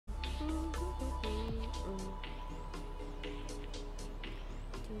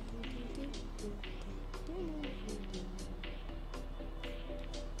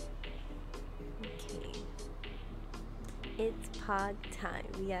It's pod time.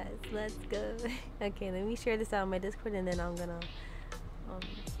 Yes, let's go. Okay, let me share this out on my Discord and then I'm gonna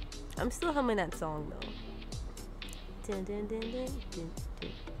I'm still humming that song though. Dun, dun, dun, dun, dun,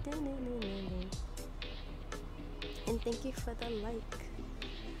 dun, dun, dun, dun, dun. And thank you for the like.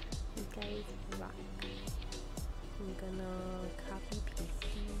 You guys rock. I'm gonna copy paste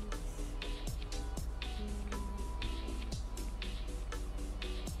these.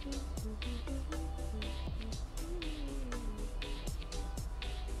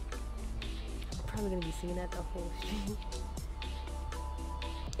 I'm probably gonna be singing that the whole stream.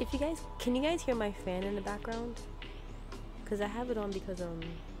 If you guys, can you guys hear my fan in the background? Cause I have it on because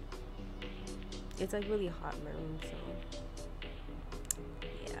it's like really hot in my room, so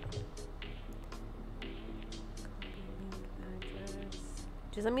yeah. Copy link address.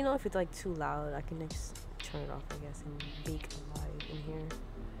 Just let me know if it's like too loud. I can just turn it off, I guess, and bake alive in here.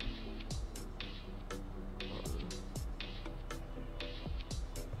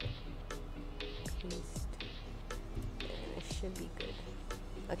 Paste, and it should be good.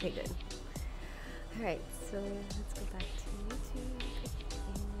 Okay, good. All right, so let's go back to YouTube.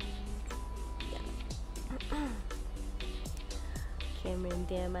 Cameron,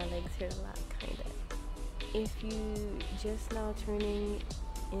 damn, my legs hurt a lot, kinda. If you just now turning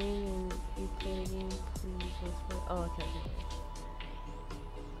in and you play the game, please. Oh, okay.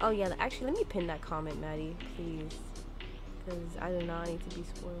 Oh yeah, actually, let me pin that comment, Maddie, please, because I do not need to be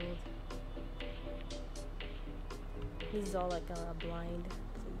spoiled. This is all like a blind.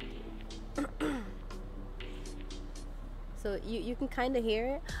 So you can kind of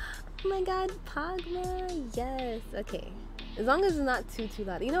hear it. Oh my god, Pogma, yes. Okay, as long as it's not too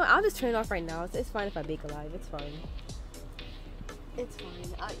loud. You know what, I'll just turn it off right now. It's fine if I bake alive. It's fine. It's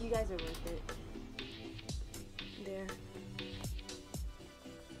fine. You guys are worth it. There.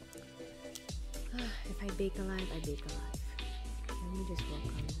 If I bake alive, I bake alive. Let me just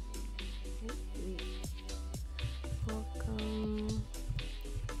welcome. Welcome.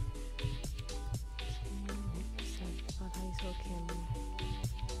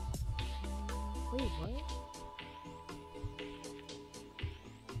 Wait, what?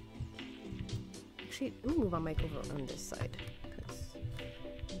 Actually, let me move my mic over on this side because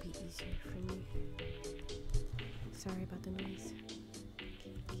it'll be easier for me. Sorry about the noise.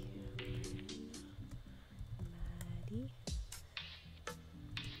 Maddie,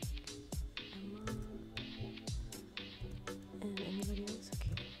 Emma, and anybody else?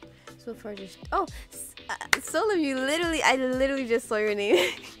 Okay. So far, just Solar Mew. Literally, I literally just saw your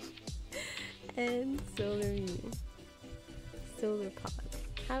name. And Solar Mew. Solar Pod.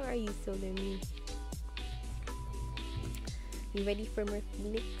 How are you, Solar Mew? You ready for more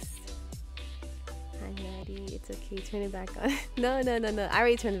Phoenix? Hi, Maddie. It's okay. Turn it back on. No. I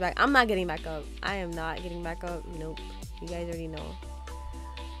already turned it back. I'm not getting back up. I am not getting back up. Nope. You guys already know.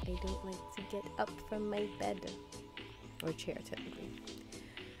 I don't like to get up from my bed. Or chair, technically.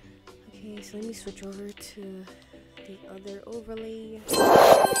 Okay, so let me switch over to the other overlay.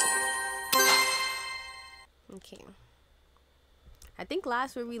 Okay. I think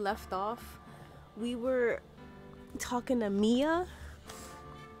last where we left off, we were talking to Mia.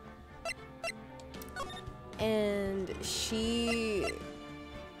 And she...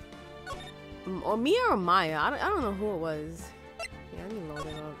 Or Mia or Maya. I don't know who it was. Yeah, let me load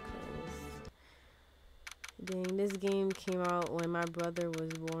it up. Dang, this game came out when my brother was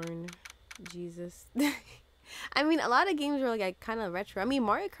born. Jesus. I mean, a lot of games were like kind of retro. I mean,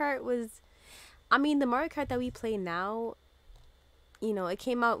 Mario Kart was... I mean, the Mario Kart that we play now, you know, it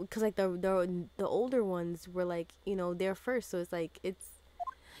came out because like the older ones were like, you know, they're first. So it's like, it's...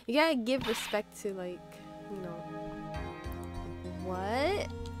 You gotta give respect to like, you know... What?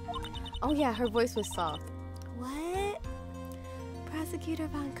 Oh yeah, her voice was soft. What? Prosecutor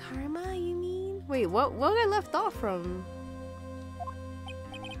Von Karma, you mean? Wait, what I left off from?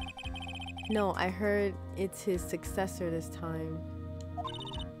 No, I heard it's his successor this time.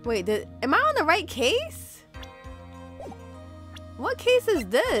 Wait, am I on the right case? What case is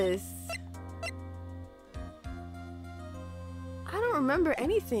this? I don't remember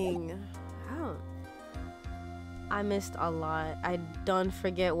anything. I missed a lot. I don't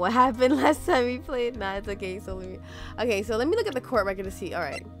forget what happened last time we played. Nah, it's okay. So let me look at the court record to see. All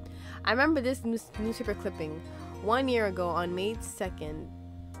right. I remember this newspaper clipping. 1 year ago on May 2nd,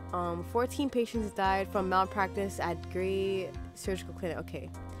 14 patients died from malpractice at Gray Surgical Clinic. Okay.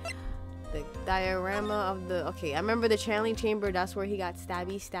 The diorama of the... Okay, I remember the channeling chamber. That's where he got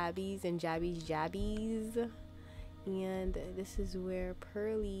stabbies and jabbies. And this is where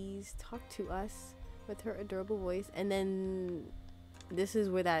Pearlies talked to us with her adorable voice. And then this is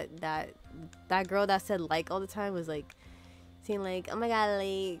where that girl that said like all the time was like, saying like, oh my god,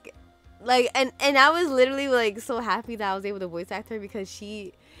 like and I was literally like so happy that I was able to voice act her because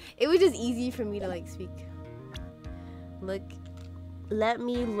it was just easy for me to like speak. Look, let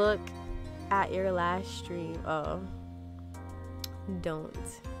me look at your last stream. Oh, don't.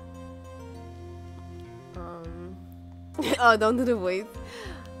 Oh, don't do the voice.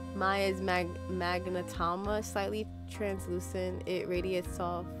 Maya's magnetoma, slightly translucent. It radiates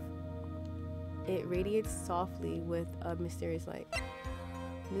softly with a mysterious light.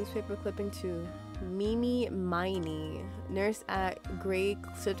 Newspaper clipping 2. Mimi Miney, nurse at Gray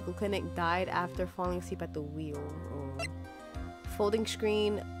Surgical Clinic, died after falling asleep at the wheel. Oh. Folding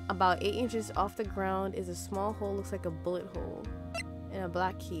screen, about 8 inches off the ground is a small hole, looks like a bullet hole, and a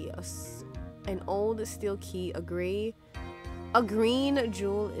black key. An old steel key. A green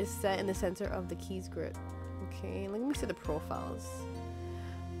jewel is set in the center of the key's grip. Okay, let me see the profiles.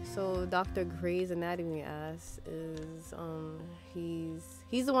 So Dr. Gray's Anatomy ass is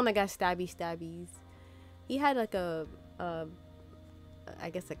he's the one that got stabbies. He had like I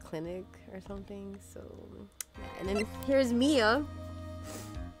guess a clinic or something. So yeah. And then here's Mia.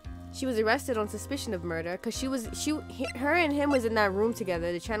 She was arrested on suspicion of murder because her and him was in that room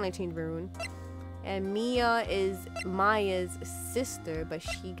together, the channeling chamber room. And Mia is Maya's sister, but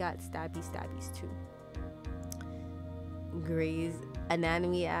she got stabbies too. Gray's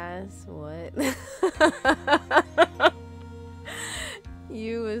Anatomy ass. What?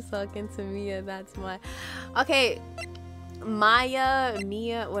 You was talking to Mia. That's my. Okay. Maya,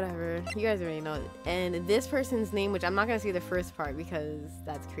 Mia, whatever. You guys already know. And this person's name, which I'm not going to say the first part because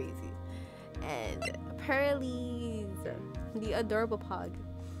that's crazy. And Pearlie's, the adorable pug.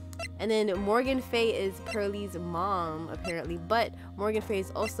 And then Morgan Faye is Pearlie's mom, apparently. But Morgan Faye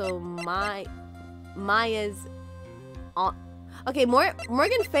is also Maya's aunt. Okay,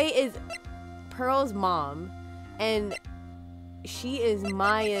 Morgan Faye is Pearl's mom. And she is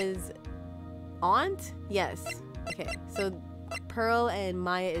Maya's aunt? Yes. Okay, so Pearl and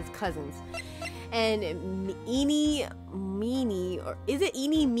Maya is cousins. And Eenie Meenie, or is it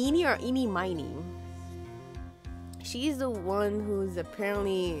Eenie Meenie or Eenie Miney? She's the one who's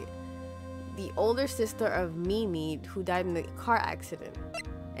apparently the older sister of Mimi, who died in the car accident.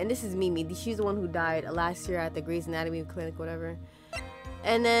 And this is Mimi. She's the one who died last year at the Grey's Anatomy clinic, whatever.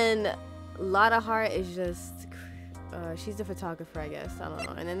 And then Lotta Hart is just, she's the photographer, I guess. I don't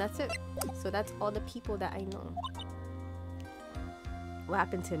know. And then that's it. So that's all the people that I know. What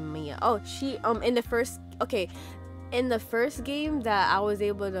happened to Mia? Oh, she, in the first, okay. In the first game that I was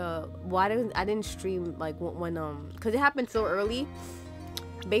able to, well, I didn't stream like when because it happened so early.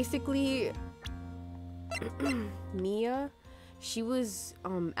 Basically, Mia, she was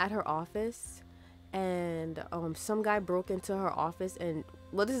at her office, and some guy broke into her office, and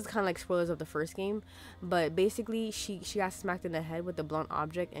well, this is kind of like spoilers of the first game, but basically she got smacked in the head with a blunt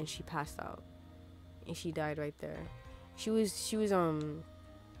object, and she passed out, and she died right there. She was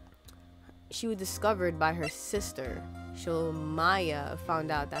discovered by her sister. So Maya found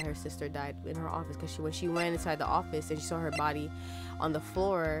out that her sister died in her office because when she went inside the office and she saw her body on the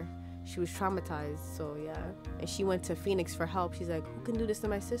floor, she was traumatized. So yeah, and she went to Phoenix for help. She's like, who can do this to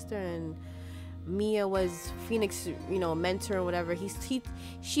my sister? And Mia was Phoenix, mentor or whatever.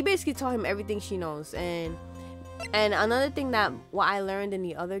 She basically taught him everything she knows. And another thing that what I learned in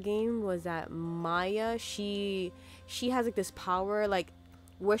the other game was that Maya, she has like this power, like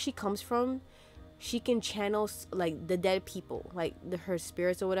where she comes from, she can channel like the dead people, like her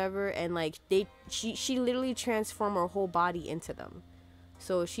spirits or whatever, and like she literally transformed her whole body into them.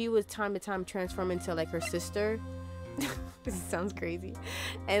 So she would time to time transform into like her sister. This sounds crazy.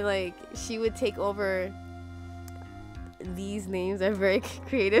 And like she would take over. These names are very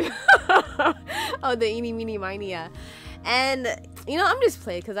creative. Oh, the Eenie Meenie Miney, yeah. And I'm just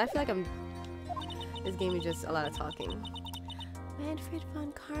playing because I feel like this game is just a lot of talking. Manfred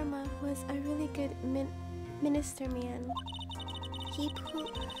von Karma was a really good minister man. He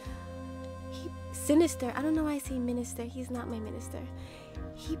sinister. I don't know why I say minister. He's not my minister.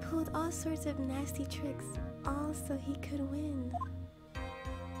 He pulled all sorts of nasty tricks, all so he could win.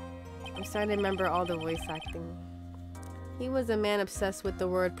 I'm starting to remember all the voice acting. He was a man obsessed with the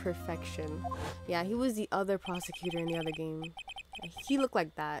word perfection. Yeah, he was the other prosecutor in the other game. He looked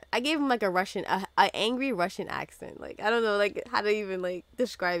like that. I gave him like a angry Russian accent. Like, I don't know like how to even like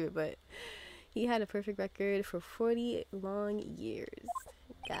describe it, but he had a perfect record for 40 long years.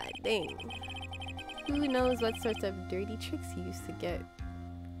 God dang. Who knows what sorts of dirty tricks he used to get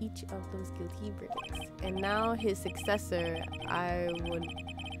each of those guilty verdicts. And now his successor, I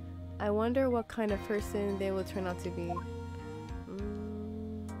wonder what kind of person they will turn out to be.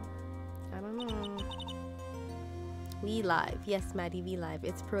 I don't know. We live. Yes, Maddie, we live.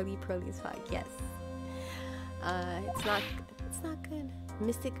 It's Pearly's fog. Yes. It's not good.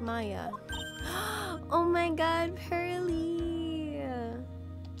 Mystic Maya. Oh my god, Pearly.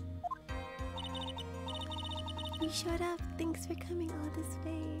 You showed up. Thanks for coming all this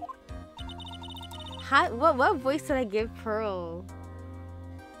way. What voice did I give Pearl?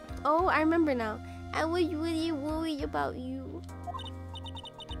 Oh, I remember now. I was really worried about you.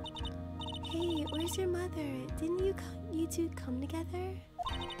 Hey, where's your mother? Didn't you two come together?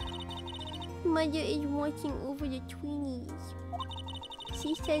 Mother is watching over the tweenies.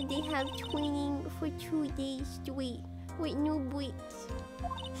 She said they have tweening for 2 days straight with no breaks.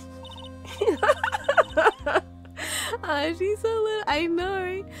 She's so little. I know,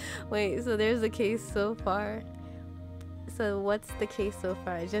 right? Wait, so there's the case so far. So what's the case so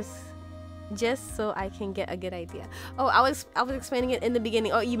far? Just so I can get a good idea. Oh, I was explaining it in the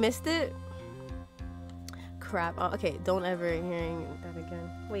beginning. Oh, you missed it? Crap. Oh, okay, don't ever hearing that again.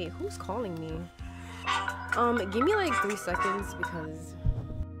 Wait, who's calling me? Give me like 3 seconds because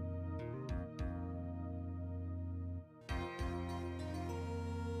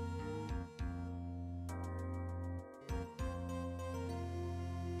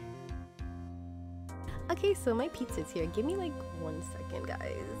okay, so my pizza's here. Give me like 1 second,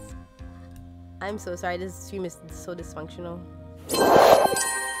 guys. I'm so sorry, this stream is so dysfunctional.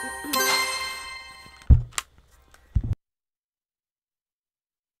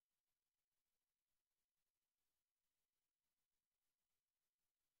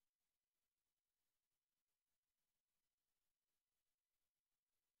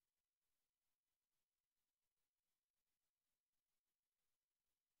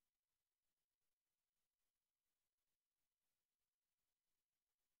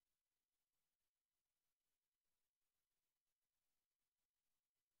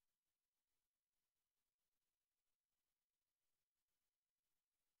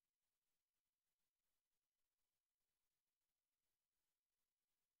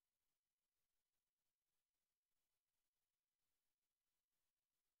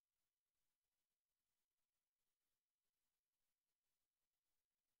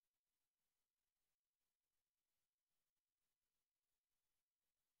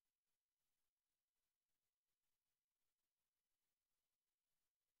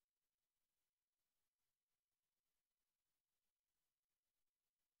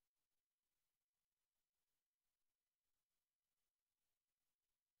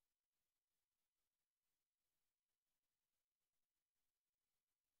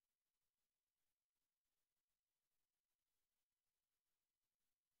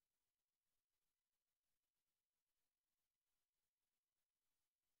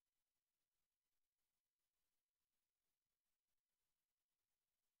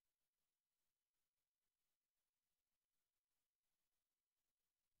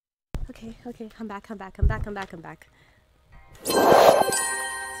 Okay, I'm back. Sorry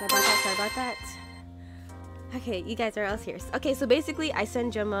about that. Okay, you guys are else here. Okay, so basically I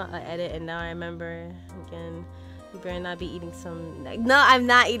sent Gemma an edit and now I remember again, you better not be eating some no, I'm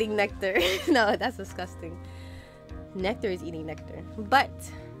not eating nectar. No, that's disgusting. Nectar is eating nectar. But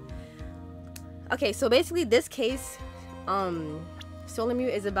okay, so basically this case,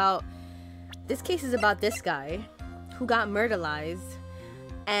 Solomute is about this guy who got murderized.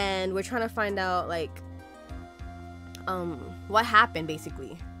 And we're trying to find out like what happened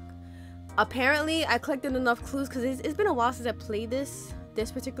basically. Apparently I collected enough clues because it's been a while since I played this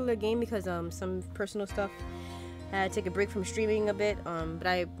particular game because some personal stuff. I had to take a break from streaming a bit,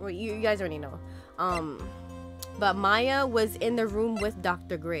 but you guys already know. But Maya was in the room with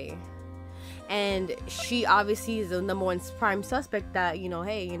Dr. Gray, and she obviously is the #1 prime suspect that, you know,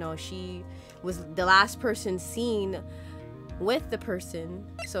 hey, you know, she was the last person seen with the person,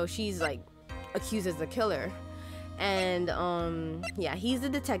 so she's like accused as the killer. And yeah, he's the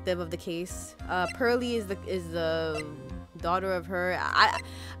detective of the case. Pearly is the daughter of her. I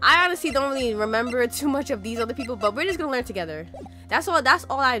honestly don't really remember too much of these other people, but we're just gonna learn together. That's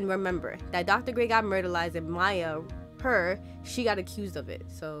all I remember, that Dr. Gray got murderized and Maya, she got accused of it.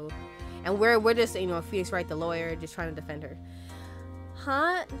 So, and we're just, you know, Felix Wright, the lawyer, just trying to defend her.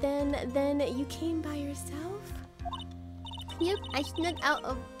 Huh? Then you came by yourself? Yep, I snuck out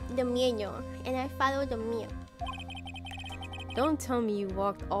of the manual and I followed the mirror. Don't tell me you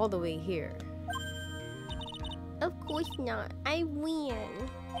walked all the way here. Of course not. I ran.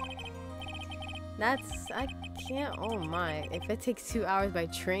 I can't, oh my. If it takes 2 hours by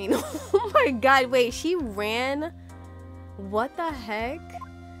train. Oh my god, wait, she ran? What the heck?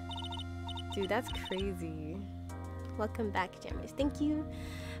 Dude, that's crazy. Welcome back, Jammers. Thank you,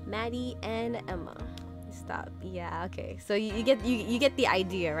 Maddie and Emma. stop. Yeah, okay. So you get the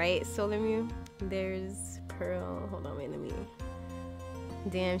idea, right? So let me. There's Pearl. Hold on, wait, let me.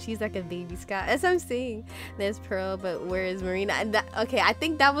 Damn, she's like a baby Scout. That's what I'm saying. There's Pearl, but where is Marina? And okay, I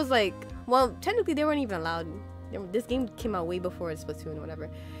think that was like, well, technically they weren't even allowed. This game came out way before Splatoon or whatever.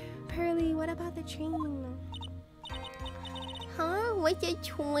 Pearly, what about the train? Huh? What's a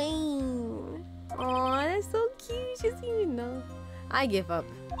train? Aw, that's so cute. She doesn't even know. I give up.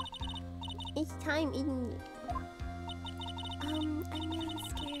 It's time, isn't it? I'm really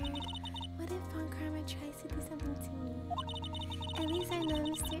scared. What if Von Karma tries to do something to me? At least I know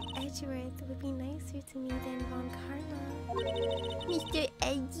Mr. Edgeworth would be nicer to me than Von Karma. Mr.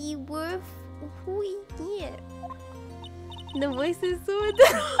 Edgeworth? Who is it? The voice is so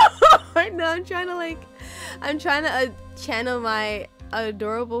adorable. No, I'm trying to channel my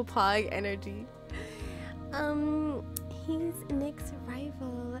adorable Pog energy. He's Nick's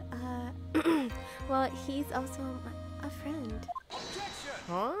rival. Well, he's also a friend.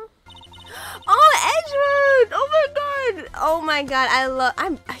 Huh? Oh, Edgeworth! Oh my god! Oh my god!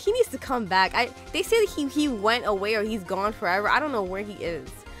 He needs to come back. They say that he went away or he's gone forever. I don't know where he is.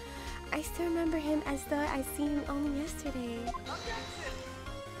 I still remember him as though I seen him only yesterday.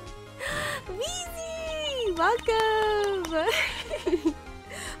 Weezy! Welcome!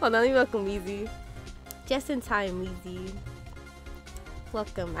 Hold on, let me welcome Weezy. Just in time, Weezy.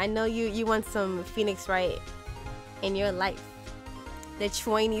 Welcome. I know you want some Phoenix Wright in your life. The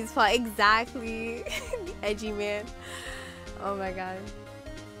Choinies part, exactly. The edgy man. Oh my god.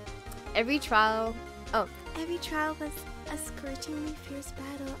 Every trial was a scorchingly fierce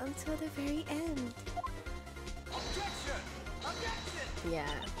battle until the very end. Objection! Objection!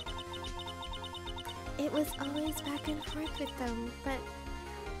 Yeah. It was always back and forth with them, but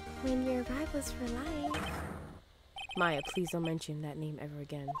when your rivals for life... Maya, please don't mention that name ever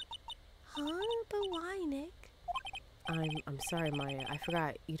again. Huh? But why, Nick? I'm sorry, Maya. I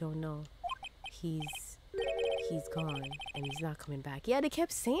forgot. You don't know. He's gone and he's not coming back. Yeah, they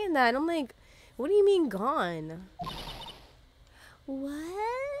kept saying that. I'm like, what do you mean gone?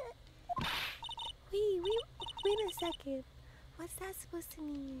 What? Wait a second. What's that supposed to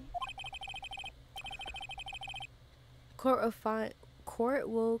mean? Court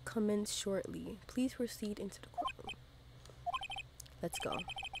will commence shortly. Please proceed into the courtroom. Let's go.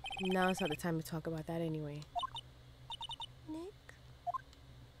 Now it's not the time to talk about that anyway. Nick?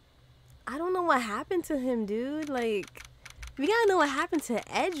 I don't know what happened to him, dude. Like, we gotta know what happened to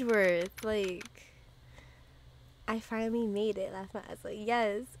Edgeworth. Like, I finally made it last night. I was like,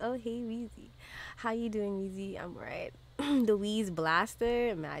 yes. Oh, hey, Weezy. How you doing, Weezy? I'm alright. The Wheeze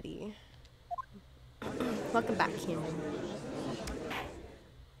Blaster, Maddie. Welcome back, Cameron.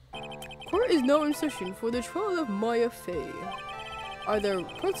 Court is now in session for the trial of Maya Fey. Are the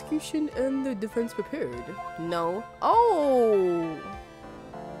prosecution and the defense prepared? No. Oh!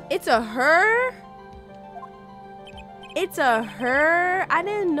 It's a her? It's a her? I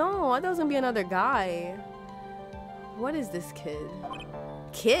didn't know. I thought it was gonna be another guy. What is this kid?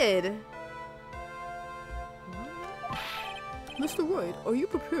 Kid? Mr. Wright, are you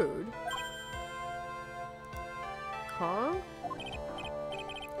prepared? Huh?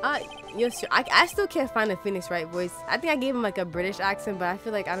 Yes, sir. I still can't find a Phoenix Wright voice. I think I gave him like a British accent, but I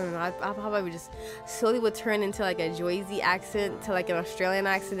feel like, I don't know, I probably would just slowly would turn into like a Joyzy accent to like an Australian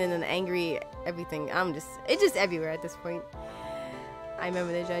accent and an angry everything. It's just everywhere at this point. I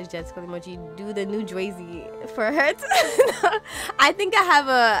remember the Judge Jessica emoji do the new Joyzy for her. I think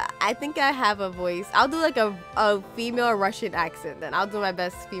I have a voice. I'll do like a female Russian accent then. I'll do my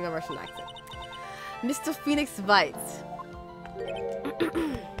best female Russian accent. Mr. Phoenix Wright.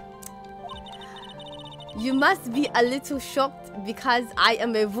 You must be a little shocked because I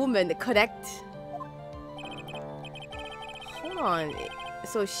am a woman, correct? Hold on.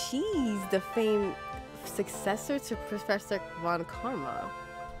 So she's the famed successor to Professor Von Karma.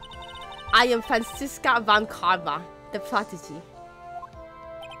 I am Franziska Von Karma, the prodigy.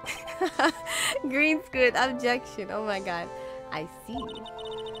 Green squid, objection. Oh my god. I see.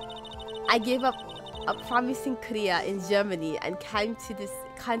 I gave up a promising career in Germany and came to this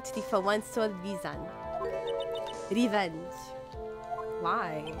country for one sole reason. Revenge.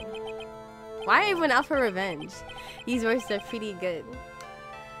 Why? Why everyone out for revenge? These words are pretty good.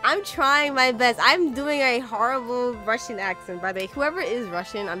 I'm trying my best. I'm doing a horrible Russian accent, by the way. Whoever is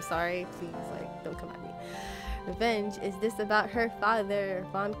Russian, I'm sorry. Please, like, don't come at me. Revenge. Is this about her father,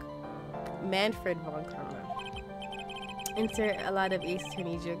 Manfred Von Karma? Insert a lot of Ace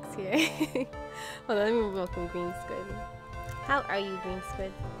Attorney jokes here. Hold on, let me welcome Green Squid. How are you, Green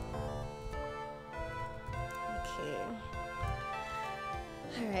Squid? Okay.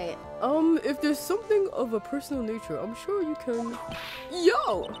 Alright, if there's something of a personal nature, I'm sure you can...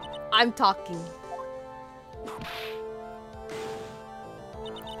 Yo! I'm talking.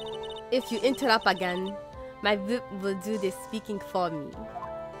 If you interrupt again, my whip will do the speaking for me.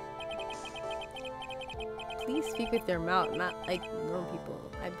 Please speak with your mouth, not like normal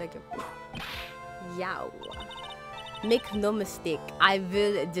people. I beg of you. Yow. Make no mistake, I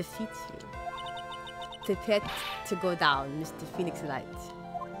will defeat you. Prepare to go down, Mr. Phoenix Wright.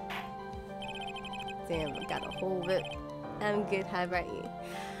 Damn, I got a whole whip. I'm good, how about you?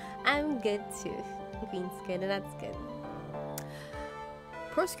 I'm good too. Queen's good, and that's good.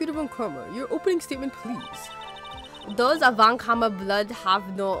 Prosecutor Von Karma, your opening statement, please. Those of Von Karma blood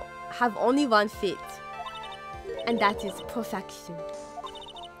have only one fate, and that is perfection.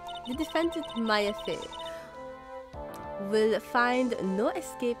 The defendant Maya Faye will find no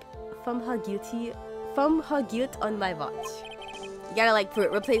escape from her guilt on my watch. You gotta like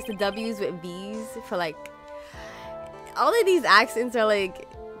replace the W's with B's for like all of these accents are like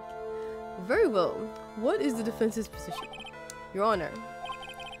very well. What is the defense's position? Your Honor.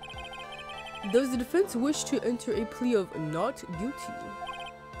 Does the defense wish to enter a plea of not guilty?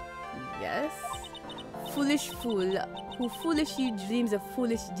 Yes. Foolish fool who foolishly dreams of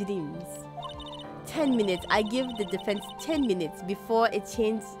foolish dreams. 10 minutes. I give the defense 10 minutes before it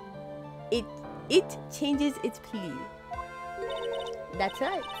changes its plea. That's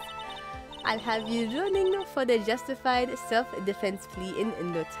right. I'll have you running for the justified self-defense plea in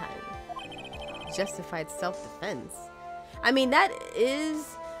no time. Justified self-defense. I mean, that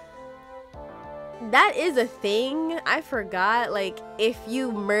is a thing. I forgot. Like, if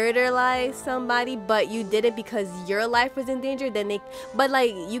you murder somebody, but you did it because your life was in danger, then but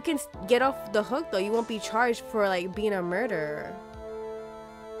like, you can get off the hook though. You won't be charged for like being a murderer,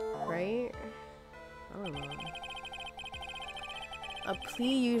 right? I don't know. A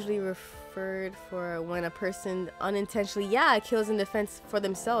plea usually referred for when a person unintentionally, kills in defense for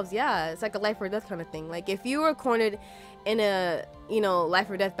themselves. Yeah, it's like a life or death kind of thing. Like if you were cornered in a, life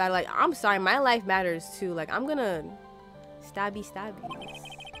or death battle, like, I'm sorry, my life matters too. Like, I'm gonna stabby.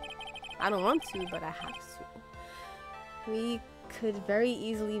 I don't want to, but I have to. We could very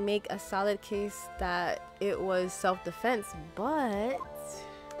easily make a solid case that it was self-defense, but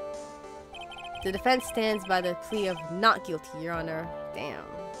the defense stands by the plea of not guilty, Your Honor. Damn.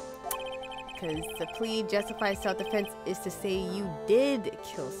 Because the plea justifies self-defense is to say you did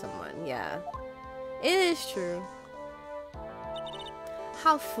kill someone. Yeah. It is true.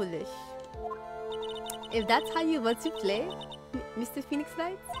 How foolish. If that's how you want to play, Mr. Phoenix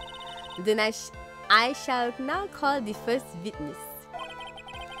Wright, then I shall now call the first witness.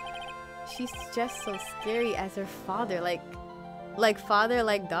 She's just so scary as her father. Like father,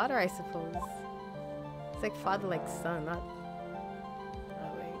 like daughter, I suppose. It's like father, like son, not...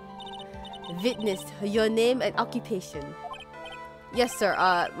 Oh, wait. Witness, your name and occupation. Yes, sir.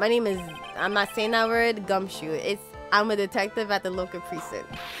 My name is... I'm not saying that word. Gumshoe. I'm a detective at the local precinct.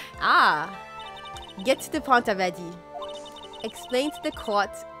 Get to the point already. Explain to the court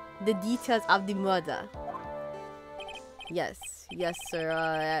the details of the murder. Yes, sir.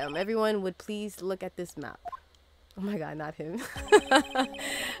 Everyone would please look at this map. Oh my god, not him.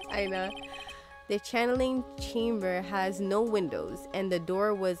 I know. The channeling chamber has no windows and the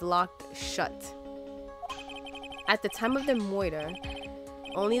door was locked shut. At the time of the murder,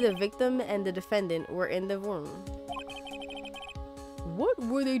 only the victim and the defendant were in the room. What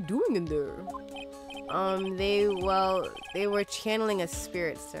were they doing in there? They were channeling a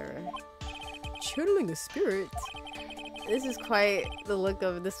spirit, sir. Channeling a spirit? This is quite the look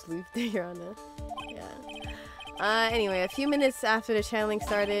of the sleuth, Your Honor. Yeah. Anyway, a few minutes after the channeling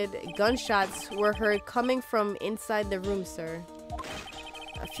started, gunshots were heard coming from inside the room, sir.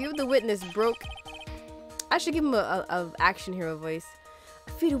 A few of the witnesses broke... I should give him a action hero voice.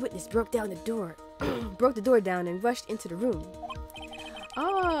 A few of the witnesses broke down the door, broke the door down and rushed into the room.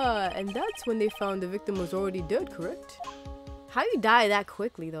 And that's when they found the victim was already dead, correct? How you die that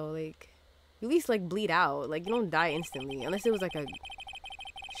quickly though? Like, you at least like bleed out. Like, you don't die instantly unless it was like a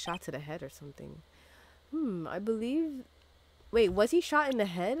shot to the head or something. I believe... Wait, was he shot in the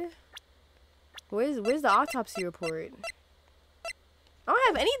head? Where's the autopsy report? I don't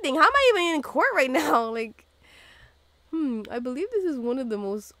have anything. How am I even in court right now? Like, I believe this is one of the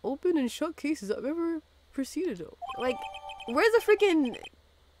most open and shut cases I've ever proceeded on. Like, where's the freaking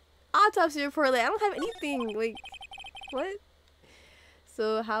autopsy report? Like, I don't have anything. Like, what?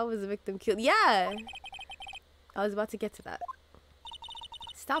 So, how was the victim killed? Yeah! I was about to get to that.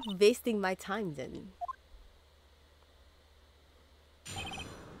 Stop wasting my time then.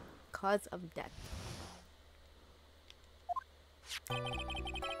 Cause of death.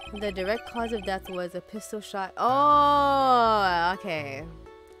 The direct cause of death was a pistol shot. Oh, okay.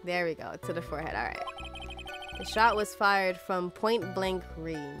 There we go. To the forehead. All right. The shot was fired from point blank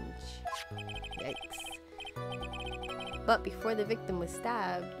range. Yikes. But before the victim was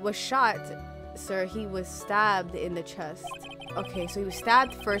shot, sir, he was stabbed in the chest. Okay, so he was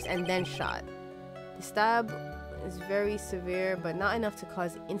stabbed first and then shot. The stab is very severe, but not enough to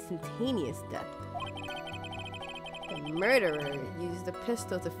cause instantaneous death. The murderer used the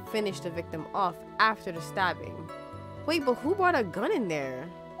pistol to finish the victim off after the stabbing. Wait, but who brought a gun in there?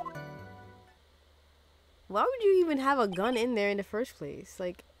 Why would you even have a gun in there in the first place?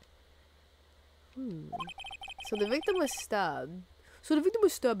 Like, So the victim was stabbed. So the victim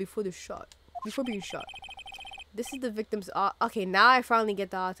was stabbed before being shot. This is the victim's... okay, now I finally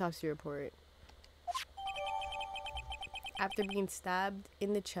get the autopsy report. After being stabbed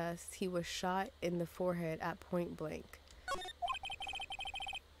in the chest, he was shot in the forehead at point blank.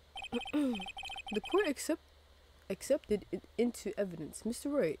 The court accepted it into evidence.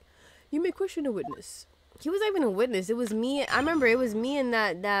 Mr. Wright, you may question the witness. He wasn't even a witness. It was me. I remember it was me and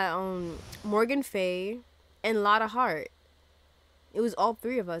that Morgan Faye and Lotta Hart. It was all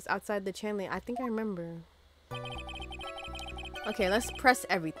three of us outside the Chandler. I think I remember. Okay, let's press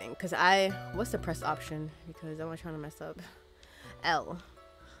everything. What's the press option? Because I'm not trying to mess up. L.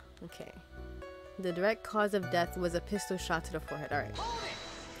 Okay. The direct cause of death was a pistol shot to the forehead. Alright.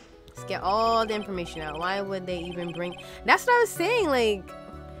 Let's get all the information out. Why would they even bring... That's what I was saying. Like,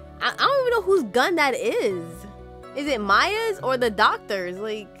 I don't even know whose gun that is. Is it Maya's or the doctor's?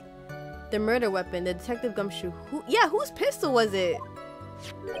 Like, the murder weapon, the detective gumshoe. Whose pistol was it?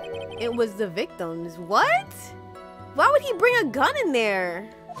 It was the victim's. What? Why would he bring a gun in there?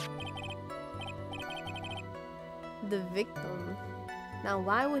 The victim. Now,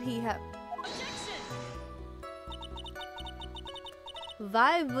 why would he have...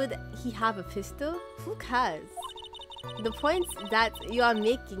 Why would he have a pistol? Who cares? The point that you are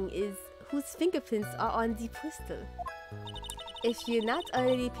making is whose fingerprints are on the pistol. If you're not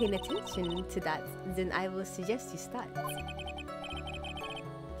already paying attention to that, then I will suggest you start.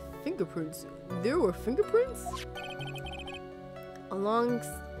 Fingerprints? There were fingerprints?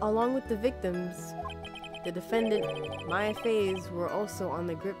 Along with the victims, the defendant, Maya Faye's, were also on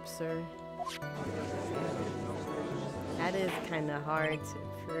the grip, sir. That is kind of hard to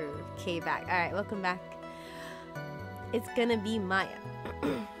prove. Okay, back. Alright, welcome back. It's gonna be Maya.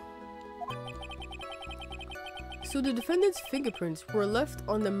 So the defendant's fingerprints were left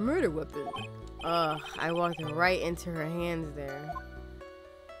on the murder weapon. Ugh, I walked right into her hands there.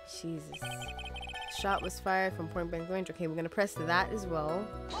 Jesus. Shot was fired from point blank range. Okay, we're gonna press that as well.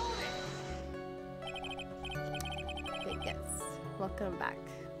 But yes, welcome back.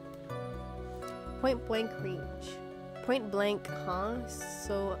 Point blank range. Point blank, huh?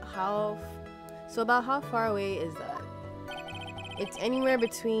 So about how far away is that? It's anywhere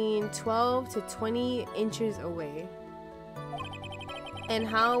between 12 to 20 inches away. And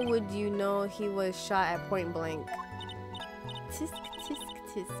how would you know he was shot at point blank? Tisk, tisk,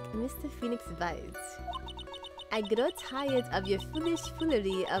 tisk, Mr. Phoenix vibes. I grow tired of your foolish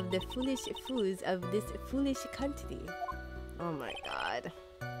foolery of the foolish fools of this foolish country. Oh my god.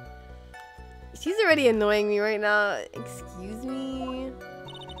 She's already annoying me right now. Excuse me?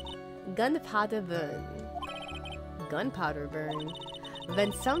 Gunpowder burn. Gunpowder burn.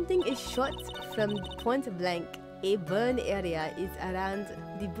 When something is shot from point blank, a burn area is around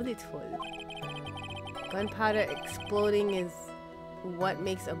the bullet hole. Gunpowder exploding is what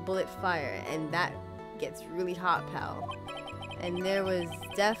makes a bullet fire, and that gets really hot, pal. And there was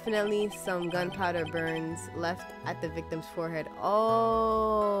definitely some gunpowder burns left at the victim's forehead.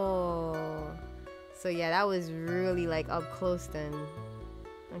 Oh. So yeah, that was really like up close then.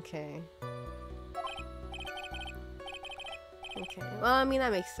 Okay. Okay. Well, I mean,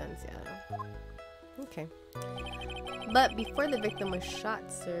 that makes sense, yeah. Okay. But before the victim was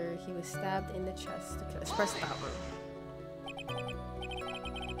shot, sir, he was stabbed in the chest. Okay, let's press that one.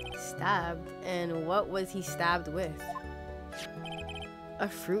 Stabbed? And what was he stabbed with? A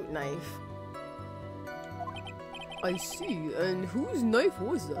fruit knife. I see. And whose knife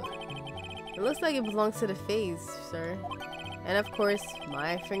was that? It looks like it belongs to the face, sir. And of course,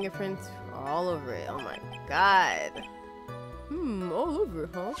 my fingerprints are all over it. Oh my god. All over,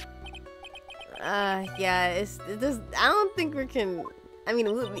 huh? Yeah, it does. I don't think we can. I mean,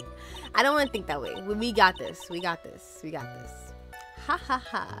 I don't want to think that way. We got this. We got this. We got this. Ha ha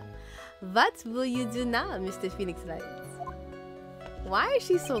ha. What will you do now, Mr. Phoenix Wright? Why is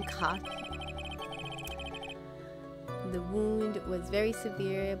she so cocky? The wound was very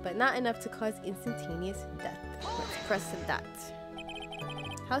severe, but not enough to cause instantaneous death. Let's press that.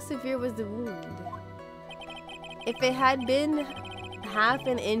 How severe was the wound? If it had been half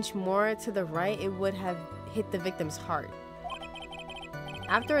an inch more to the right, it would have hit the victim's heart.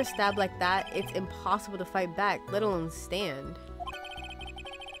 After a stab like that, it's impossible to fight back, let alone stand.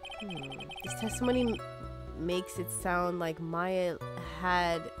 This testimony makes it sound like Maya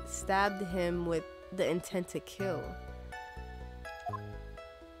had stabbed him with the intent to kill.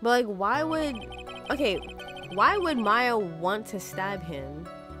 But like, why would Maya want to stab him?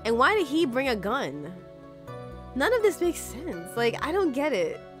 And why did he bring a gun? None of this makes sense. Like, I don't get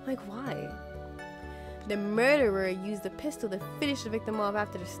it. Like, why? The murderer used a pistol to finish the victim off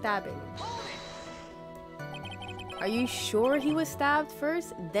after the stabbing. Are you sure he was stabbed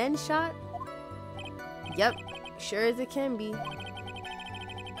first, then shot? Yep, sure as it can be.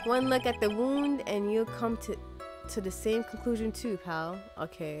 One look at the wound and you'll come to the same conclusion too, pal.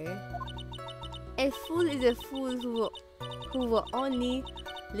 Okay. A fool is a fool who will only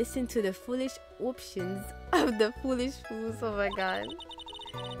listen to the foolish options of the foolish fools. Oh my god.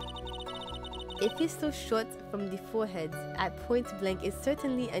 A pistol shot from the forehead at point blank is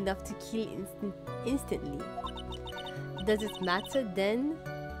certainly enough to kill instantly. Does it matter then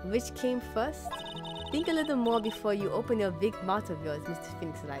which came first? Think a little more before you open your big mouth of yours, Mr.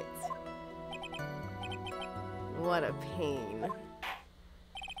 Phoenix Wright. What a pain.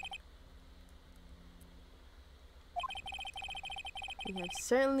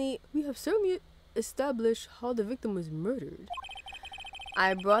 We have certainly established how the victim was murdered.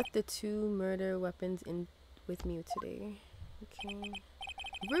 I brought the 2 murder weapons in with me today. Okay.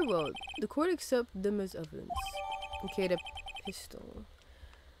 Very well. The court accepts them as evidence. Okay, the pistol.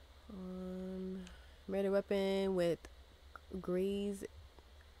 Murder weapon with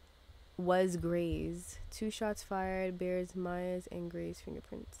was Gray's. 2 shots fired bears Maya's and Gray's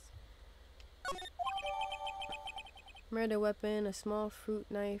fingerprints. Murder weapon, a small fruit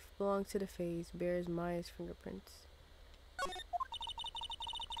knife, belongs to the face, bears Maya's fingerprints.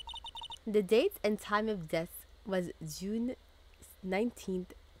 The date and time of death was June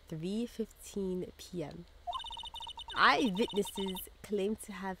 19th, 3:15 p.m. Eyewitnesses claim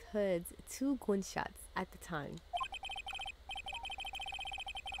to have heard 2 gunshots at the time.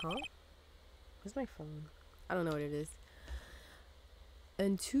 Huh? Where's my phone? I don't know what it is.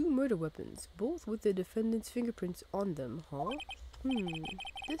 And 2 murder weapons, both with the defendant's fingerprints on them, huh?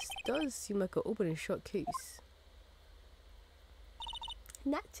 This does seem like an open and shut case.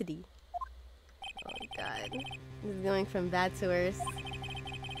 Naturally. Oh god. This is going from bad to worse.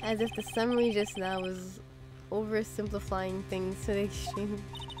 As if the summary just now was oversimplifying things to the extreme.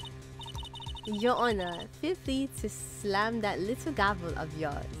 Your Honor, feel free to slam that little gavel of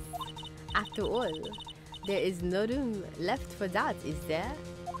yours. After all, there is no room left for doubt, is there?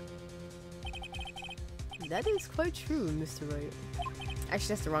 That is quite true, Mr. Wright. Actually,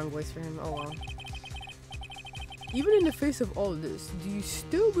 that's the wrong voice for him. Oh well. Even in the face of all this, do you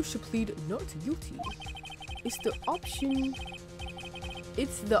still wish to plead not guilty? It's the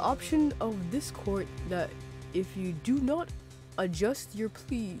option of this court that if you do not adjust your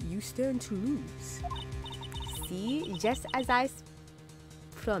plea, you stand to lose. See, just as I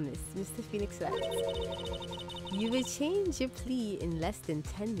promised, Mr. Phoenix Wright. You will change your plea in less than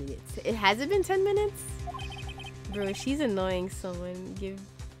 10 minutes. It hasn't been 10 minutes? Bro, she's annoying. Someone give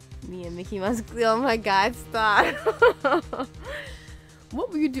me a Mickey Mouse plea. Oh my god, stop. What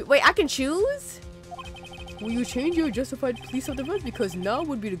will you do? Wait, I can choose? Will you change your justified plea self-defense? Because now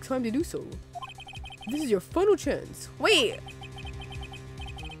would be the time to do so. This is your final chance. Wait.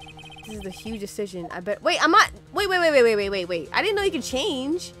 This is a huge decision. I bet. Wait, I'm not. Wait. I didn't know you could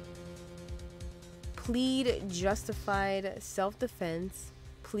change. Plead justified self-defense.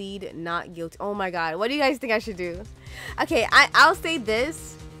 Plead not guilty. Oh my god. What do you guys think I should do? Okay, I'll say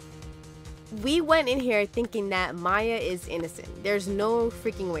this. We went in here thinking that Maya is innocent. There's no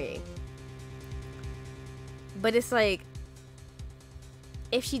freaking way. But it's like,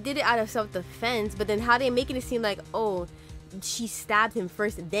 if she did it out of self-defense, but then how they making it seem like, oh, she stabbed him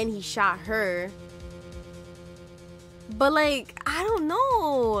first, then he shot her. But like, I don't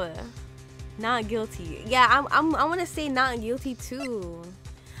know. Not guilty. Yeah, I want to say not guilty too.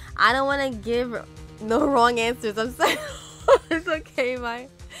 I don't want to give no wrong answers. I'm sorry. It's okay, Maya.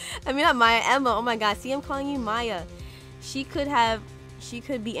 I mean, not Maya, Emma. Oh my god, see, I'm calling you Maya. She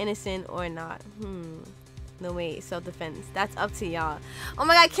could be innocent or not. No, wait, self-defense. That's up to y'all. Oh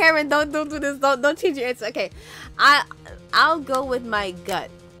my god, Karen, don't do this. Don't change your answer. Okay, I'll go with my gut,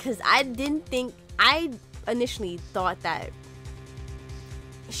 because I initially thought that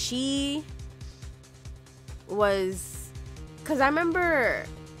she was, because I remember,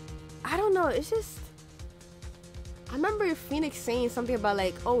 I don't know, it's just, I remember Phoenix saying something about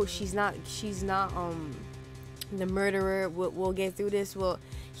like, oh, she's not the murderer. We'll get through this. Well,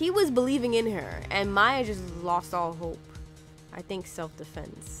 he was believing in her, and Maya just lost all hope. I think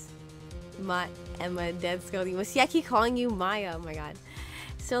self-defense. Emma dead Scully. Was I keep calling you Maya? Oh my god.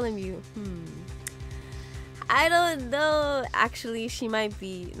 Still in you. I don't know. Actually, she might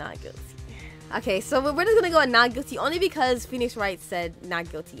be not guilty. Okay, so we're just gonna go on not guilty only because Phoenix Wright said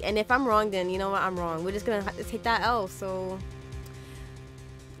not guilty. And if I'm wrong, then you know what? I'm wrong. We're just gonna have to take that L. So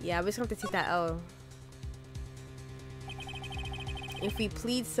yeah, we're just gonna have to take that L. If we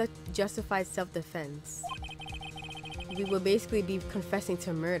plead such justified self-defense, we will basically be confessing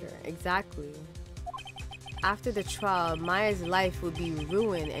to murder. Exactly. After the trial, Maya's life would be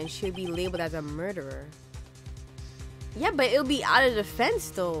ruined and she'll be labeled as a murderer. Yeah, but it'll be out of defense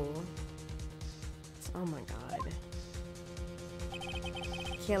though. Oh my god.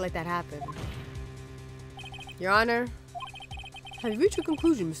 Can't let that happen. Your Honor, Have you reached a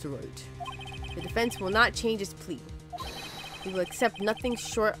conclusion, Mr. Wright? the defense will not change its plea. We will accept nothing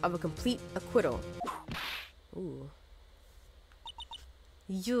short of a complete acquittal. Ooh.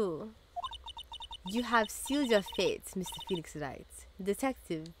 You have sealed your fate, Mr. Phoenix Wright.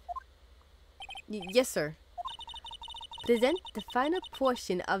 Detective. Yes, sir. Present the final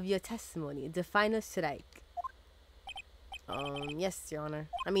portion of your testimony, the final strike. Yes, Your Honor.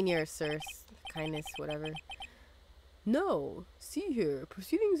 I mean, your sir, kindness, whatever. No. See here.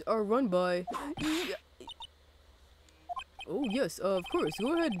 Proceedings are run by... Oh, yes, of course.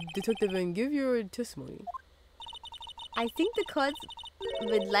 Go ahead, detective, and give your testimony. I think the court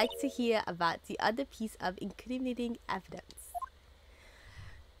would like to hear about the other piece of incriminating evidence.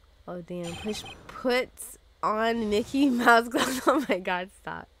 Oh, damn. Puts on Mickey Mouse gloves. Oh my god,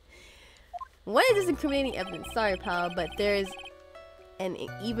 stop. What is this incriminating evidence? Sorry, pal, but there's an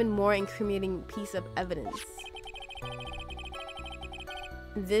even more incriminating piece of evidence.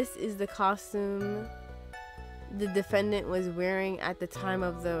 This is the costume the defendant was wearing at the time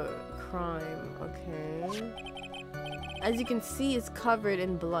of the crime. Okay. As you can see, it's covered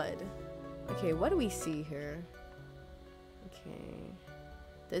in blood. Okay, what do we see here? Okay.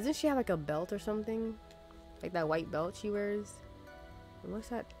 Doesn't she have like a belt or something? Like that white belt she wears? What's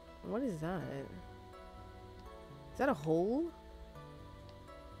that? What is that? Is that a hole?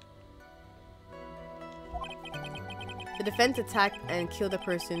 The defense attacked and killed a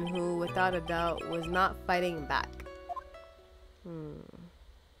person who, without a doubt, was not fighting back.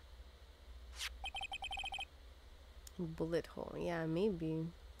 Bullet hole. Yeah, maybe.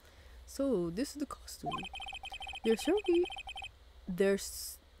 So, this is the costume. There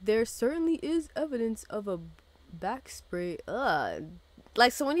certainly is evidence of a back spray. Ugh.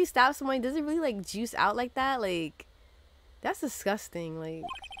 Like, so when you stab somebody, does it really, like, juice out like that? Like, that's disgusting. Like,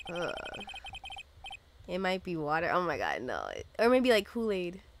 ugh. It might be water. Oh my god, no. Or maybe, like,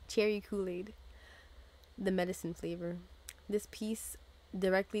 Kool-Aid. Cherry Kool-Aid. The medicine flavor. This piece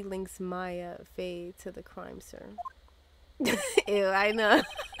directly links Maya Fey to the crime, sir. Ew, I know.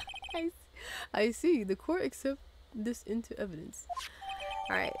 I see. The court accepts this into evidence.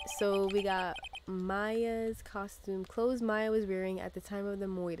 Alright, so we got Maya's costume. Clothes Maya was wearing at the time of the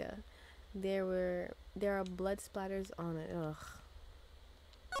moida. There are blood splatters on it. Ugh.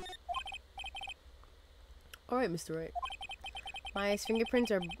 Alright, Mr. Wright. Maya's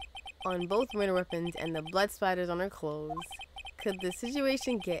fingerprints are on both murder weapons and the blood splatters on her clothes. Could the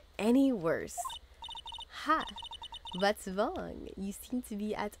situation get any worse? Ha! What's wrong? You seem to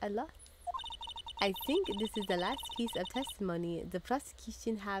be at a loss. I think this is the last piece of testimony the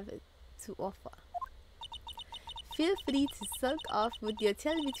prosecution have to offer. Feel free to sulk off with your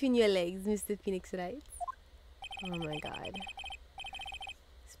tail between your legs, Mr. Phoenix Wright. Oh my god.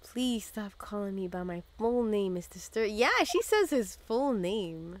 Please stop calling me by my full name, Mr. Stur. Yeah, she says his full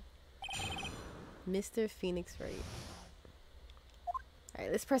name. Mr. Phoenix Wright.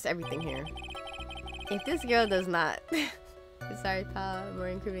 Alright, let's press everything here. If this girl does not... Sorry, pal. More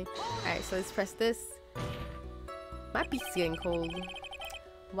incriminating. Alright, so let's press this. My piece is getting cold.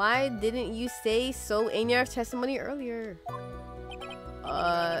 Why didn't you say so in your testimony earlier?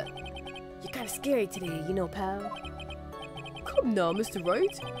 You're kind of scary today, you know, pal. Come now, Mr.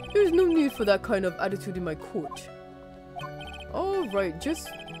 Wright. There's no need for that kind of attitude in my court. Alright, just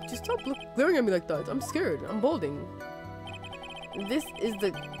stop glaring at me like that. I'm scared. I'm balding. This is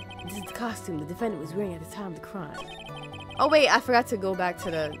the costume the defendant was wearing at the time of the crime. Oh wait, I forgot to go back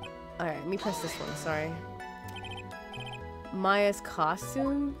to the... Alright, let me press this one, sorry. Maya's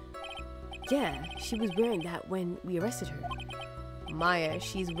costume? Yeah, she was wearing that when we arrested her. Maya,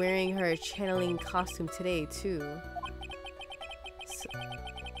 she's wearing her channeling costume today too. So,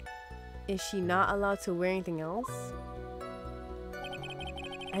 Is she not allowed to wear anything else?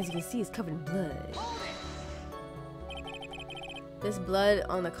 As you can see, it's covered in blood. There's blood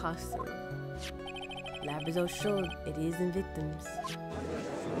on the costume. Lab results show it is in victims.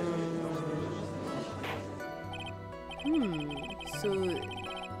 So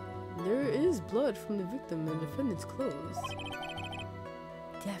there is blood from the victim in the defendant's clothes.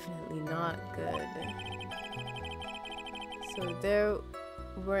 Definitely not good. So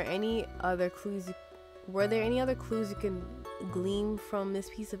were there any other clues you can glean from this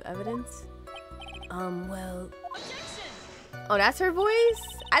piece of evidence? Well... Oh, that's her voice?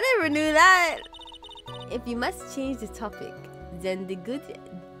 I never knew that! If you must change the topic, then the good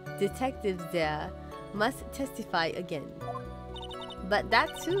detectives there must testify again. But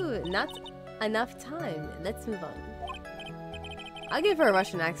that too, not enough time. Let's move on. I'll give her a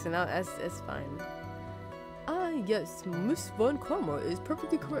Russian accent, that's fine. Yes, Miss Von Karma is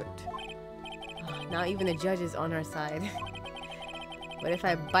perfectly correct. Now even the judge is on our side. But if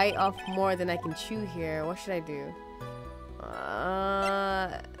I bite off more than I can chew here, what should I do?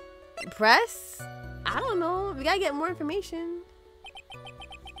 Press? I don't know. We gotta get more information.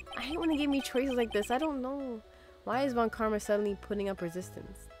 I hate when they give me choices like this. I don't know. Why is Von Karma suddenly putting up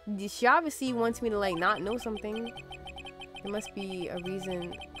resistance? She obviously wants me to like not know something. There must be a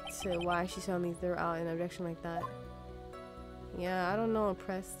reason to why she suddenly threw out an objection like that. Yeah, I don't know,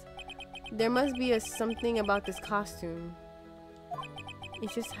 Press. There must be something about this costume. You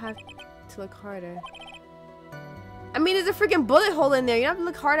just have to look harder. I mean, there's a freaking bullet hole in there. You don't have to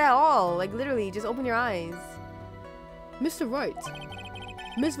look hard at all. Like, literally, just open your eyes. Mr. Wright,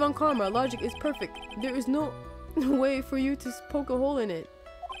 Miss Von Karma, logic is perfect. There is no way for you to poke a hole in it.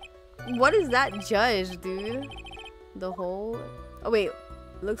 What is that judge, dude? The hole? Oh, wait.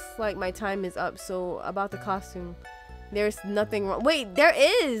 Looks like my time is up. So, about the costume. There's nothing wrong. Wait, there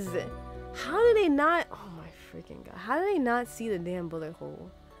is! How do they not... Oh, my freaking God. How do they not see the damn bullet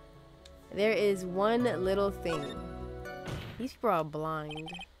hole? There is one little thing. These people are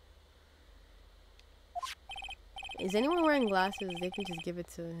blind. Is anyone wearing glasses? They can just give it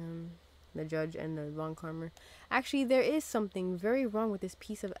to him. The judge and the Von Karma. Actually, there is something very wrong with this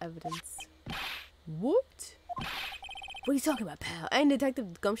piece of evidence. What? What are you talking about, pal? And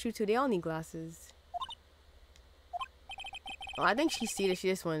Detective Gumshoe too. They all need glasses. Oh, I think she see it. She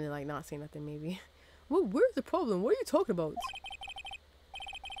just wanted to like not say nothing maybe. Well, where's the problem? What are you talking about?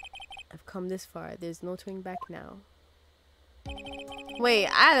 I've come this far. There's no turning back now. Wait,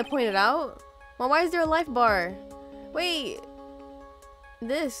 I had to point it out? Well, why is there a life bar? Wait.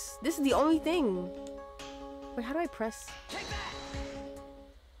 This is the only thing. Wait, how do I press?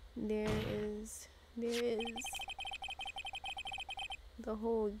 There is the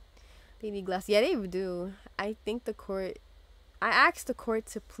whole baby glass. Yeah, they do. I asked the court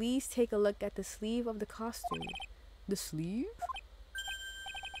to please take a look at the sleeve of the costume. The sleeve?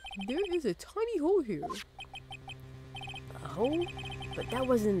 There is a tiny hole here. A hole? But that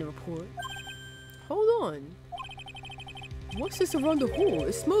wasn't in the report. Hold on. What's this around the hole?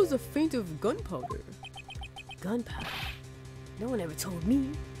 It smells a faint of gunpowder. Gunpowder? No one ever told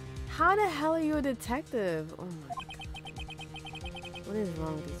me. How the hell are you a detective? Oh my God. What is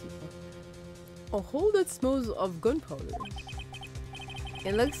wrong with these people? A hole that smells of gunpowder.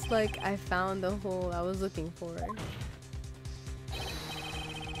 It looks like I found the hole I was looking for.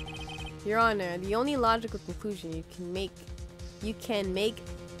 Your Honor, the only logical conclusion you can make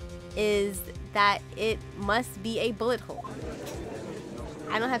is that it must be a bullet hole.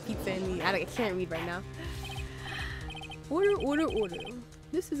 I don't have pizza in me. I can't read right now. Order, order, order.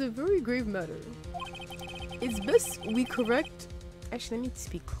 This is a very grave matter. It's best we correct... Actually, let me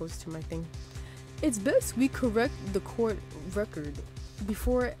speak close to my thing. It's best we correct the court record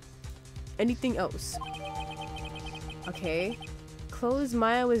before anything else. Okay. Clothes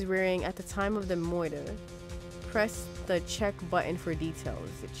Maya was wearing at the time of the murder. Press the check button for details.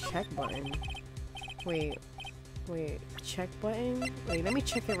 The check button? Wait, check button? Wait, let me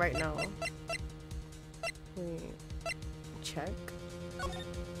check it right now. Wait, check?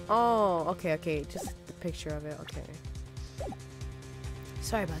 Oh, okay, just the picture of it, okay.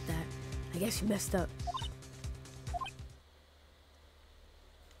 Sorry about that. I guess you messed up.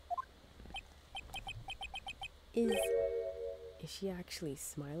 Is she actually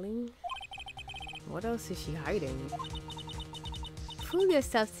smiling? What else is she hiding? Pull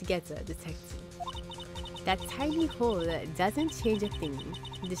yourself together, detective. That tiny hole doesn't change a thing.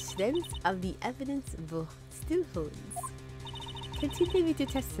 The strength of the evidence still holds. Continue with your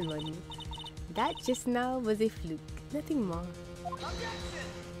testimony. That just now was a fluke, nothing more.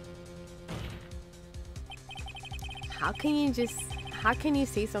 How How can you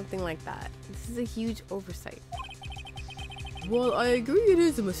say something like that? This is a huge oversight. Well, I agree it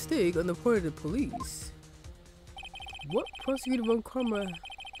is a mistake on the part of the police. What Prosecutor Von Karma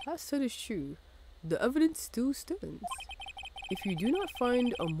has said is true. The evidence still stands. If you do not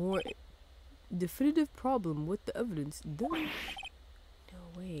find a more definitive problem with the evidence, then... No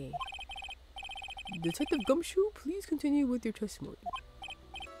way. Detective Gumshoe, please continue with your testimony.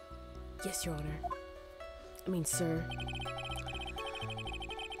 Yes, Your Honor. I mean, sir.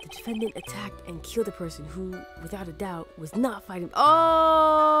 The defendant attacked and killed a person who, without a doubt, was not fighting. Oh!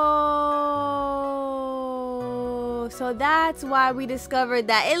 So that's why we discovered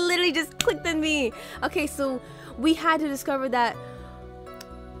that. It literally just clicked on me. Okay, so we had to discover that.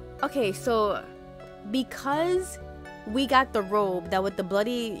 Okay, so because we got the robe that with the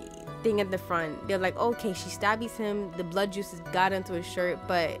bloody thing at the front, they're like, okay, she stabbies him, the blood juices got into his shirt,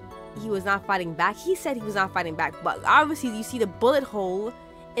 but he was not fighting back. He said he was not fighting back, but obviously you see the bullet hole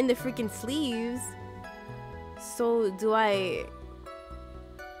in the freaking sleeves. So do I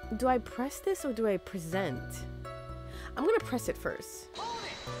press this or do I present? I'm gonna press it first.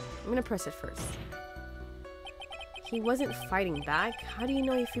 He wasn't fighting back. How do you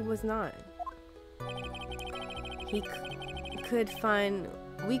know if he was not? We could find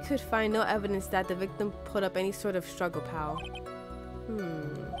no evidence that the victim put up any sort of struggle, pal.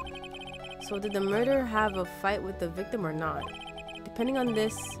 So did the murderer have a fight with the victim or not? Depending on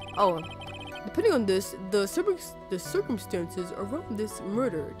this, the circumstances around this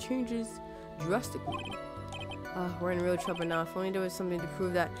murder changes drastically. We're in real trouble now. If only there was something to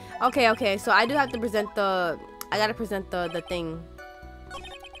prove that. Okay, so I do have to present the, I gotta present the thing.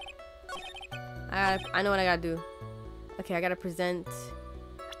 I know what I gotta do. Okay, I gotta present.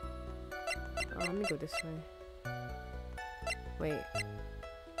 Oh, let me go this way. Wait.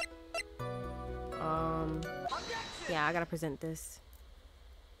 Yeah, I gotta present this.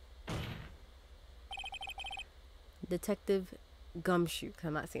 Detective Gumshoe.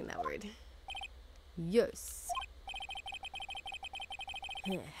 I'm not saying that word. Yes.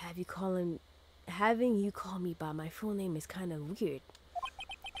 Having you call me by my full name is kind of weird.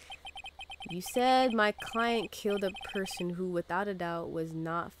 You said my client killed a person who, without a doubt, was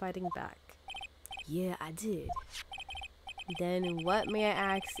not fighting back. Yeah, I did. Then what, may I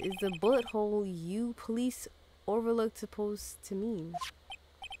ask, is the bullet hole you police overlooked supposed to mean?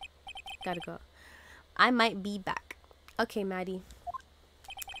 Gotta go. I might be back. Okay, Maddie.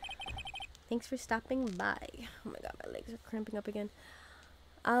 Thanks for stopping by. Oh my god, my legs are cramping up again.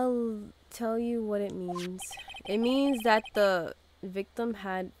 I'll tell you what it means. It means that the victim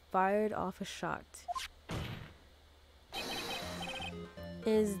had fired off a shot.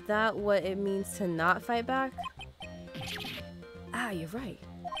 Is that what it means to not fight back? Ah, you're right.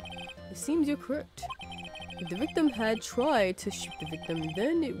 It seems you're correct. If the victim had tried to shoot the victim,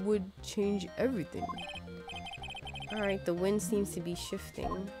 then it would change everything. Alright, the wind seems to be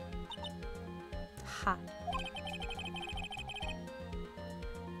shifting. Ha.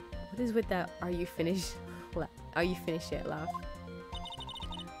 What is with that are you finished? Are you finished yet laugh?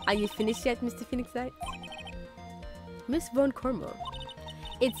 Are you finished yet, Mr. Phoenix Knight? Miss Von Karma.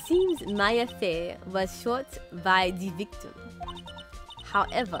 It seems my affair was shot by the victim.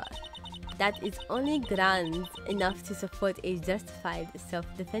 However, that is only grounds enough to support a justified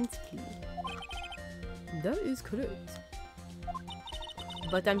self-defense plea. That is correct.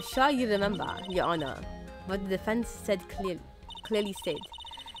 But I'm sure you remember, Your Honor, what the defense said clearly said.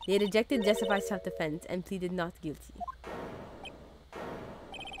 They rejected justified self-defense and pleaded not guilty.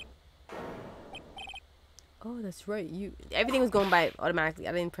 Oh, that's right. Everything was going by automatically.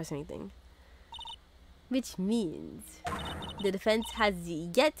 I didn't press anything. Which means the defense has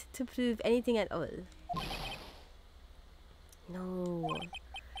yet to prove anything at all. No.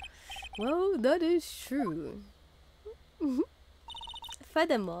 Well, that is true.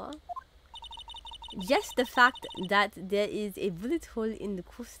 Furthermore, just the fact that there is a bullet hole in the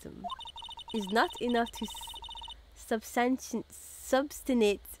costume is not enough to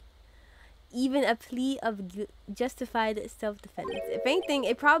substantiate even a plea of justified self-defense. If anything,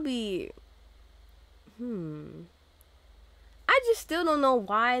 it probably... I just still don't know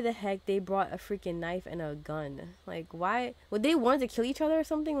why the heck they brought a freaking knife and a gun. Like, why? Would they want to kill each other or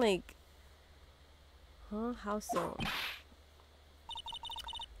something? Like... Huh? How so?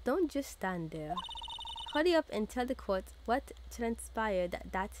 Don't just stand there. Hurry up and tell the court what transpired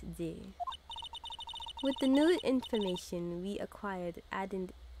that day. With the new information we acquired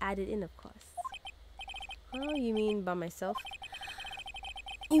added in, of course. Oh, you mean by myself?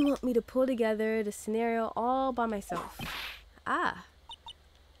 You want me to pull together the scenario all by myself? Ah.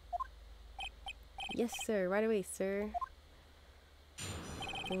 Yes, sir. Right away, sir.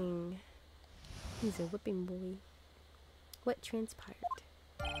 thing. He's a whipping boy. What transpired?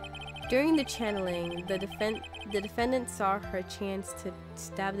 During the channeling, the defendant saw her chance to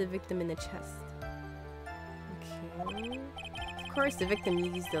stab the victim in the chest. Okay. Of course, the victim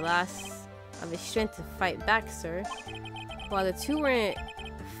used the last of his strength to fight back, sir. While the two were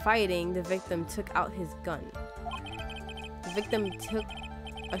fighting, the victim took out his gun. The victim took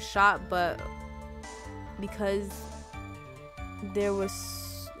a shot, but because they were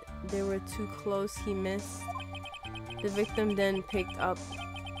too close, he missed. The victim then picked up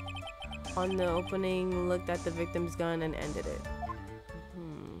on the opening, looked at the victim's gun, and ended it.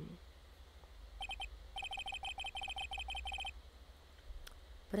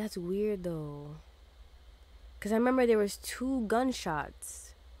 But that's weird though, because I remember there was 2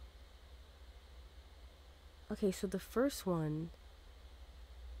 gunshots. Okay, so the first one,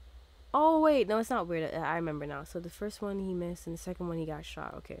 oh wait, no, it's not weird. I remember now. So the first one he missed, and the second one he got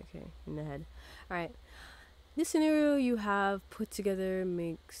shot. Okay, in the head. All right. This scenario you have put together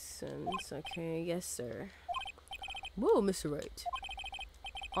makes sense. Okay, yes, sir. Whoa, Mr. Wright.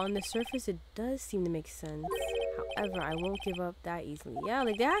 On the surface, it does seem to make sense. However, I won't give up that easily. Yeah,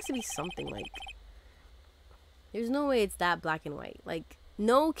 like, there has to be something, like... There's no way it's that black and white. Like,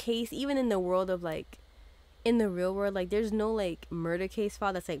 no case, even in the world of, like... In the real world, like, there's no, like, murder case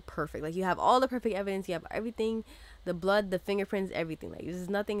file that's, like, perfect. Like, you have all the perfect evidence. You have everything. The blood, the fingerprints, everything. Like,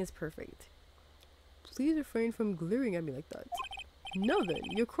 nothing is perfect. Please refrain from glaring at me like that. Now then,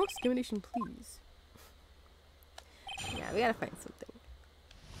 your cross-examination, please. Yeah, we gotta find something.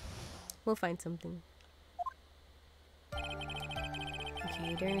 We'll find something.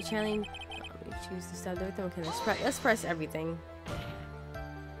 Okay, during the challenge, we choose to stab the victim. Okay, let's press everything.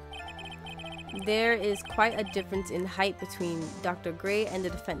 There is quite a difference in height between Dr. Gray and the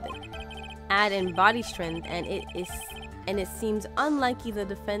defendant. Add in body strength, and it seems unlikely the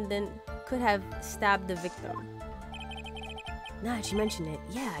defendant could have stabbed the victim. Now that you mention it,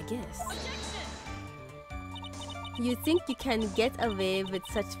 yeah, I guess. You think you can get away with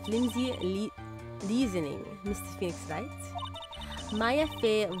such flimsy reasoning, Mr. Phoenix Wright? Maya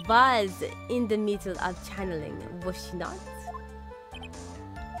Fey was in the middle of channeling, was she not?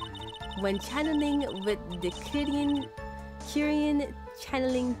 When channeling with the Curian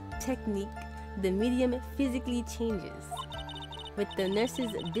channeling technique, the medium physically changes. With the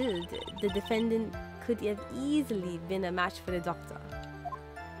nurse's build, the defendant could have easily been a match for the doctor.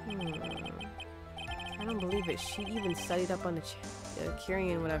 I don't believe it. She even studied up on the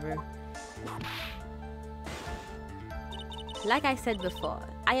Curian whatever. Like I said before,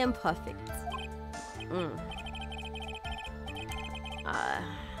 I am perfect.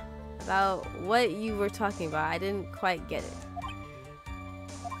 About what you were talking about, I didn't quite get it.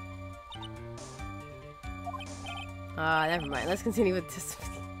 Never mind. Let's continue with this.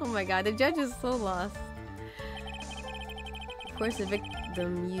 Oh my god, the judge is so lost. Of course, the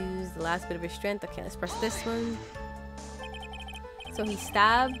victim used the last bit of his strength. Okay, let's press this one. So he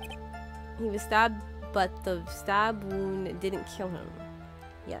was stabbed, but the stab wound didn't kill him.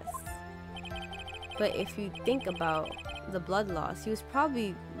 Yes. But if you think about the blood loss, he was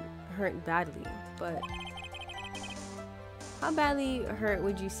probably hurt badly. But how badly hurt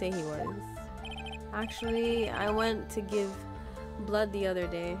would you say he was? Actually, I went to give blood the other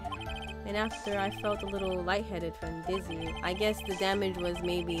day, and after I felt a little lightheaded and dizzy. I guess the damage was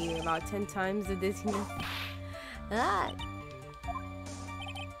maybe about 10 times the dizziness.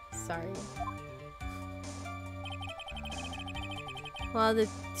 Sorry. While the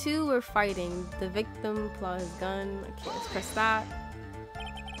two were fighting, the victim pulled out his gun. Okay, let's press that.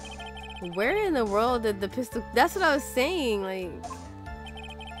 Where in the world did the pistol... That's what I was saying, like...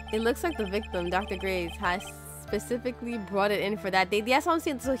 It looks like the victim, Dr. Graves, has specifically brought it in for that day. That's what I'm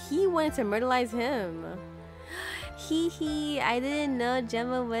saying. So he wanted to murderize him. Hee, I didn't know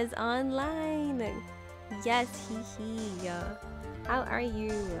Gemma was online. Yes, hee. How are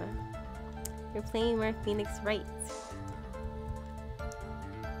you? You're playing more Phoenix Wright.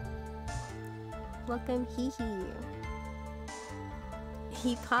 Welcome, hee.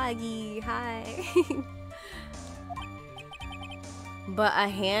 He Poggy, hi. But a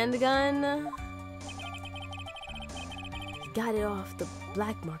handgun? He got it off the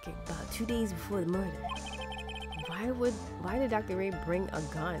black market about 2 days before the murder. Why did Dr. Ray bring a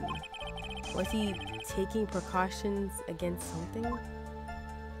gun? Was he taking precautions against something?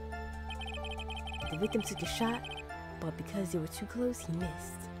 The victim took a shot, but because they were too close, he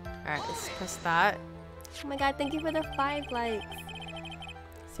missed. Alright, let's press that. Oh my god, thank you for the 5 likes.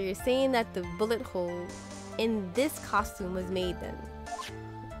 So you're saying that the bullet hole in this costume was made then?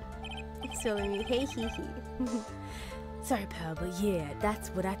 So me, hey hee. Sorry, pal, but yeah, that's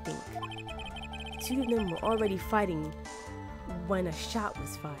what I think. Two of them were already fighting when a shot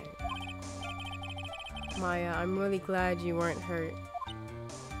was fired. Maya, I'm really glad you weren't hurt.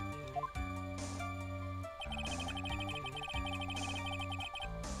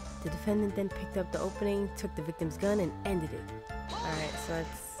 The defendant then picked up the opening, took the victim's gun, and ended it. Alright, so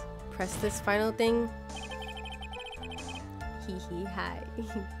let's press this final thing. Hee hee, hi.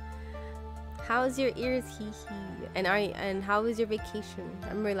 How's your ears? Hee hee. And how was your vacation? I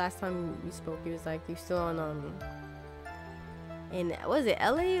remember last time we spoke, he was like, you're still on in, was it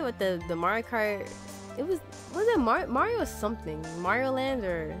LA with the Mario Kart? Was it Mario something? Mario Land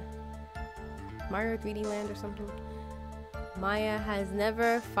or Mario 3D Land or something? Maya has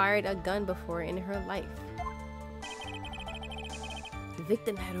never fired a gun before in her life. The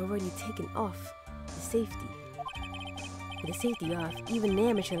victim had already taken off the safety. With the safety off, even an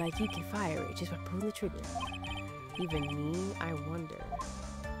amateur like you can fire it just by pulling the trigger. Even me, I wonder.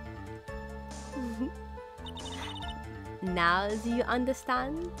 Now do you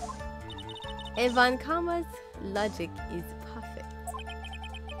understand? Evan Kama's logic is perfect.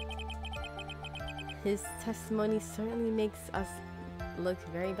 His testimony certainly makes us look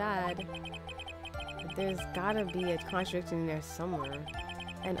very bad. But there's gotta be a contradiction in there somewhere.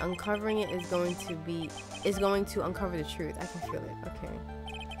 And uncovering it is going to uncover the truth. I can feel it. Okay.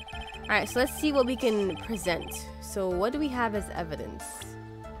 Alright, so let's see what we can present. So what do we have as evidence?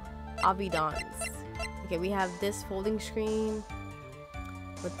 Abidance. Okay, we have this folding screen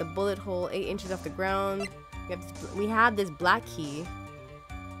with the bullet hole 8 inches off the ground. We have this black key.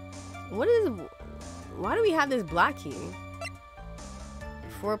 Why do we have this black key?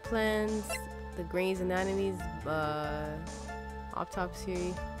 Floor plans, the Grey's Anatomy's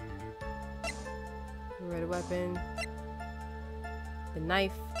autopsy, red weapon, the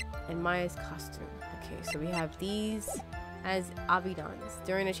knife, and Maya's costume. Okay, so we have these as evidence.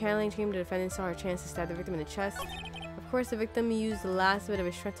 During a channeling stream, the defendant saw her chance to stab the victim in the chest. Of course, the victim used the last bit of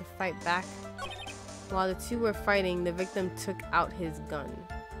his strength to fight back. While the two were fighting, the victim took out his gun.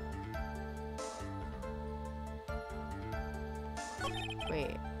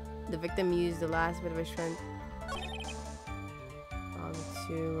 Wait, the victim used the last bit of his strength. While the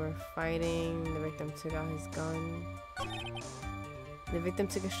two were fighting, the victim took out his gun. The victim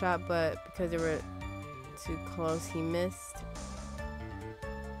took a shot, but because they were too close, he missed.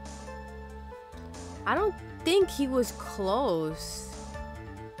 I don't think he was close.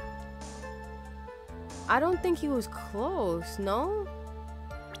 I don't think he was close, no?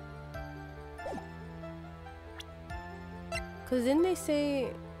 Cause didn't they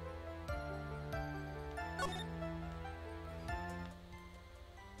say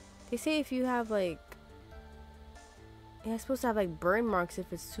if you have like, yeah, it's supposed to have like burn marks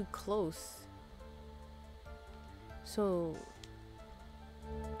if it's too close. So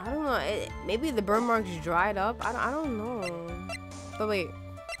I don't know. Maybe the burn marks dried up. I don't know. But wait.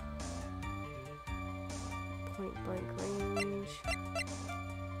 Point blank range.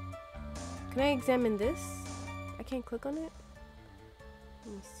 Can I examine this? I can't click on it.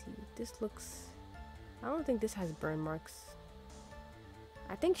 Let me see. This looks. I don't think this has burn marks.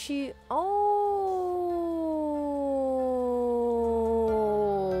 I think she. Oh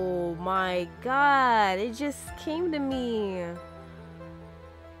my god! It just came to me.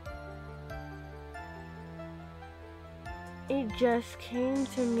 It just came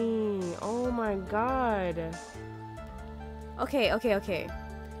to me. Oh my god. Okay.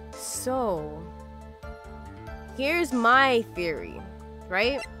 So, here's my theory,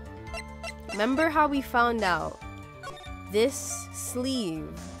 right? Remember how we found out this sleeve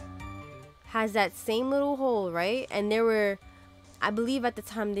has that same little hole, right? And there were, I believe at the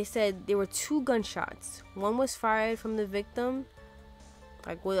time they said there were 2 gunshots. One was fired from the victim,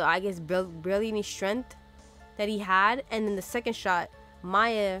 like with, I guess, barely any strength that he had, and then the second shot,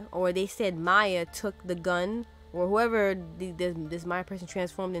 Maya, or they said Maya, took the gun, or whoever this Maya person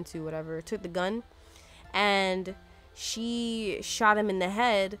transformed into, whatever, took the gun, and she shot him in the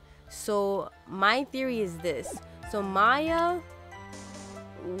head. So my theory is this: so Maya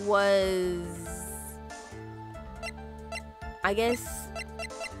was, I guess,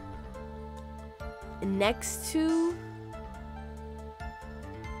 next to.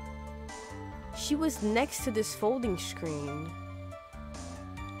 She was next to this folding screen,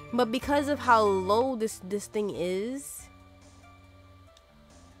 but because of how low this thing is,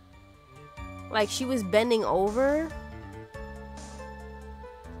 like she was bending over,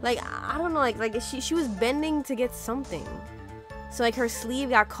 like I don't know, like she was bending to get something, so like her sleeve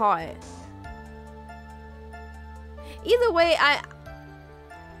got caught. Either way, I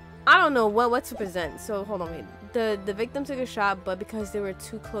don't know what to present. So hold on, wait. The victim took a shot, but because they were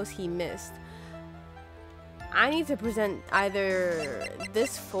too close, he missed. I need to present either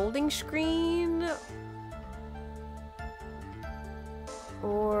this folding screen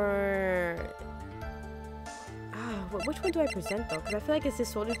or which one do I present though? Because I feel like it's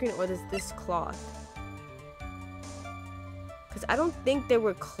this folding screen or this cloth. Because I don't think they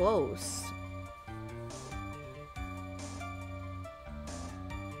were close.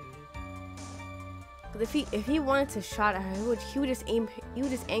 But if he wanted to shot at her, he would just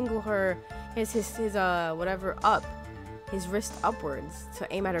angle her his whatever up, his wrist upwards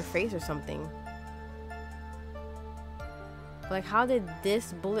to aim at her face or something. But like, how did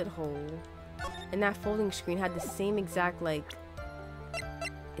this bullet hole and that folding screen had the same exact, like,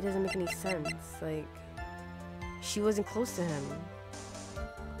 it doesn't make any sense. Like, she wasn't close to him. Oh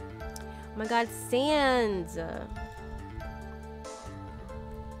my god, Sands!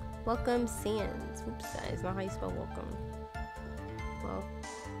 Welcome, Sands. Oops, that is not how you spell welcome. Welcome,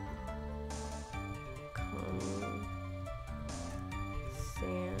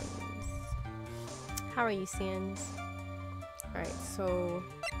 Sands. How are you, Sands? Alright, so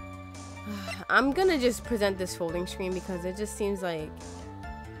I'm gonna just present this folding screen because it just seems like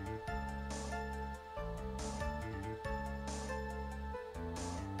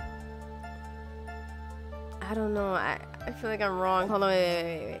I don't know. I feel like I'm wrong. Hold on,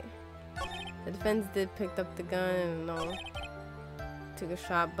 wait. The defense did pick up the gun and no, took a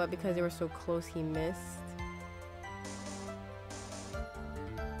shot, but because they were so close, he missed.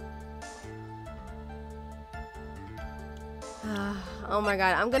 Oh my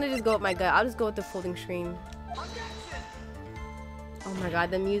god, I'm gonna just go with my gut. I'll just go with the folding screen. Oh my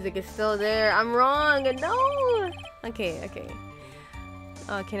god, the music is still there. I'm wrong. No. Okay.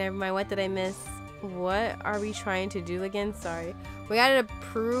 Okay, never mind. What did I miss? What are we trying to do again? Sorry. We gotta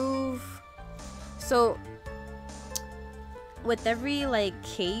prove. So, with every like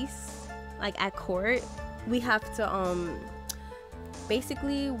case, like at court, we have to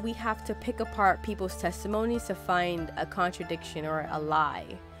basically we have to pick apart people's testimonies to find a contradiction or a lie,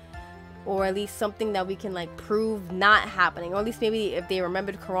 or at least something that we can like prove not happening, or at least maybe if they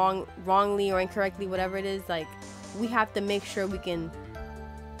remembered wrongly or incorrectly, whatever it is, like we have to make sure we can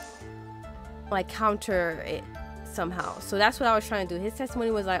like counter it somehow. So that's what I was trying to do. His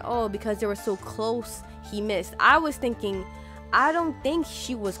testimony was like, oh, because they were so close, he missed. I was thinking, I don't think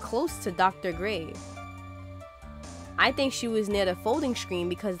she was close to Dr. Gray. I think she was near the folding screen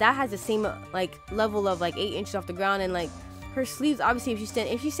because that has the same like level of like 8 inches off the ground, and like her sleeves, obviously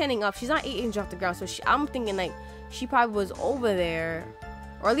if she's standing up, she's not 8 inches off the ground. So I'm thinking like she probably was over there,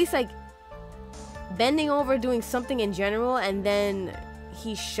 or at least like bending over doing something in general, and then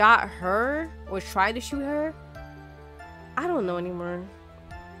he shot her or tried to shoot her. I don't know anymore.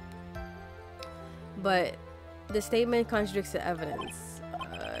 But the statement contradicts the evidence.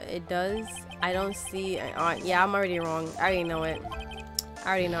 It does. I don't see. Yeah, I'm already wrong. I already know it.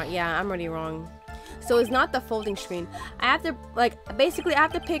 Yeah, I'm already wrong. So it's not the folding screen. I have to basically I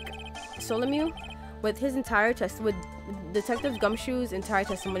have to pick Solomon with his entire with Detective Gumshoe's entire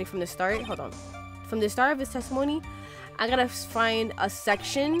testimony from the start. Hold on. From the start of his testimony, I gotta find a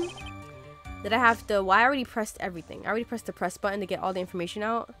section that I have to. Well, I already pressed everything. I already pressed the press button to get all the information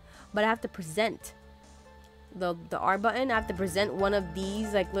out, but I have to present the R button. I have to present one of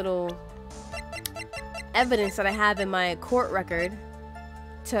these like little evidence that I have in my court record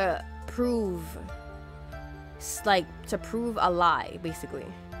to prove a lie, basically.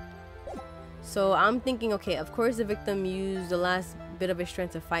 So I'm thinking, okay, of course the victim used the last bit of his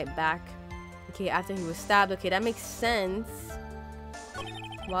strength to fight back. Okay, after he was stabbed. Okay, that makes sense.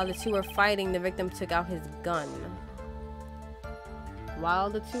 While the two were fighting, the victim took out his gun. While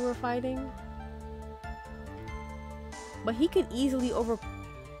the two were fighting? But he could easily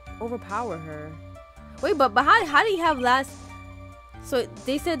overpower her. Wait, but how do you have last? So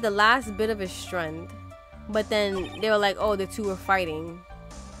they said the last bit of his strength, but then they were like, oh, the two were fighting.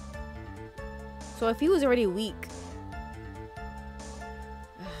 So if he was already weak,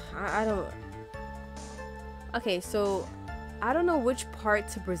 I don't. Okay, so I don't know which part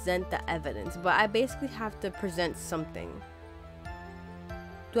to present the evidence, but I basically have to present something.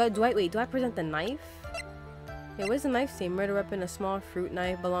 Do I present the knife? Okay, what does the knife say? Murder weapon, a small fruit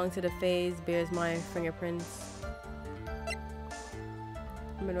knife, belongs to the phase, bears my fingerprints.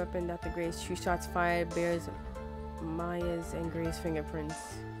 Murder weapon, Dr. Gray's 2 shots fired, bears Maya's and Gray's fingerprints.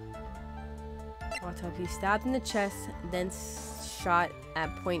 Autopsy, stabbed in the chest, then shot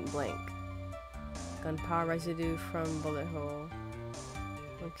at point blank. Gunpowder residue from bullet hole.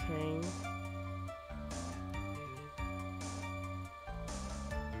 Okay.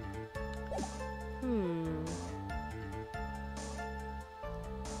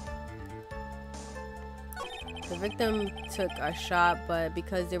 The victim took a shot, but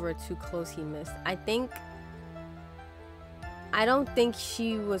because they were too close, he missed. I don't think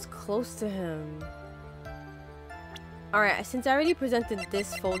she was close to him. Alright, since I already presented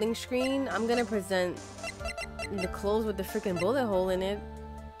this folding screen, I'm gonna present the clothes with the freaking bullet hole in it.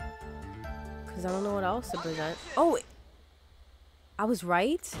 Because I don't know what else to present. Oh! I was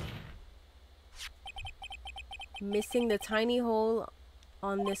right? Missing the tiny hole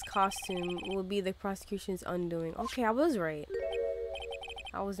on this costume will be the prosecution's undoing. Okay, I was right.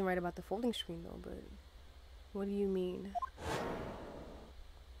 I wasn't right about the folding screen though, but... What do you mean?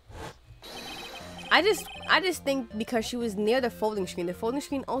 I just think because she was near the folding screen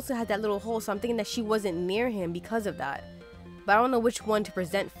also had that little hole, so I'm thinking that she wasn't near him because of that. But I don't know which one to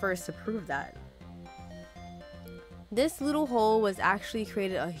present first to prove that. This little hole was actually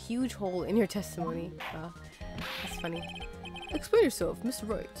created a huge hole in your testimony. Wow, that's funny. Explain yourself, Mr.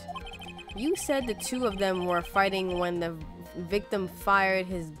 Wright. You said the two of them were fighting when the victim fired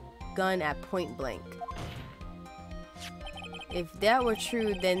his gun at point blank. If that were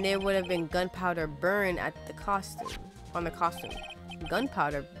true, then there would have been gunpowder burn at the costume. On the costume.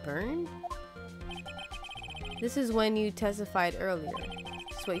 Gunpowder burn? This is when you testified earlier.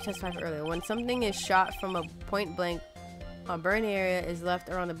 This is what you testified earlier. When something is shot from a point blank, a burn area is left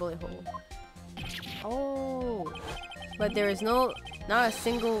around the bullet hole. Oh. But there is not a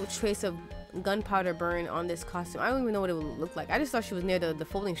single trace of gunpowder burn on this costume. I don't even know what it would look like. I just thought she was near the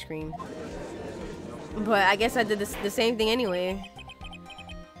folding screen. But I guess I did the same thing anyway.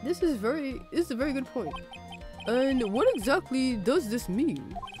 This is a very good point. And what exactly does this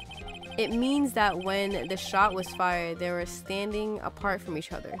mean? It means that when the shot was fired, they were standing apart from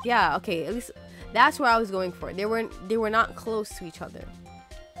each other. Yeah, okay, at least that's where I was going for. They were not close to each other.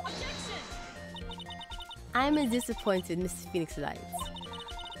 I'm disappointed, Mr. Phoenix Lights.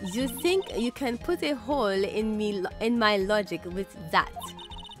 You think you can put a hole in my logic with that?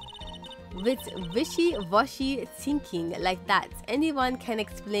 With wishy-washy thinking like that, anyone can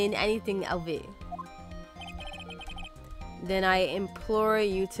explain anything away. Then I implore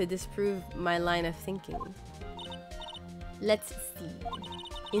you to disprove my line of thinking. Let's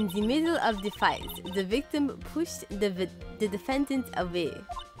see. In the middle of the fight, the victim pushed the defendant away.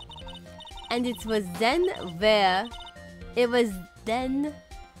 And it was then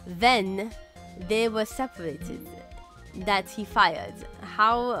they were separated that he fired.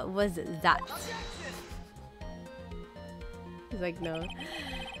 How was that? He's like, no.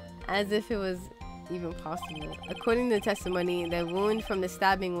 As if it was even possible. According to the testimony, the wound from the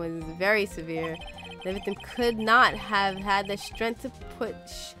stabbing was very severe. The victim could not have had the strength to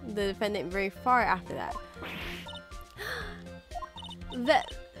push the defendant very far after that.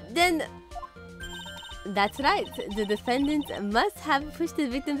 Then, that's right. The defendant must have pushed the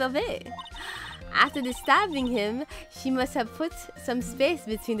victim away. After the stabbing him, she must have put some space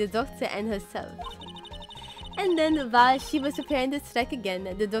between the doctor and herself. And then, while she was preparing to strike again,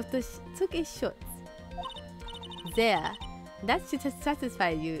 the doctor took a shot. There. That should have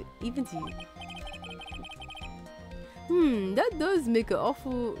satisfied you, even to you. That does make an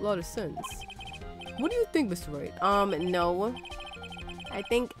awful lot of sense. What do you think, Mr. Wright? No. I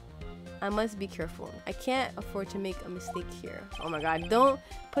think I must be careful. I can't afford to make a mistake here. Oh my god, don't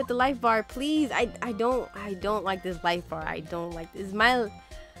put the life bar, please. I don't like this life bar. I don't like this.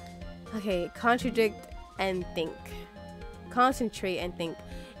 Okay, contradict and think. Concentrate and think.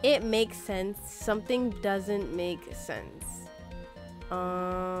 It makes sense. Something doesn't make sense.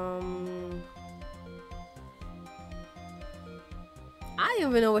 I don't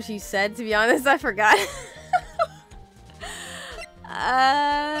even know what she said, to be honest. I forgot.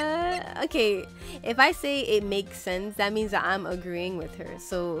 Okay, if I say it makes sense, that means that I'm agreeing with her.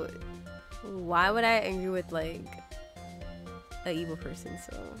 So why would I agree with like an evil person?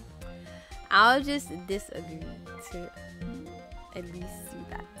 So I'll just disagree to at least see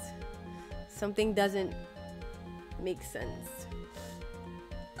that something doesn't make sense.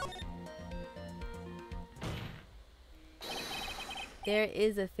 There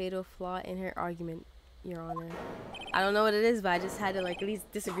is a fatal flaw in her argument, Your Honor. I don't know what it is, but I just had to like at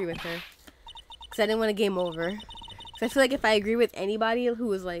least disagree with her. Because I didn't want a game over. Because I feel like if I agree with anybody who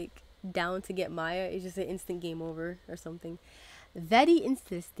was like down to get Maya, it's just an instant game over or something. Very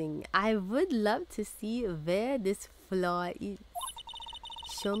interesting. I would love to see where this flaw is.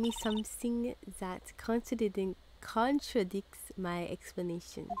 Show me something that contradicts my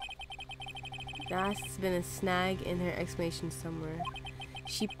explanation. There's been a snag in her explanation somewhere.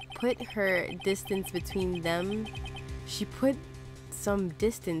 She put her distance between them. She put some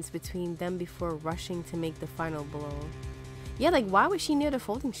distance between them before rushing to make the final blow. Yeah, like why was she near the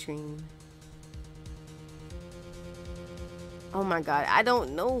folding screen? Oh my god, I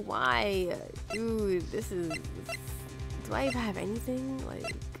don't know why. Dude, this is... Do I even have anything?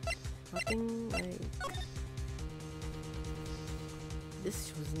 Like, nothing? Like...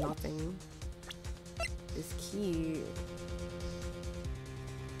 This was nothing. This key...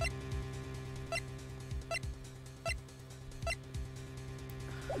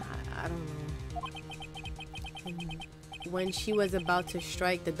 I don't know. When she was about to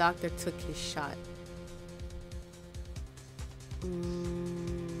strike, the doctor took his shot. Let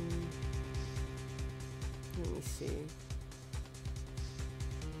me see.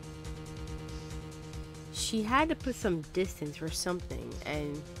 She had to put some distance or something,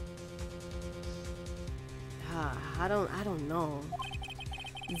 and I don't know.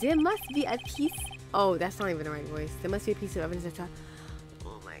 There must be a piece. Oh, that's not even the right voice. There must be a piece of evidence that.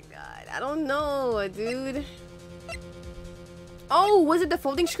 Oh my god, I don't know, dude. Oh, was it the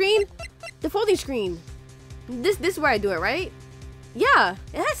folding screen? The folding screen. This is where I do it, right? Yeah,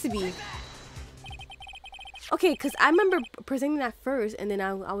 it has to be. Okay, because I remember presenting that first, and then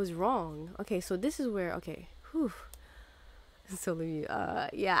I was wrong. Okay, so this is where, okay. Whew. So,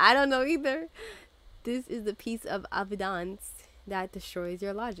 yeah, I don't know either. This is the piece of evidence that destroys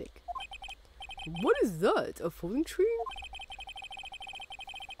your logic. What is that? A folding screen?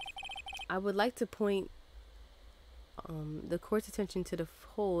 I would like to point the court's attention to the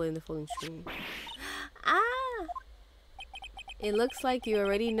hole in the folding screen. Ah! It looks like you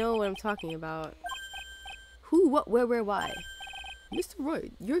already know what I'm talking about. Who, what, where, why? Mr.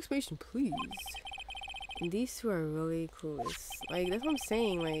 Wright, your explanation, please. These two are really clueless. Like, that's what I'm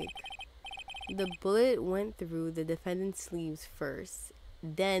saying. Like, the bullet went through the defendant's sleeves first,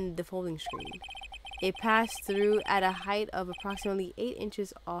 then the folding screen. It passed through at a height of approximately 8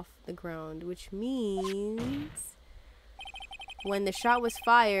 inches off the ground, which means when the shot was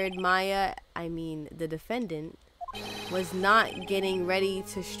fired, the defendant, was not getting ready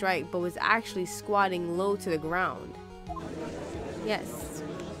to strike, but was actually squatting low to the ground. Yes.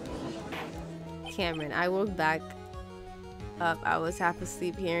 Cameron, I woke back up. I was half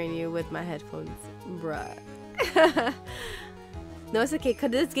asleep hearing you with my headphones. Bruh. No, it's okay,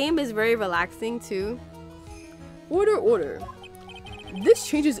 because this game is very relaxing, too. Order, order. This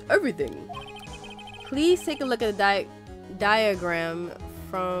changes everything. Please take a look at the diagram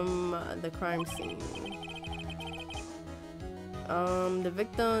from the crime scene. The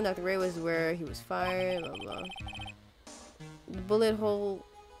victim, Dr. Ray, was where he was fired, blah, blah. The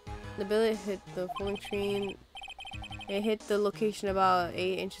bullet hit the folding screen. It hit the location about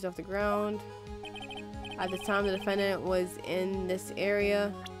 8 inches off the ground. At the time, the defendant was in this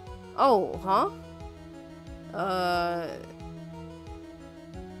area. Oh, huh?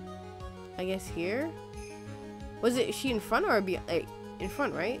 I guess here? Was it she in front or in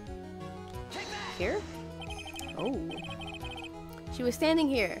front, right? Here? Oh. She was standing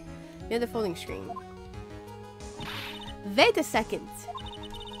here, near the folding screen. Wait a second.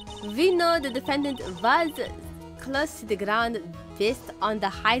 We know the defendant was close to the ground based on the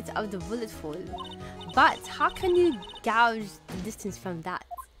height of the bullet hole. But how can you gauge the distance from that?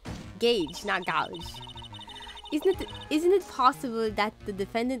 Gauge, not gouge. Isn't it possible that the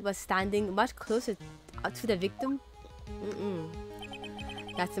defendant was standing much closer to the victim?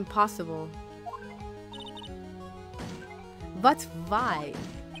 That's impossible. But why?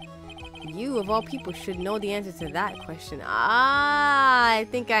 You, of all people, should know the answer to that question. Ah, I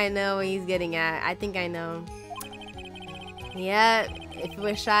think I know what he's getting at. I think I know. Yeah, if it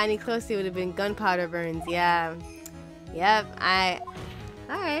was shot any closer, it would have been gunpowder burns. Yeah. Yep,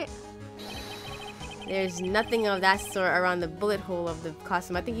 alright. There's nothing of that sort around the bullet hole of the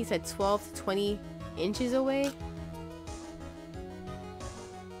costume. I think he said 12 to 20 inches away.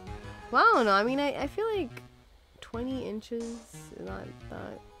 Well, I don't know. I mean, I feel like 20 inches is not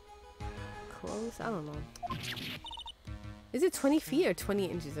that close. I don't know. Is it 20 feet or 20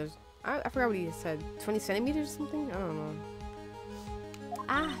 inches? I forgot what he said. 20 centimeters or something? I don't know.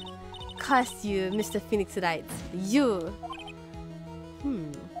 Ah, curse you, Mr. Phoenix Wright. You.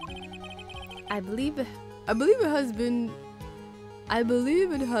 I believe it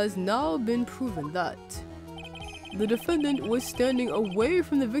has now been proven that the defendant was standing away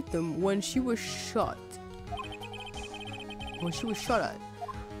from the victim when she was shot. At.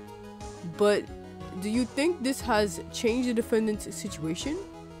 But do you think this has changed the defendant's situation?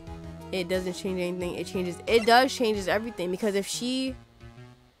 It doesn't change anything. It does changes everything, because if she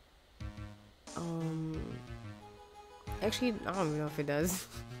actually, I don't even know if it does.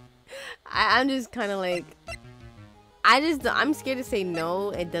 I'm just kind of like, I'm scared to say no,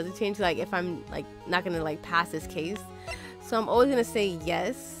 it doesn't change, like, if I'm, like, not gonna, like, pass this case. So I'm always gonna say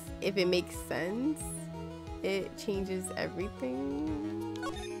yes if it makes sense. it changes everything.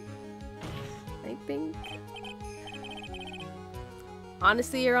 I think.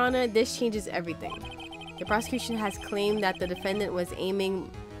 Honestly, Your Honor, this changes everything. The prosecution has claimed that the defendant was aiming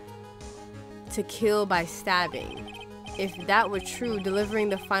to kill by stabbing. If that were true, delivering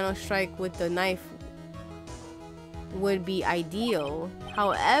the final strike with the knife would be ideal.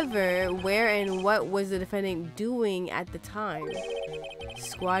 However, where and what was the defendant doing at the time?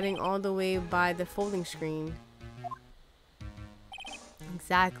 Squatting all the way by the folding screen.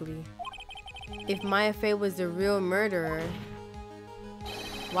 Exactly. If Maya Fey was the real murderer,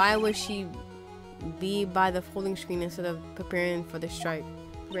 why would she be by the folding screen instead of preparing for the strike?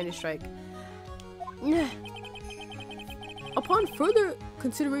 Upon further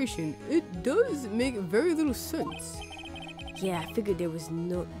consideration, it does make very little sense. Yeah, I figured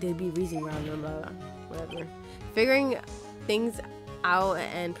there'd be reason around them, whatever. Figuring things out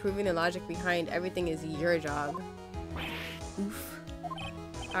and proving the logic behind everything is your job. Oof.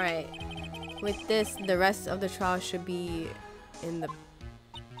 Alright. With this, the rest of the trial should be in the...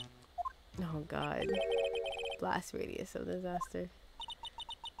 Oh god. Blast radius of disaster.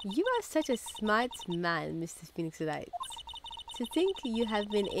 You are such a smart man, Mr. Phoenix Wright. To think you have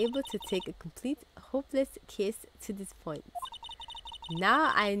been able to take a complete, hopeless case to this point.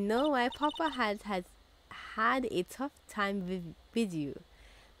 Now I know why Papa has had a tough time with you.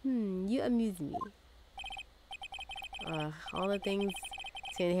 You amuse me. All the things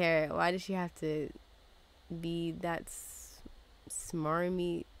to inherit. Why does she have to be that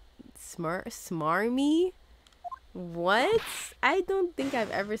smarmy? Smarmy? What? I don't think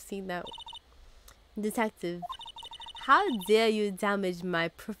I've ever seen that. Detective, how dare you damage my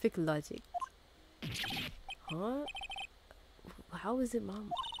perfect logic? Huh? How is it,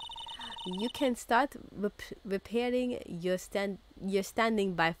 Mom? You can start repairing your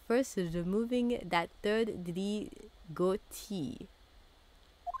standing by first removing that third-degree goatee.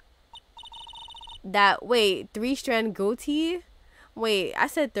 Wait, 3-strand goatee? Wait, I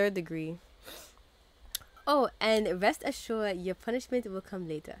said third degree. Oh, and rest assured your punishment will come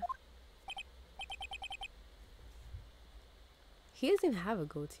later. He doesn't even have a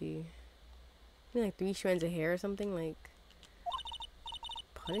goatee. I mean, like 3 strands of hair or something, like...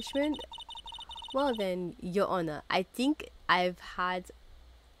 Punishment? Well then, Your Honor, I think I've had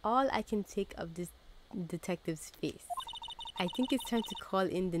all I can take of this detective's face. I think it's time to call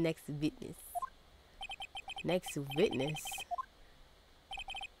in the next witness. Next witness?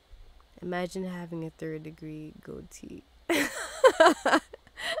 Imagine having a 3rd-degree goatee.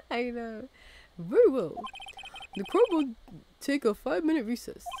 I know. Very well. The court will take a 5-minute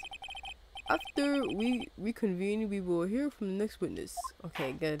recess. After we reconvene, we will hear from the next witness.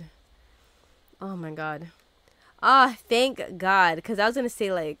 Okay, good. Oh my god. Ah, thank god. Because I was going to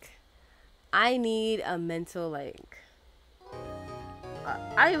say, like, I need a mental, like...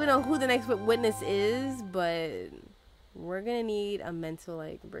 I don't even know who the next witness is, but we're going to need a mental,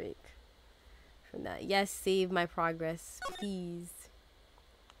 like, break from that. Yes, save my progress, please.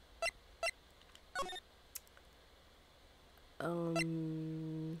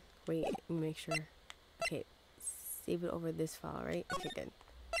 Wait, let me make sure. Okay, save it over this file, right? Okay, good.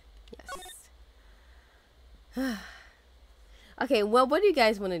 Yes. Okay, well, what do you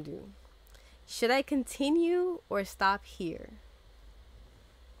guys want to do? Should I continue or stop here?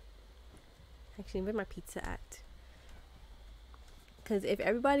 Actually, where's my pizza at? Because if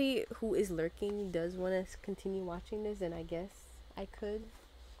everybody who is lurking does want to continue watching this, then I guess I could.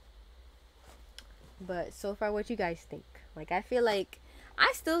 But so far, what you guys think? Like, I feel like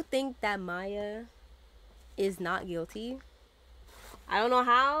I still think that Maya is not guilty. I don't know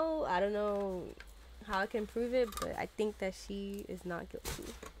how. I don't know how I can prove it, but I think that she is not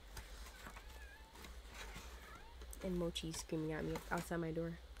guilty. And Mochi's screaming at me outside my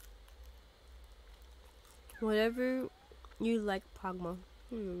door. Whatever you like, Pogma.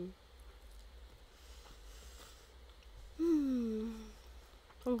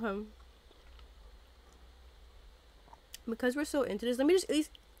 Okay. Because we're so into this, let me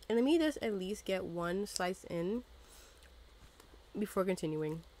just at least get one slice in before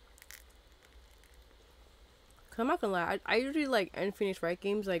continuing. Cause I'm not gonna lie, I usually like end Phoenix Wright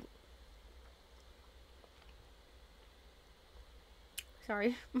games like.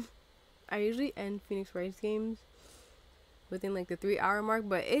 Sorry. I usually end Phoenix Wright games within like the 3-hour mark,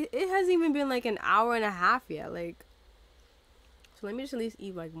 but it hasn't even been like an hour and a half yet. Like, so let me just at least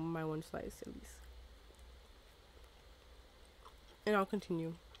eat like my one slice at least. And I'll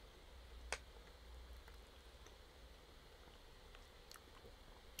continue.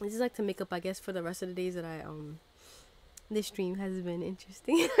 This is like to make up, I guess, for the rest of the days that I This stream has been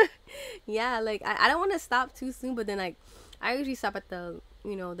interesting. Yeah, like I don't want to stop too soon, but then like I usually stop at the,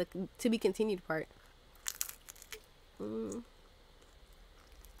 you know, the to be continued part. Mm.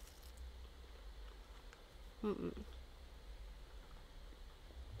 Mm-mm.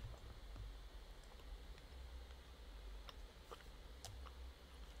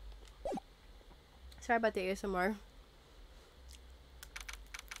 Sorry about the ASMR.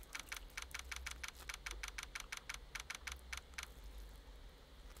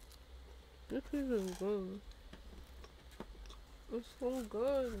 This is good. It's so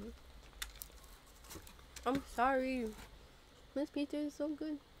good. I'm sorry. This pizza is so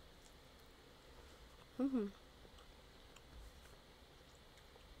good. I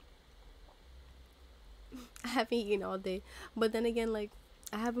haven't eaten all day. But then again, like,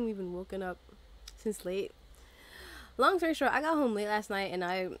 I haven't even woken up since late. Long story short, I got home late last night and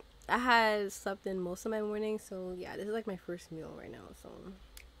I had slept in most of my morning. So, yeah, this is like my first meal right now. So,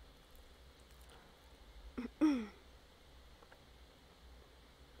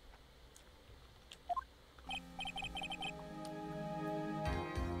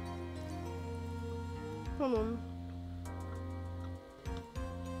 hold on.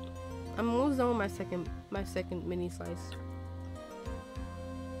 I'm almost done with my second mini slice.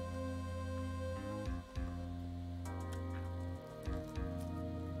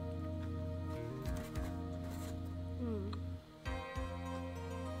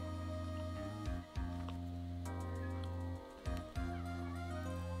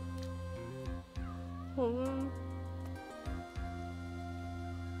 Hold on.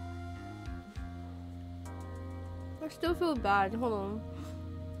 I still feel bad. Hold on.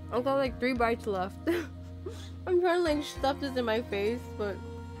 I've got like 3 bites left. I'm trying to like stuff this in my face, but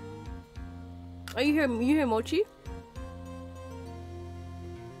are you hear mochi?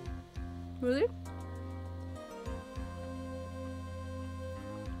 Really?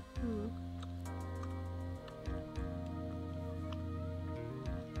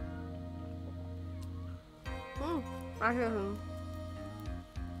 I hear him.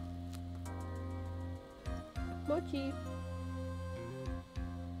 Mochi.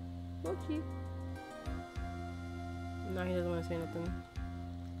 Mochi. No, he doesn't want to say anything.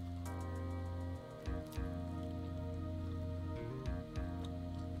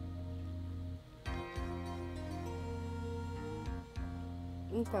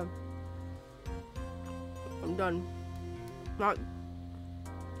 Okay. I'm done.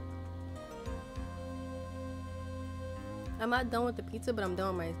 I'm not done with the pizza, but I'm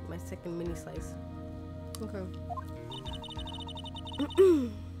done with my second mini slice. Okay.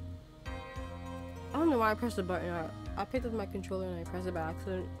 I don't know why I pressed the button. I picked up my controller and I pressed it by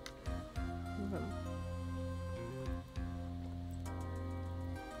accident. Okay.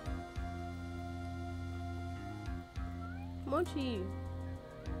 Mochi.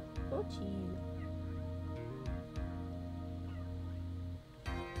 Mochi.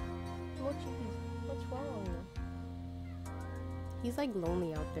 Mochi. What's wrong? He's like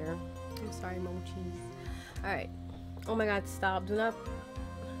lonely out there. I'm sorry, Mochi. Alright. Oh my god, stop. Do not.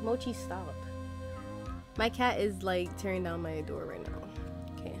 Mochi, stop. My cat is like tearing down my door right now.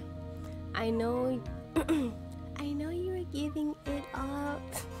 Okay. I know. I know you were giving it up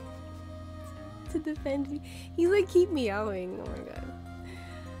to defend me. He's like, keep meowing. Oh my god.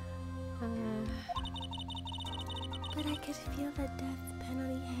 But I could feel the death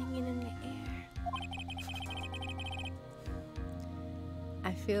penalty hanging in the air.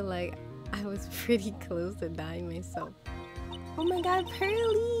 I feel like I was pretty close to dying myself. Oh my god,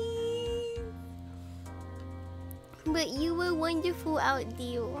 Pearly! But you were wonderful out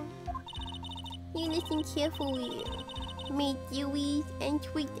there. You listened carefully, made theories, and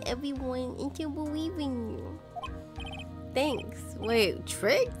tricked everyone into believing you. Thanks. Wait,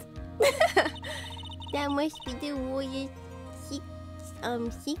 tricked? That must be the warrior's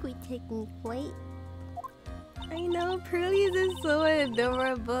secret technique, right? I know, Pearlies is so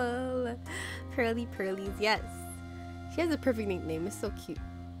adorable. Pearlies, yes. She has a perfect nickname, it's so cute.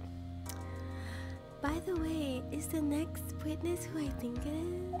 By the way, is the next witness who I think it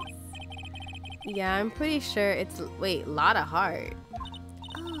is? Yeah, I'm pretty sure it's... Wait, Lotta Hart.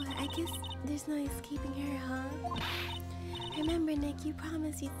 Oh, I guess there's no escaping her, huh? Remember, Nick, you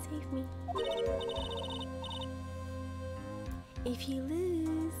promised you'd save me. If you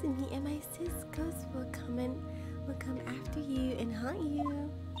lose, me and my sis ghost will come after you and haunt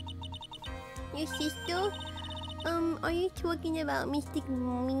you. Your sister? Are you talking about Mystic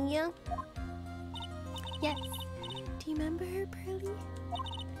Mia? Yes. Do you remember her, Pearly?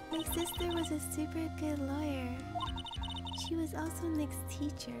 My sister was a super good lawyer. She was also Nick's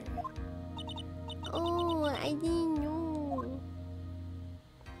teacher. Oh, I didn't know.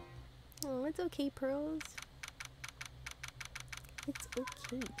 it's okay, Pearls. It's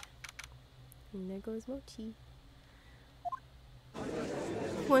okay. And there goes Mochi.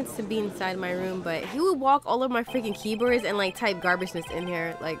 He wants to be inside my room, but he would walk all over my freaking keyboards and like type garbageness in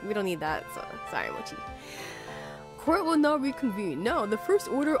here. Like, we don't need that, so sorry, Mochi. Court will now reconvene. Now, the first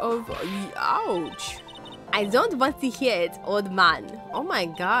order of... Ouch! I don't want to hear it, old man. Oh my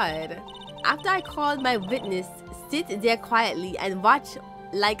god. After I called my witness, sit there quietly and watch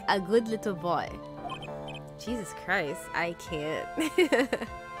like a good little boy. Jesus Christ, I can't.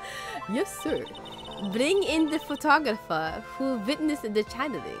 Yes, sir. Bring in the photographer who witnessed the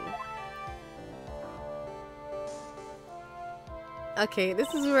channeling. Okay, this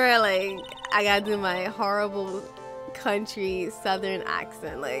is where like I gotta do my horrible country southern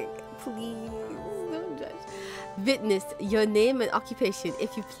accent. Like, please don't judge. Witness your name and occupation,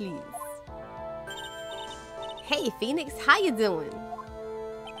 if you please. Hey, Phoenix, how you doing?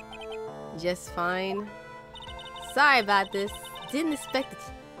 Just fine. Sorry about this. Didn't expect it.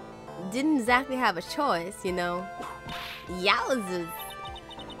 Didn't exactly have a choice, you know. Yowzers.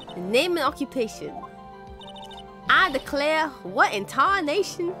 Name and occupation. I declare, what in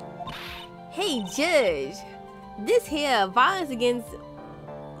tarnation? Hey, Judge. This here violence against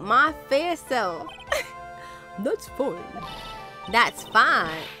my fair self. That's fine. That's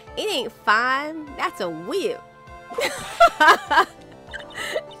fine. It ain't fine. That's a whip.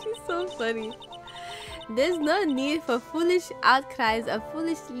 She's so funny. There's no need for foolish outcries of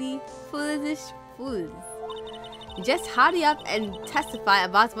foolish fools. Just hurry up and testify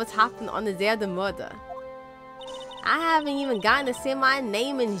about what's happened on the day of the murder. I haven't even gotten to say my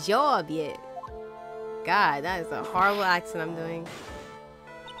name and job yet. God, that is a horrible accent I'm doing.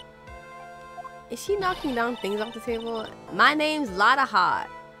 Is she knocking down things off the table? My name's Lotta Hart,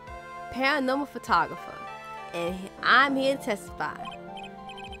 paranormal photographer, and I'm here to testify.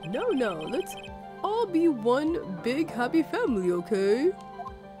 No, let's all be one big happy family, okay?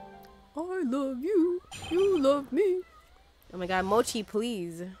 I love you, you love me. Oh my god, Mochi,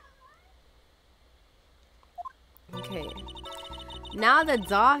 please. Okay. Now the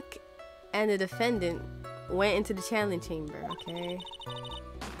doc and the defendant went into the channeling chamber, okay?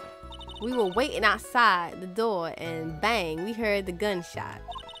 We were waiting outside the door and bang, we heard the gunshot.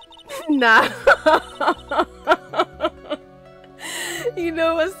 Nah. You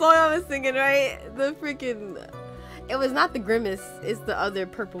know what song I was singing, right? The freaking... It was not the Grimace. It's the other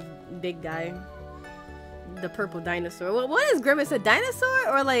purple big guy. The purple dinosaur. What is Grimace? A dinosaur?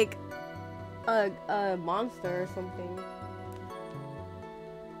 Or like a monster or something?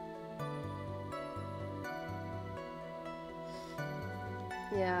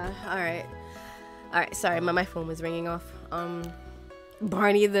 Yeah, alright. Alright, sorry, my phone was ringing off.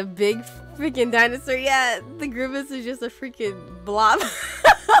 Barney the big freaking dinosaur. Yeah, the Grimace is just a freaking blob.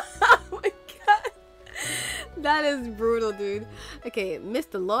 Oh my god. That is brutal, dude. Okay,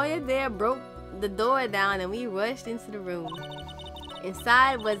 Mr. Lawyer there broke the door down and we rushed into the room.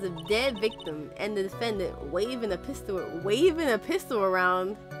 Inside was a dead victim and the defendant waving a pistol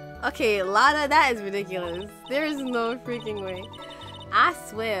around. Okay, Lotta, that is ridiculous. There is no freaking way. I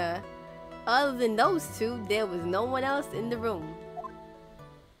swear, other than those two, there was no one else in the room.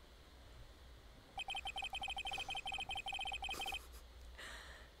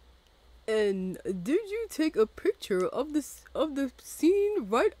 And did you take a picture of the scene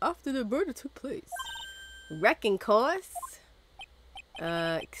right after the murder took place? Wrecking course?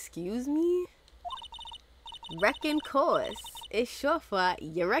 Excuse me? Wrecking course. It's short for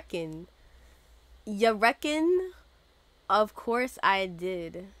you reckon. You reckon? Of course I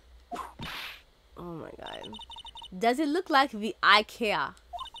did. Oh my god. Does it look like the IKEA?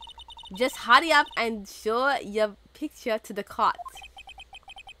 Just hurry up and show your picture to the court.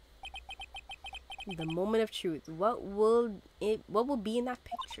 The moment of truth. What will be in that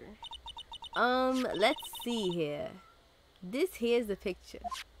picture? Let's see here. This here's the picture.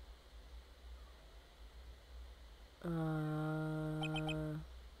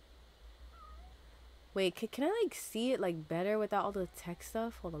 Wait, can I like see it like better without all the text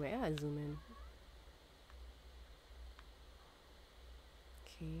stuff? Hold on, wait, I gotta zoom in.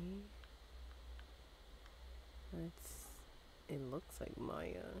 Okay. It looks like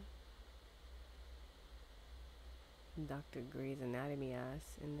Maya. Dr. Grey's Anatomy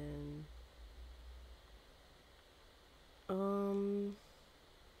ass, and then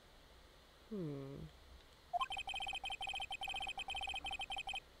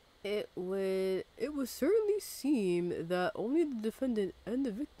It would certainly seem that only the defendant and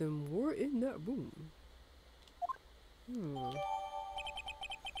the victim were in that room.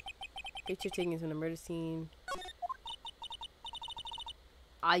 Picture taken from the murder scene.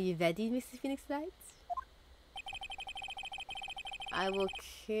 Are you ready, Mr. Phoenix Light? I will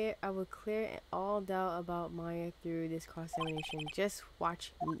clear all doubt about Maya through this cross-examination. Just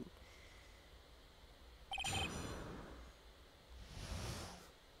watch me.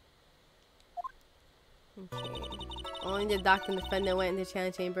 Okay. Only the doctor and the defendant went in the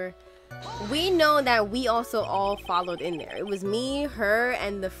challenge chamber. We know that we also all followed in there. It was me, her,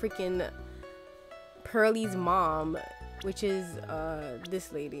 and the freaking Pearlie's mom, which is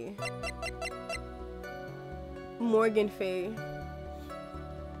this lady. Morgan Faye.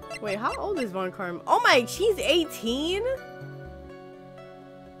 Wait, how old is Von Karma? Oh my, she's 18?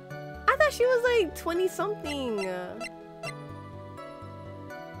 I thought she was like 20 something.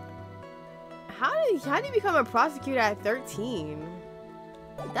 How do you become a prosecutor at 13?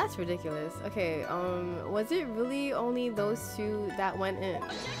 That's ridiculous. Okay, was it really only those two that went in?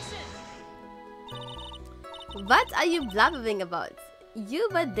 What are you blabbering about? You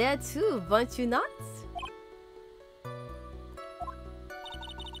were there too, weren't you not?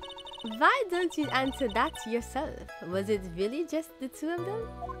 Why don't you answer that yourself? Was it really just the two of them?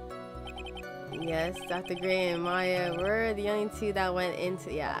 Yes, Dr. Gray and Maya were the only two that went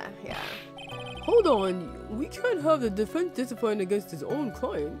into... Yeah. Hold on, we can't have the defense testifying against his own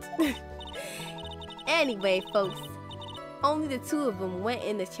client. Anyway, folks, only the two of them went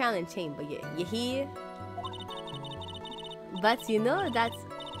in the challenge chamber. You hear? But you know that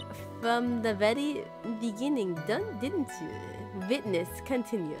from the very beginning, didn't you? Witness,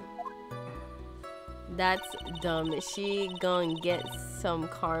 continue. That's dumb. She gonna get some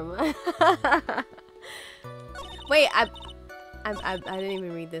karma. Wait, I didn't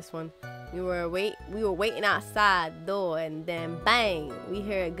even read this one. We were waiting outside the door, and then bang, we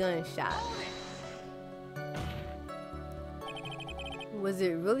heard a gunshot. Was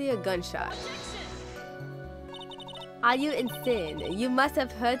it really a gunshot? Are you insane? You must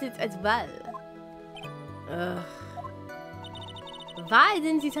have heard it as well. Ugh. Why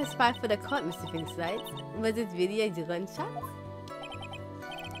didn't you testify for the court, Mr. Phoenix Light? Was it really a gunshot?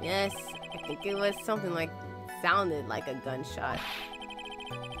 Yes, I think it was something like, sounded like a gunshot.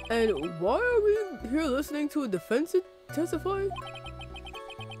 And why are we here listening to a defense testify?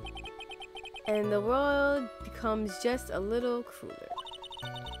 And the world becomes just a little crueler.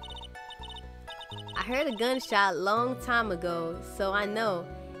 I heard a gunshot long time ago, so I know.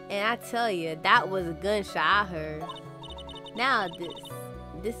 And I tell you, that was a gunshot I heard. Now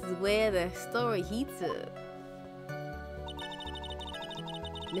this is where the story heats up.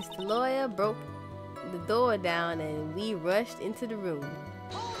 Mr. Lawyer broke the door down and we rushed into the room.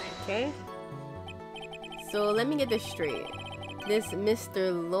 Okay? So let me get this straight. This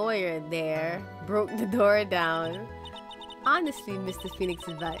Mr. Lawyer there broke the door down. Honestly, Mr. Phoenix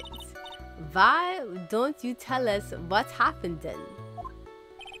Wright, why don't you tell us what happened then?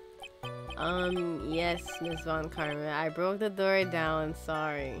 Yes, Miss Von Karma. I broke the door down,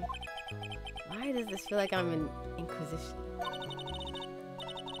 sorry. Why does this feel like I'm in Inquisition?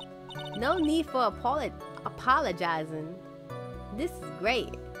 No need for apologizing. This is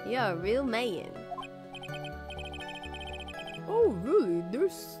great. You're a real man. Oh, really?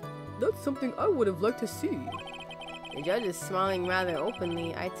 That's something I would have liked to see. The judge is smiling rather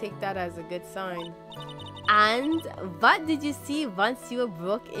openly. I take that as a good sign. And what did you see once you were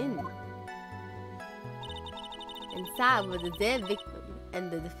broke in? Inside was a dead victim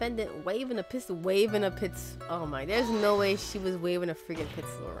and the defendant waving a pistol. Oh my, there's no way she was waving a freaking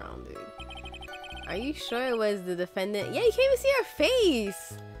pistol around, dude. Are you sure it was the defendant? Yeah, you can't even see her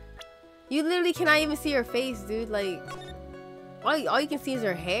face. You literally cannot even see her face, dude. Like, all you can see is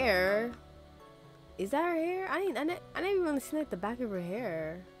her hair. Is that her hair? I never even really seen like the back of her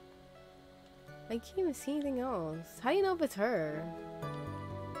hair. I can't even see anything else. How do you know if it's her?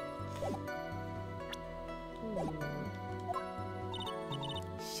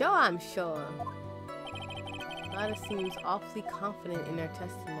 Sure, I'm sure. Lada seems awfully confident in her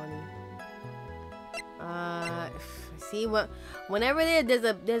testimony. See, whenever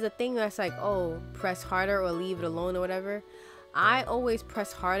there's a thing that's like, oh, press harder or leave it alone or whatever, I always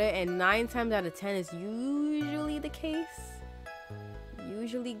press harder, and 9 times out of 10 is usually the case.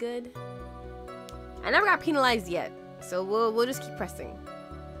 Usually good. I never got penalized yet, so we'll just keep pressing.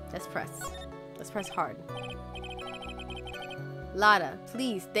 Let's press. Let's press hard. Lada,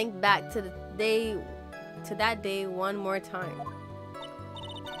 please think back to that day one more time.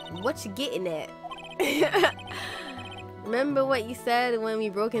 What you getting at? Remember what you said when we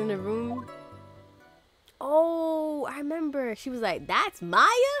broke in the room? Oh, I remember. She was like, "That's Maya?"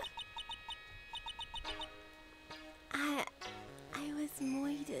 I was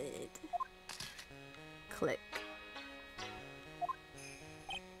moided. Click.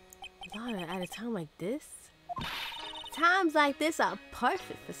 God, at a time like this? Times like this are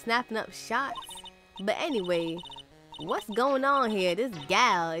perfect for snapping up shots. But anyway, what's going on here? This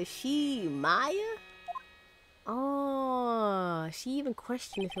gal, is she Maya? Oh, she even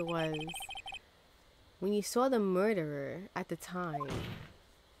questioned if it was. When you saw the murderer at the time,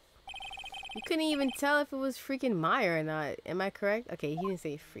 you couldn't even tell if it was freaking Maya or not. Am I correct? Okay, he didn't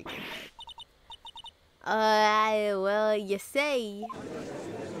say freaking. Well, you say.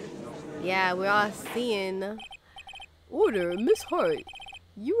 Yeah, we're all seeing. Order, Miss Hart.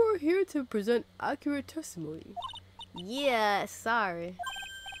 You are here to present accurate testimony. Yeah, sorry.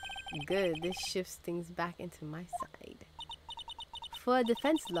 Good, this shifts things back into my side. For a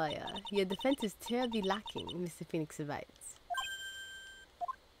defense lawyer, your defense is terribly lacking, Mr. Phoenix advises.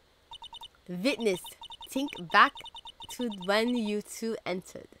 Witness, think back to when you two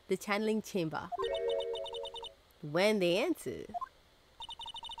entered the channeling chamber. When they entered,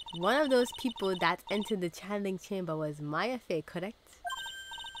 one of those people that entered the channeling chamber was Maya Fey, correct?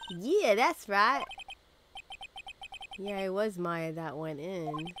 Yeah, that's right. Yeah, it was Maya that went in.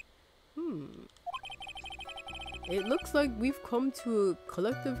 It looks like we've come to a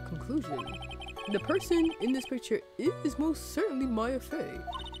collective conclusion. The person in this picture is most certainly Maya Fey.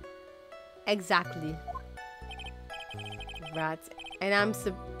 Exactly. Rats. And I'm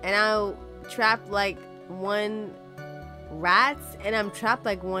trapped like one rats and I'm trapped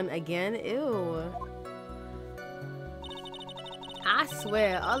like one again. Ew. I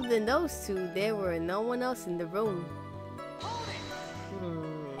swear, other than those two, there were no one else in the room.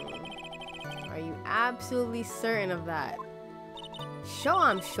 Are you absolutely certain of that? Sure,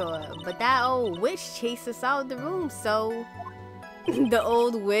 I'm sure. But that old witch chased us out of the room, so... The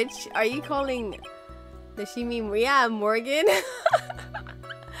old witch? Are you calling... Does she mean... Yeah, Morgan?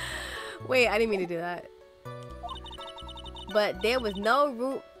 Wait, I didn't mean to do that. But there was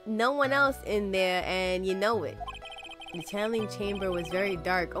no one else in there, and you know it. The channeling chamber was very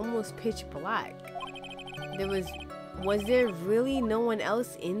dark, almost pitch black. Was there really no one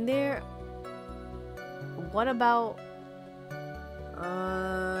else in there? What about...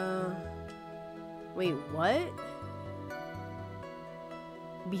 Wait, what?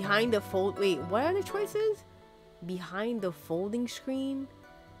 Behind the fold... Wait, what are the choices? Behind the folding screen?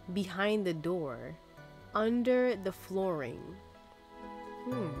 Behind the door? Under the flooring?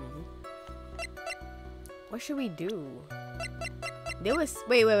 What should we do? There was...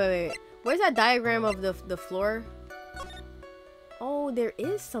 Wait. Where's that diagram of the floor? Oh, there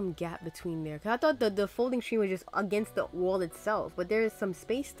is some gap between there. Cause I thought the folding screen was just against the wall itself. But there is some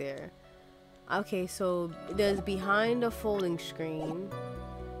space there. Okay, so there's behind the folding screen.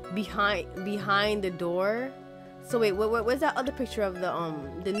 Behind the door. So wait, where's that other picture of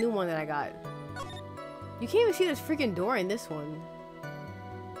the new one that I got? You can't even see this freaking door in this one.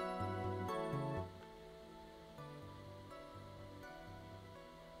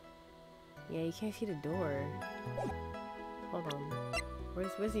 Yeah, you can't see the door. Hold on.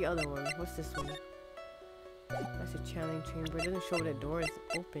 Where's the other one? What's this one? That's a channeling chamber. It doesn't show where the door is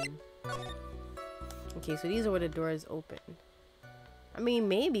open. Okay, so these are where the door is open. I mean,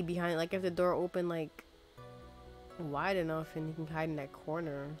 maybe behind, like, if the door opened, like, wide enough and you can hide in that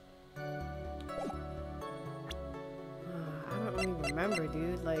corner. I don't really remember,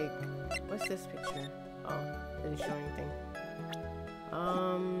 dude. Like, what's this picture? Oh, didn't show anything.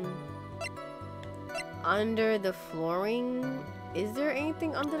 Under the flooring? Is there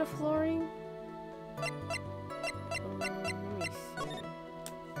anything under the flooring? Let me see.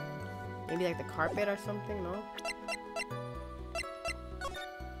 Maybe like the carpet or something, no?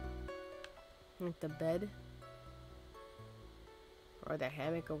 Like the bed? Or the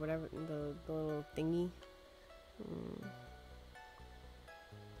hammock or whatever, the little thingy.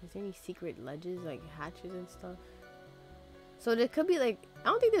 Is there any secret ledges, like hatches and stuff? So there could be like, I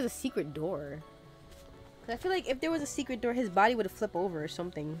don't think there's a secret door. Cause I feel like if there was a secret door, his body would have flipped over or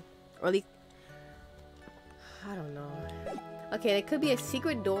something. Or at least, I don't know. Okay, there could be a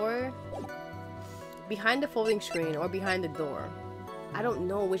secret door behind the folding screen or behind the door. I don't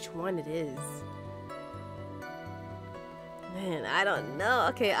know which one it is. Man, I don't know.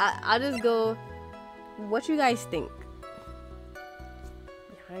 Okay, I'll just go. What you guys think?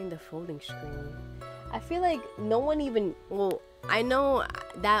 Behind the folding screen. I feel like no one even. Well, I know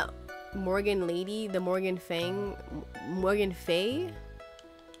that Morgan lady, the Morgan Fay.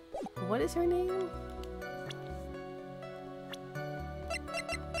 What is her name?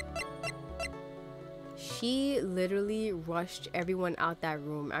 She literally rushed everyone out that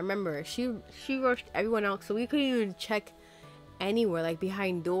room. I remember she rushed everyone out, so we couldn't even check anywhere, like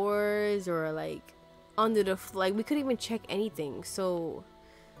behind doors or like under the like we couldn't even check anything. So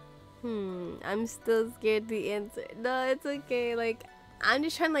I'm still scared to answer. No, it's okay. Like, I'm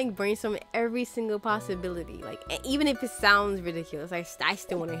just trying to like brainstorm every single possibility. Like, even if it sounds ridiculous, I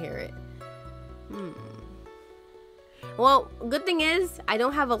still want to hear it. Well, good thing is I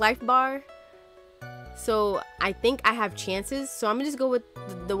don't have a life bar, so I think I have chances. So I'm gonna just go with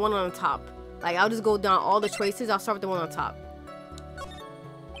the one on the top. Like, I'll just go down all the choices. I'll start with the one on top.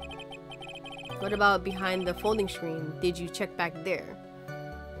 What about behind the folding screen? Did you check back there?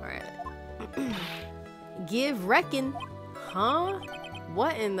 Alright. Give reckon. Huh?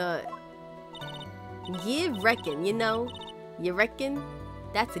 What in the... Give reckon, you know? You reckon?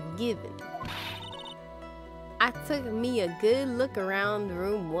 That's a given. I took me a good look around the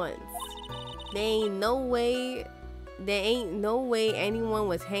room once. There ain't no way anyone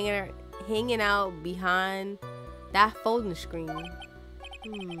was hanging out behind that folding screen.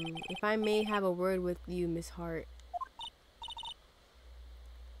 If I may have a word with you, Miss Hart.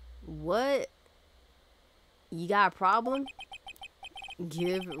 What? You got a problem?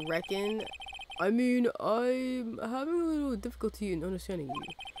 Give reckon. I mean, I'm having a little difficulty in understanding you.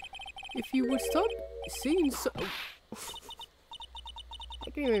 If you would stop saying so... I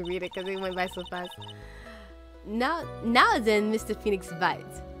can't even read it because it went by so fast. Now then, Mr. Phoenix Wright,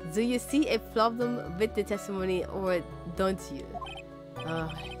 do you see a problem with the testimony or don't you?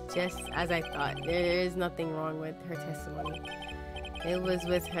 Just as I thought. There is nothing wrong with her testimony. It was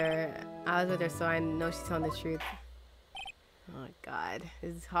with her. I was with her, so I know she's telling the truth. Oh God,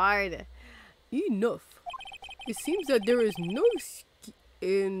 it's hard. Enough. It seems that there is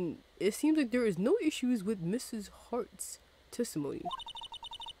no issues with Mrs. Hart's testimony.